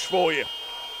clutch for you.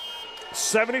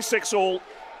 76 all,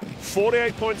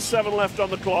 48.7 left on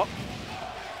the clock.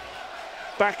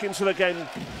 Back into the game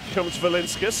comes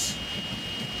Valinskas.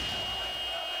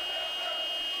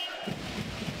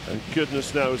 And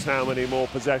goodness knows how many more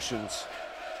possessions.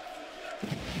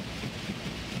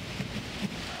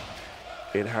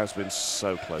 It has been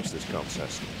so close, this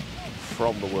contest,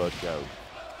 from the word go.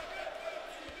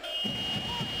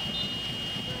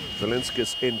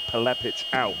 Valinskas in, Pilepic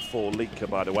out for Lietka,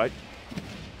 by the way.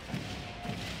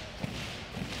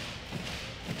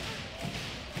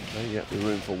 May yet be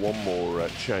room for one more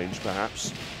change,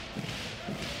 perhaps.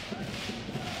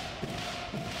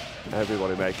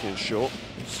 Everybody making short.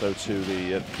 So too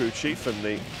the crew chief and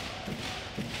the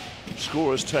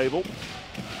scorers table.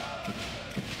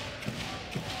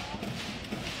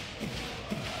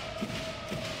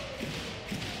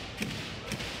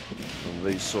 And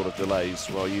these sort of delays,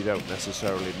 well, you don't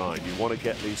necessarily mind. You want to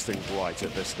get these things right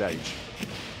at this stage.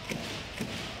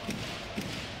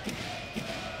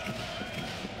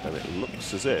 And it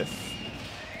looks as if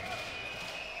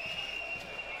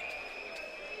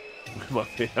we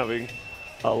might be having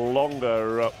a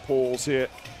longer pause here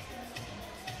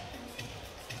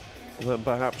than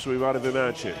perhaps we might have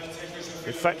imagined.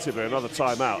 Effectively another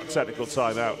timeout, a technical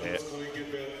timeout here.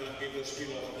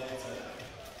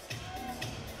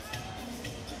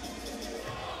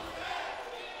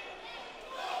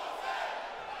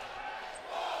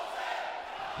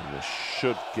 And this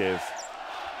should give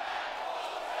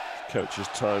coaches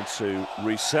time to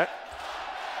reset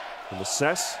and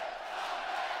assess.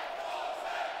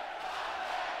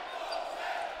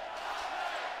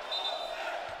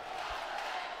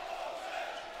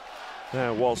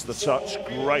 There was the touch.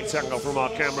 Great angle from our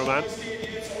cameraman.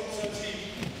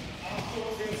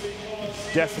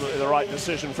 Definitely the right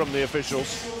decision from the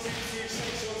officials.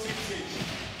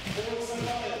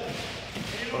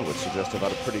 I would suggest I've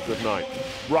had a pretty good night.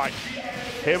 Right,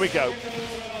 here we go.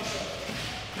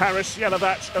 Harris,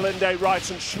 Jelovac, Alinde, Rice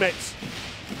and Schmidt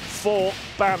for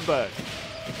Bamberg.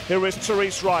 Here is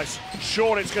Therese Rice.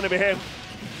 Sure, it's going to be him.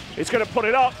 He's going to put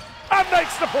it up and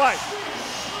makes the play.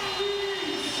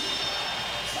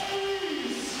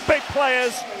 Big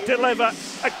players deliver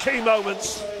at key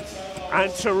moments,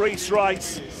 and Therese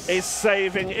Rice is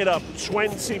saving it up.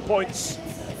 20 points,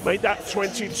 made that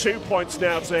 22 points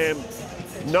now to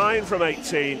him. 9 from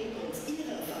 18.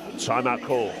 Timeout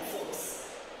call.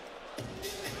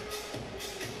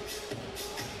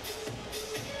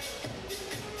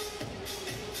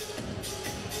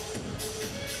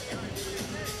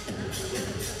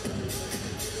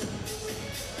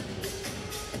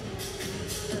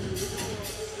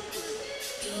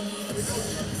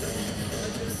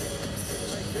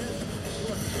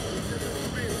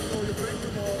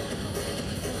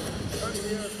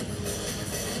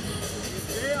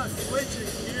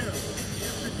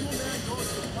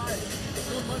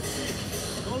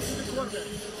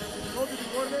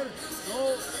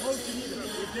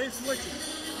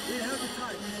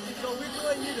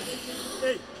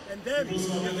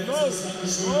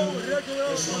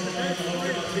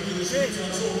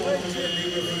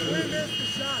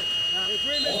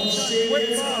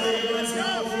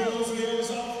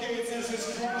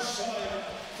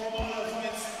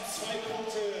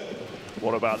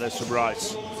 What about this from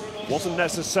Rice? Wasn't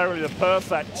necessarily the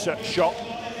perfect shot.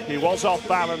 He was off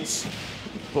balance,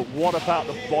 but what about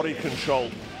the body control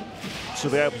to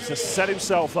be able to set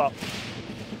himself up,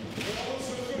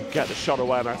 get the shot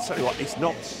away? And I tell you what, he's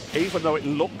not, even though it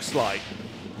looks like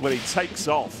when he takes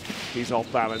off, he's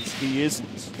off balance, he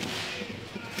isn't.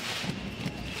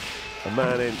 A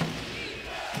man in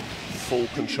full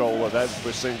control of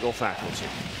every single faculty.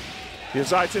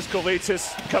 Jezaitis,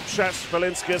 Kulvitis, Kupchas,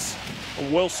 Valinskas,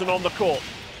 and Wilson on the court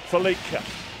for Lietkabelis.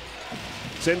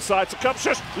 It's inside to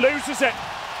Kupchas, loses it.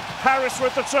 Harris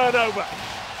with the turnover.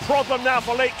 Problem now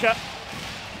for Lietkabelis.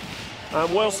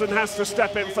 And Wilson has to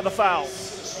step in for the foul.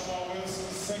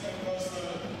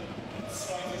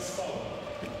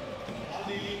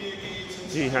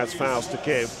 He has fouls to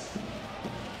give,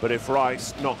 but if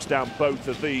Rice knocks down both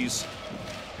of these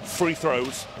free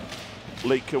throws,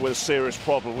 Lietkabelis with a serious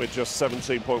problem with just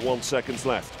 17.1 seconds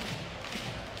left.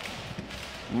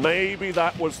 Maybe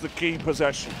that was the key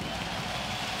possession.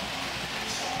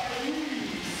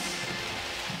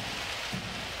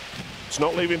 It's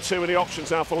not leaving too many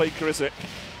options now for Lietkabelis, is it?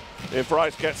 If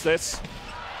Rice gets this.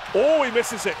 Oh, he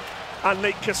misses it. And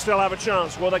Lietkabelis still have a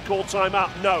chance. Will they call timeout?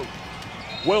 No.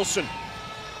 Wilson.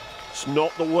 It's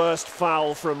not the worst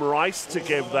foul from Rice to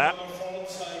give that.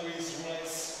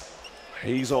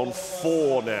 He's on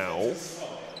 4 now.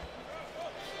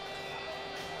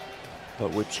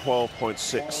 But with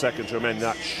 12.6 seconds remaining,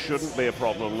 that shouldn't be a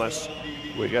problem unless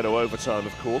we get to overtime,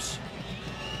 of course.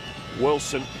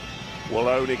 Wilson will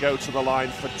only go to the line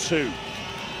for 2.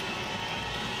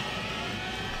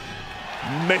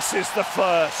 Misses the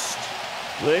first.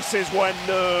 This is when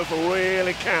nerve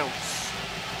really counts.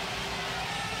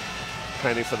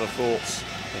 Penny for the thoughts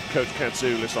of Coach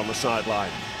Katsoulis on the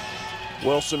sideline.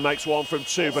 Wilson makes 1 from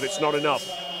 2, but it's not enough.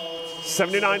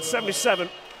 79-77.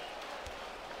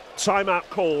 Timeout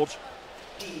called.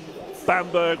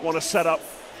 Bamberg want to set up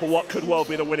for what could well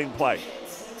be the winning play.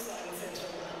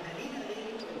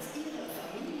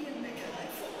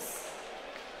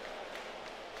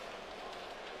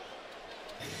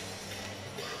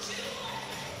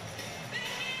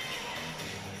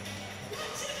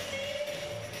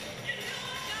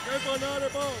 banana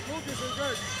ball. Lucas and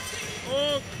good.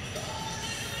 Hook.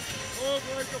 Hook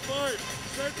like a 5.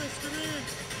 Set the screen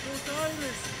to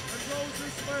Tyrus and goes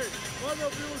this way. One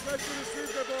of you is like to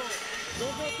receive the ball.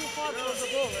 Don't go too far from the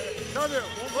ball. Daniel,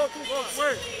 don't go too far.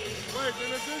 Wait. And in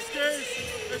this case,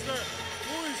 it's that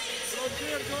Luis from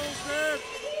here goes there.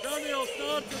 Daniel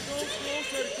starts and goes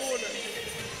closer corner.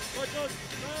 Because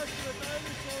that's the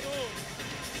Tyrus or all.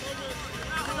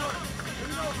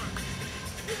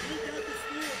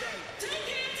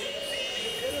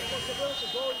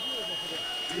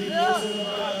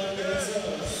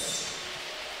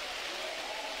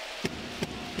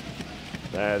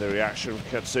 There, the reaction of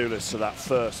Katsoulis to that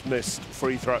first missed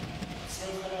free throw.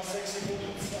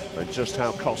 And just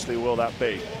how costly will that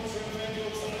be?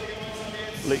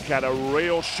 Leek had a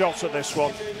real shot at this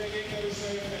one.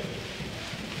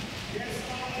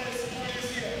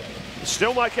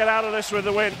 Still might get out of this with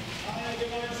the win,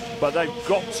 but they've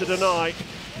got to deny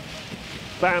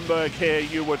Bamberg here,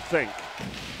 you would think.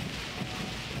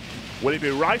 Will it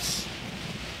be Rice,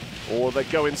 or will they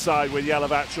go inside with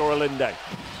Jelavac or Alinde?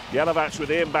 Jelavac with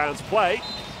the inbounds play.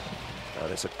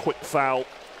 There's a quick foul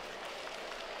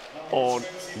on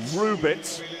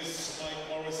Rubit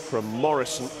from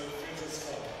Morrison.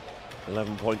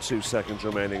 11.2 seconds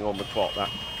remaining on the clock. That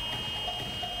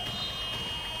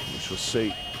we shall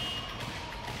see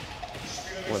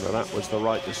whether that was the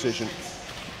right decision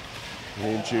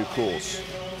in due course.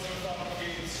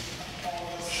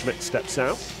 Schmidt steps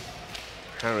out.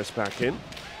 Harris back in.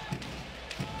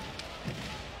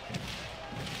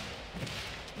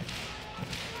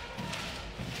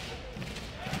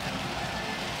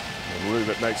 And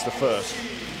Rubit makes the first.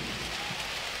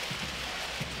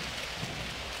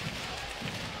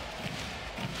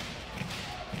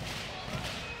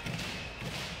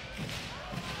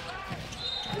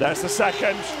 There's the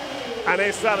second, and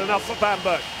is that enough for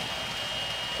Bamberg?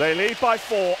 They lead by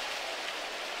 4.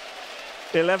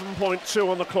 11.2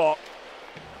 on the clock.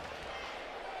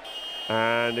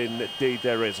 And indeed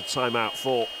there is a timeout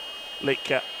for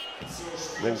Lietke,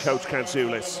 then Coach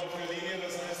Katsoulis.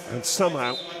 And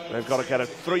somehow they've got to get a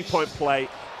 3-point play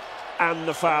and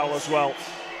the foul as well.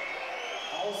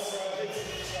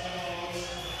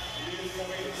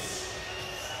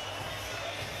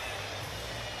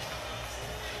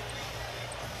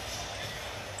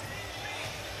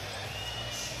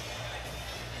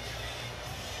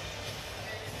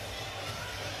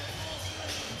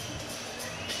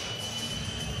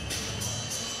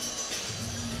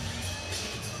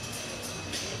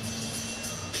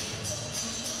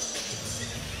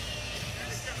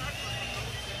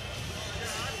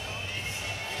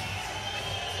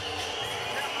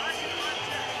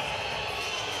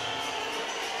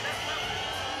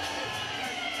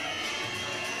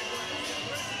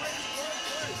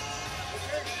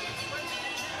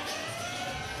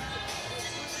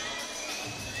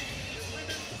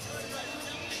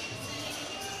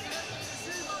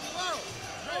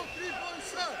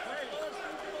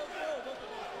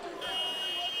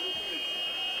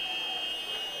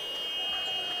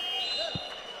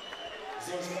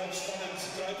 So, es bleibt spannend.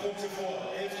 3 Punkte vor.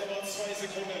 11,2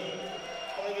 Sekunden.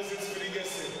 Ballbesitz für die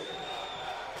Gäste.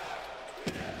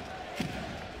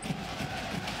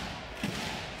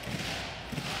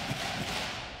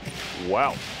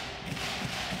 Wow.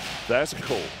 There's a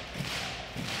call.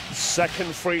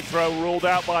 Second free throw ruled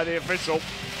out by the official.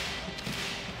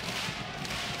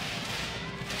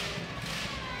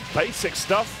 Basic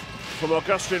stuff from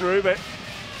Augustin Rubit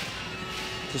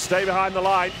to stay behind the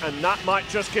line, and that might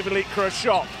just give Lietke a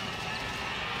shot.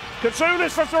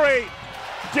 Katsoulis for 3.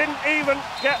 Didn't even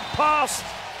get past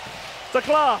the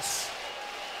glass.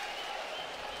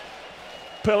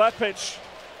 Pilepic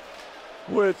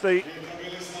with the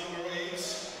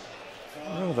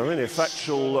rather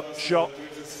ineffectual shot.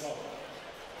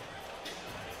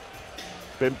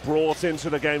 Been brought into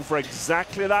the game for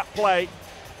exactly that play.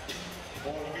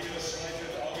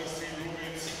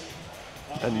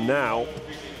 And now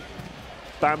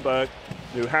Bamberg,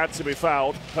 who had to be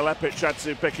fouled, Pilepic had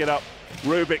to pick it up.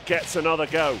 Rubik gets another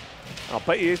go. I'll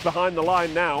bet he is behind the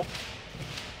line now.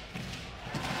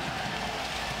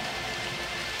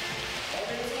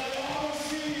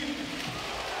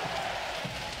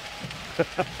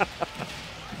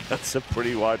 That's a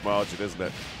pretty wide margin, isn't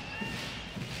it?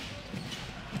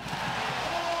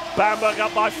 Bamberg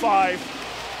up by 5.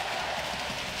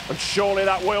 And surely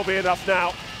that will be enough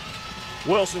now.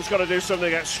 Wilson's got to do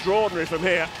something extraordinary from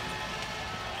here.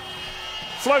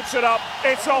 Floats it up,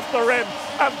 it's off the rim,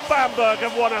 and Bamberg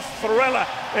have won a thriller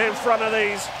in front of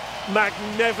these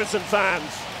magnificent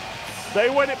fans. They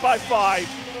win it by 5.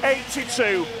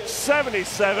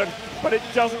 82-77, but it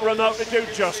doesn't remotely do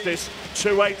justice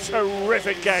to a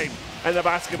terrific game in the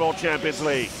Basketball Champions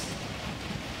League.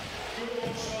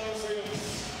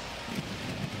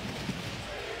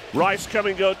 Rice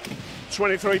coming good,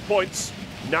 23 points,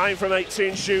 9 from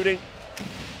 18 shooting,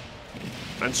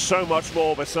 and so much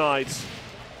more besides.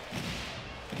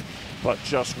 But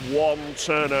just one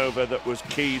turnover that was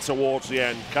key towards the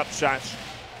end. Kupchak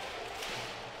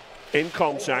in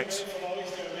contact,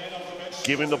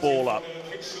 giving the ball up.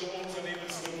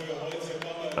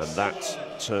 And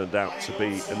that turned out to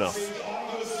be enough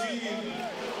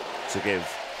to give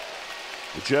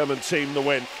the German team the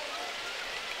win.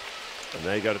 And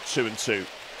they go to 2-2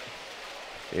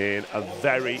 in a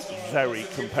very, very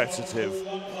competitive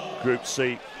Group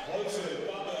C.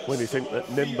 When you think that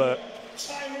Nürnberg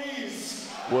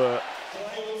were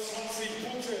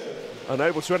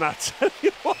unable to win, I tell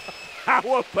you what, how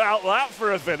about that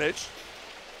for a finish?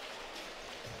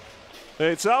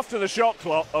 It's after the shot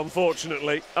clock,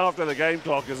 unfortunately, after the game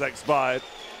clock has expired.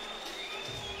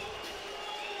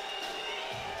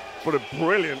 But a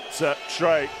brilliant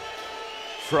tray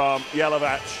from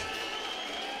Jelavac,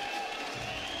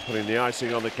 putting the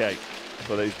icing on the cake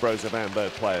for these Brose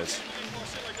Bamberg players,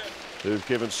 who've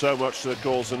given so much to the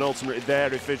cause, and ultimately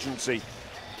their efficiency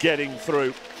getting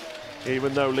through,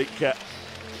 even though Lietkabelis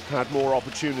had more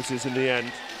opportunities in the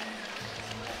end.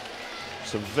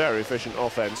 Some very efficient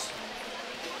offense.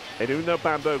 And even though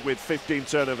Bamberg with 15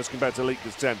 turnovers compared to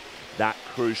Lietkabelis' 10, that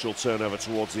crucial turnover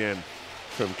towards the end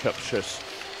from Kupchak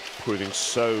proving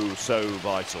so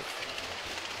vital.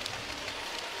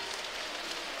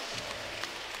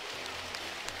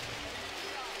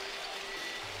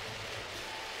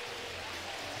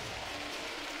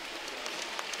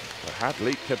 Had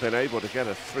Lietkabelis been able to get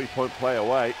a three-point play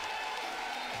away,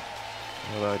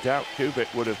 and I doubt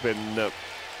Kubik would have been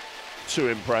too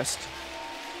impressed.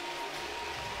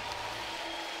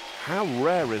 How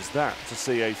rare is that to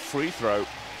see a free throw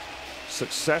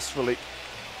successfully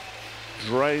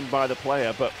drained by the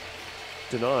player but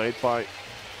denied by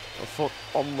a foot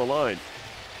on the line?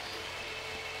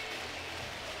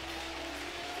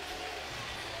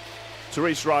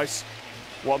 Therese Rice,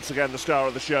 once again the star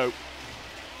of the show,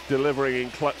 delivering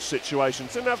in clutch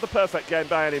situations. Didn't have the perfect game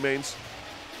by any means,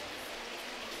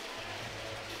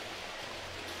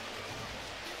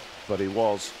 but he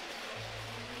was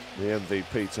the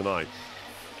MVP tonight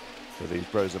for these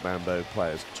Brose Bamberg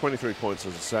players. 23 points,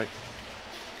 as I say.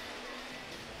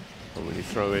 And when you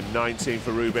throw in 19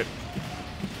 for Rubin,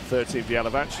 13 for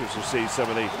Jelavac, as you see some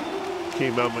of the key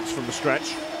moments from the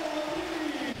stretch.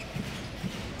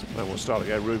 And we'll start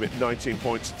again. Rubin, 19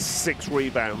 points, 6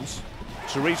 rebounds.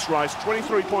 Therese Rice,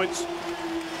 23 points,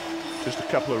 just a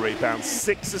couple of rebounds,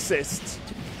 6 assists,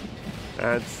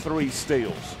 and 3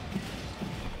 steals.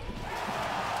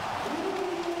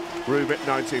 Rubin,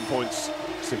 19 points,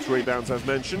 6 rebounds, as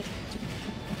mentioned.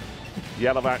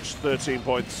 Jelavac, 13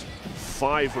 points,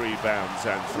 5 rebounds,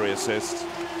 and 3 assists,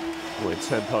 with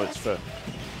 10 points for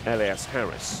Elias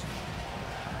Harris.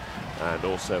 And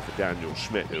also for Daniel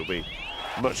Schmidt, who'll be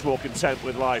much more content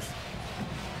with life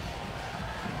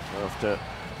after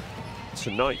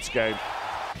tonight's game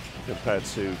compared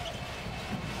to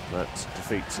that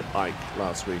defeat to Ike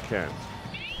last week, I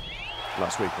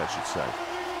should say.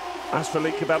 As for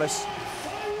Lietkabelis,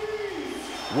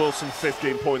 Wilson,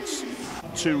 15 points,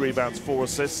 2 rebounds, 4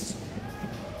 assists.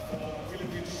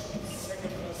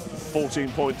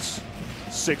 14 points,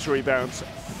 6 rebounds,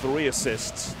 3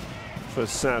 assists for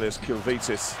Salis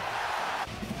Kilvitis.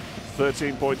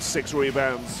 13 points, 6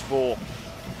 rebounds for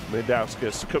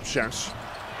Mindauskas Kupchak.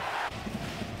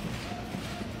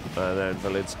 And then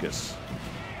Valinskas,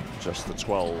 just the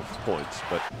 12 points,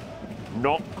 but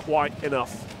not quite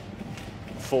enough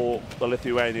for the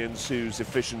Lithuanians, whose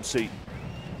efficiency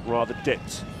rather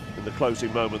dipped in the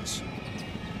closing moments.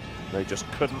 They just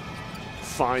couldn't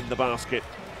find the basket,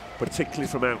 particularly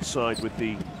from outside, with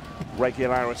the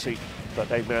regularity that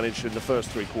they managed in the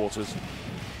first 3 quarters.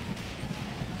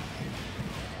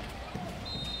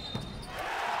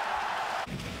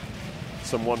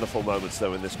 Some wonderful moments,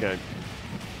 though, in this game.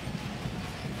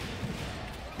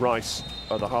 Rice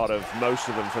at the heart of most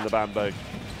of them from the Bamberg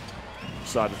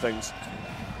side of things.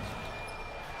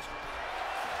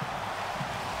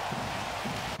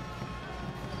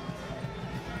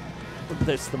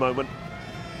 This is the moment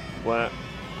where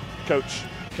Coach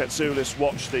Katsoulis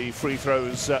watched the free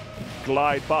throws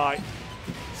glide by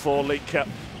for Lietkabelis.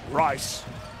 Rice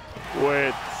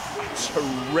with a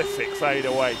terrific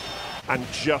fadeaway, and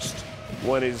just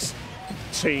when his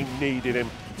team needed him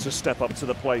to step up to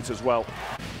the plate as well.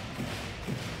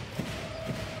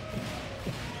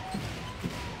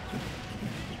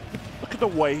 the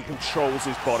way he controls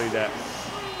his body there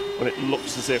when it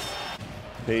looks as if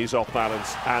he's off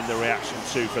balance, and the reaction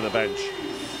too from the bench.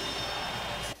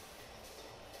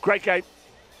 Great game.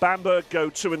 Bamberg go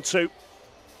 2-2.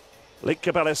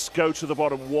 Lietkabelis go to the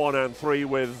bottom 1 and 3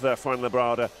 with Fran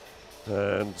Labrada,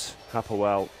 and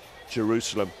Hapoel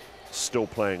Jerusalem still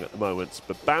playing at the moment.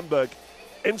 But Bamberg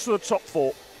into the top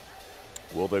 4.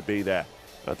 Will they be there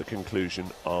at the conclusion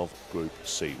of Group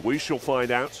C? We shall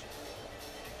find out.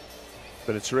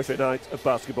 Been a terrific night of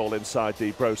basketball inside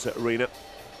the Brose Arena.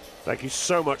 Thank you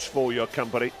so much for your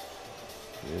company.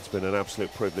 It's been an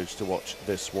absolute privilege to watch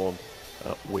this one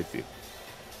with you.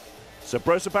 So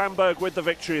Brose Bamberg with the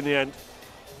victory in the end.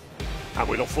 And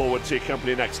we look forward to your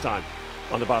company next time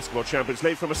on the Basketball Champions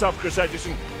League. From myself, Chris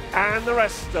Edgerton, and the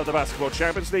rest of the Basketball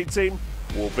Champions League team,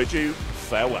 will bid you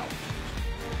farewell.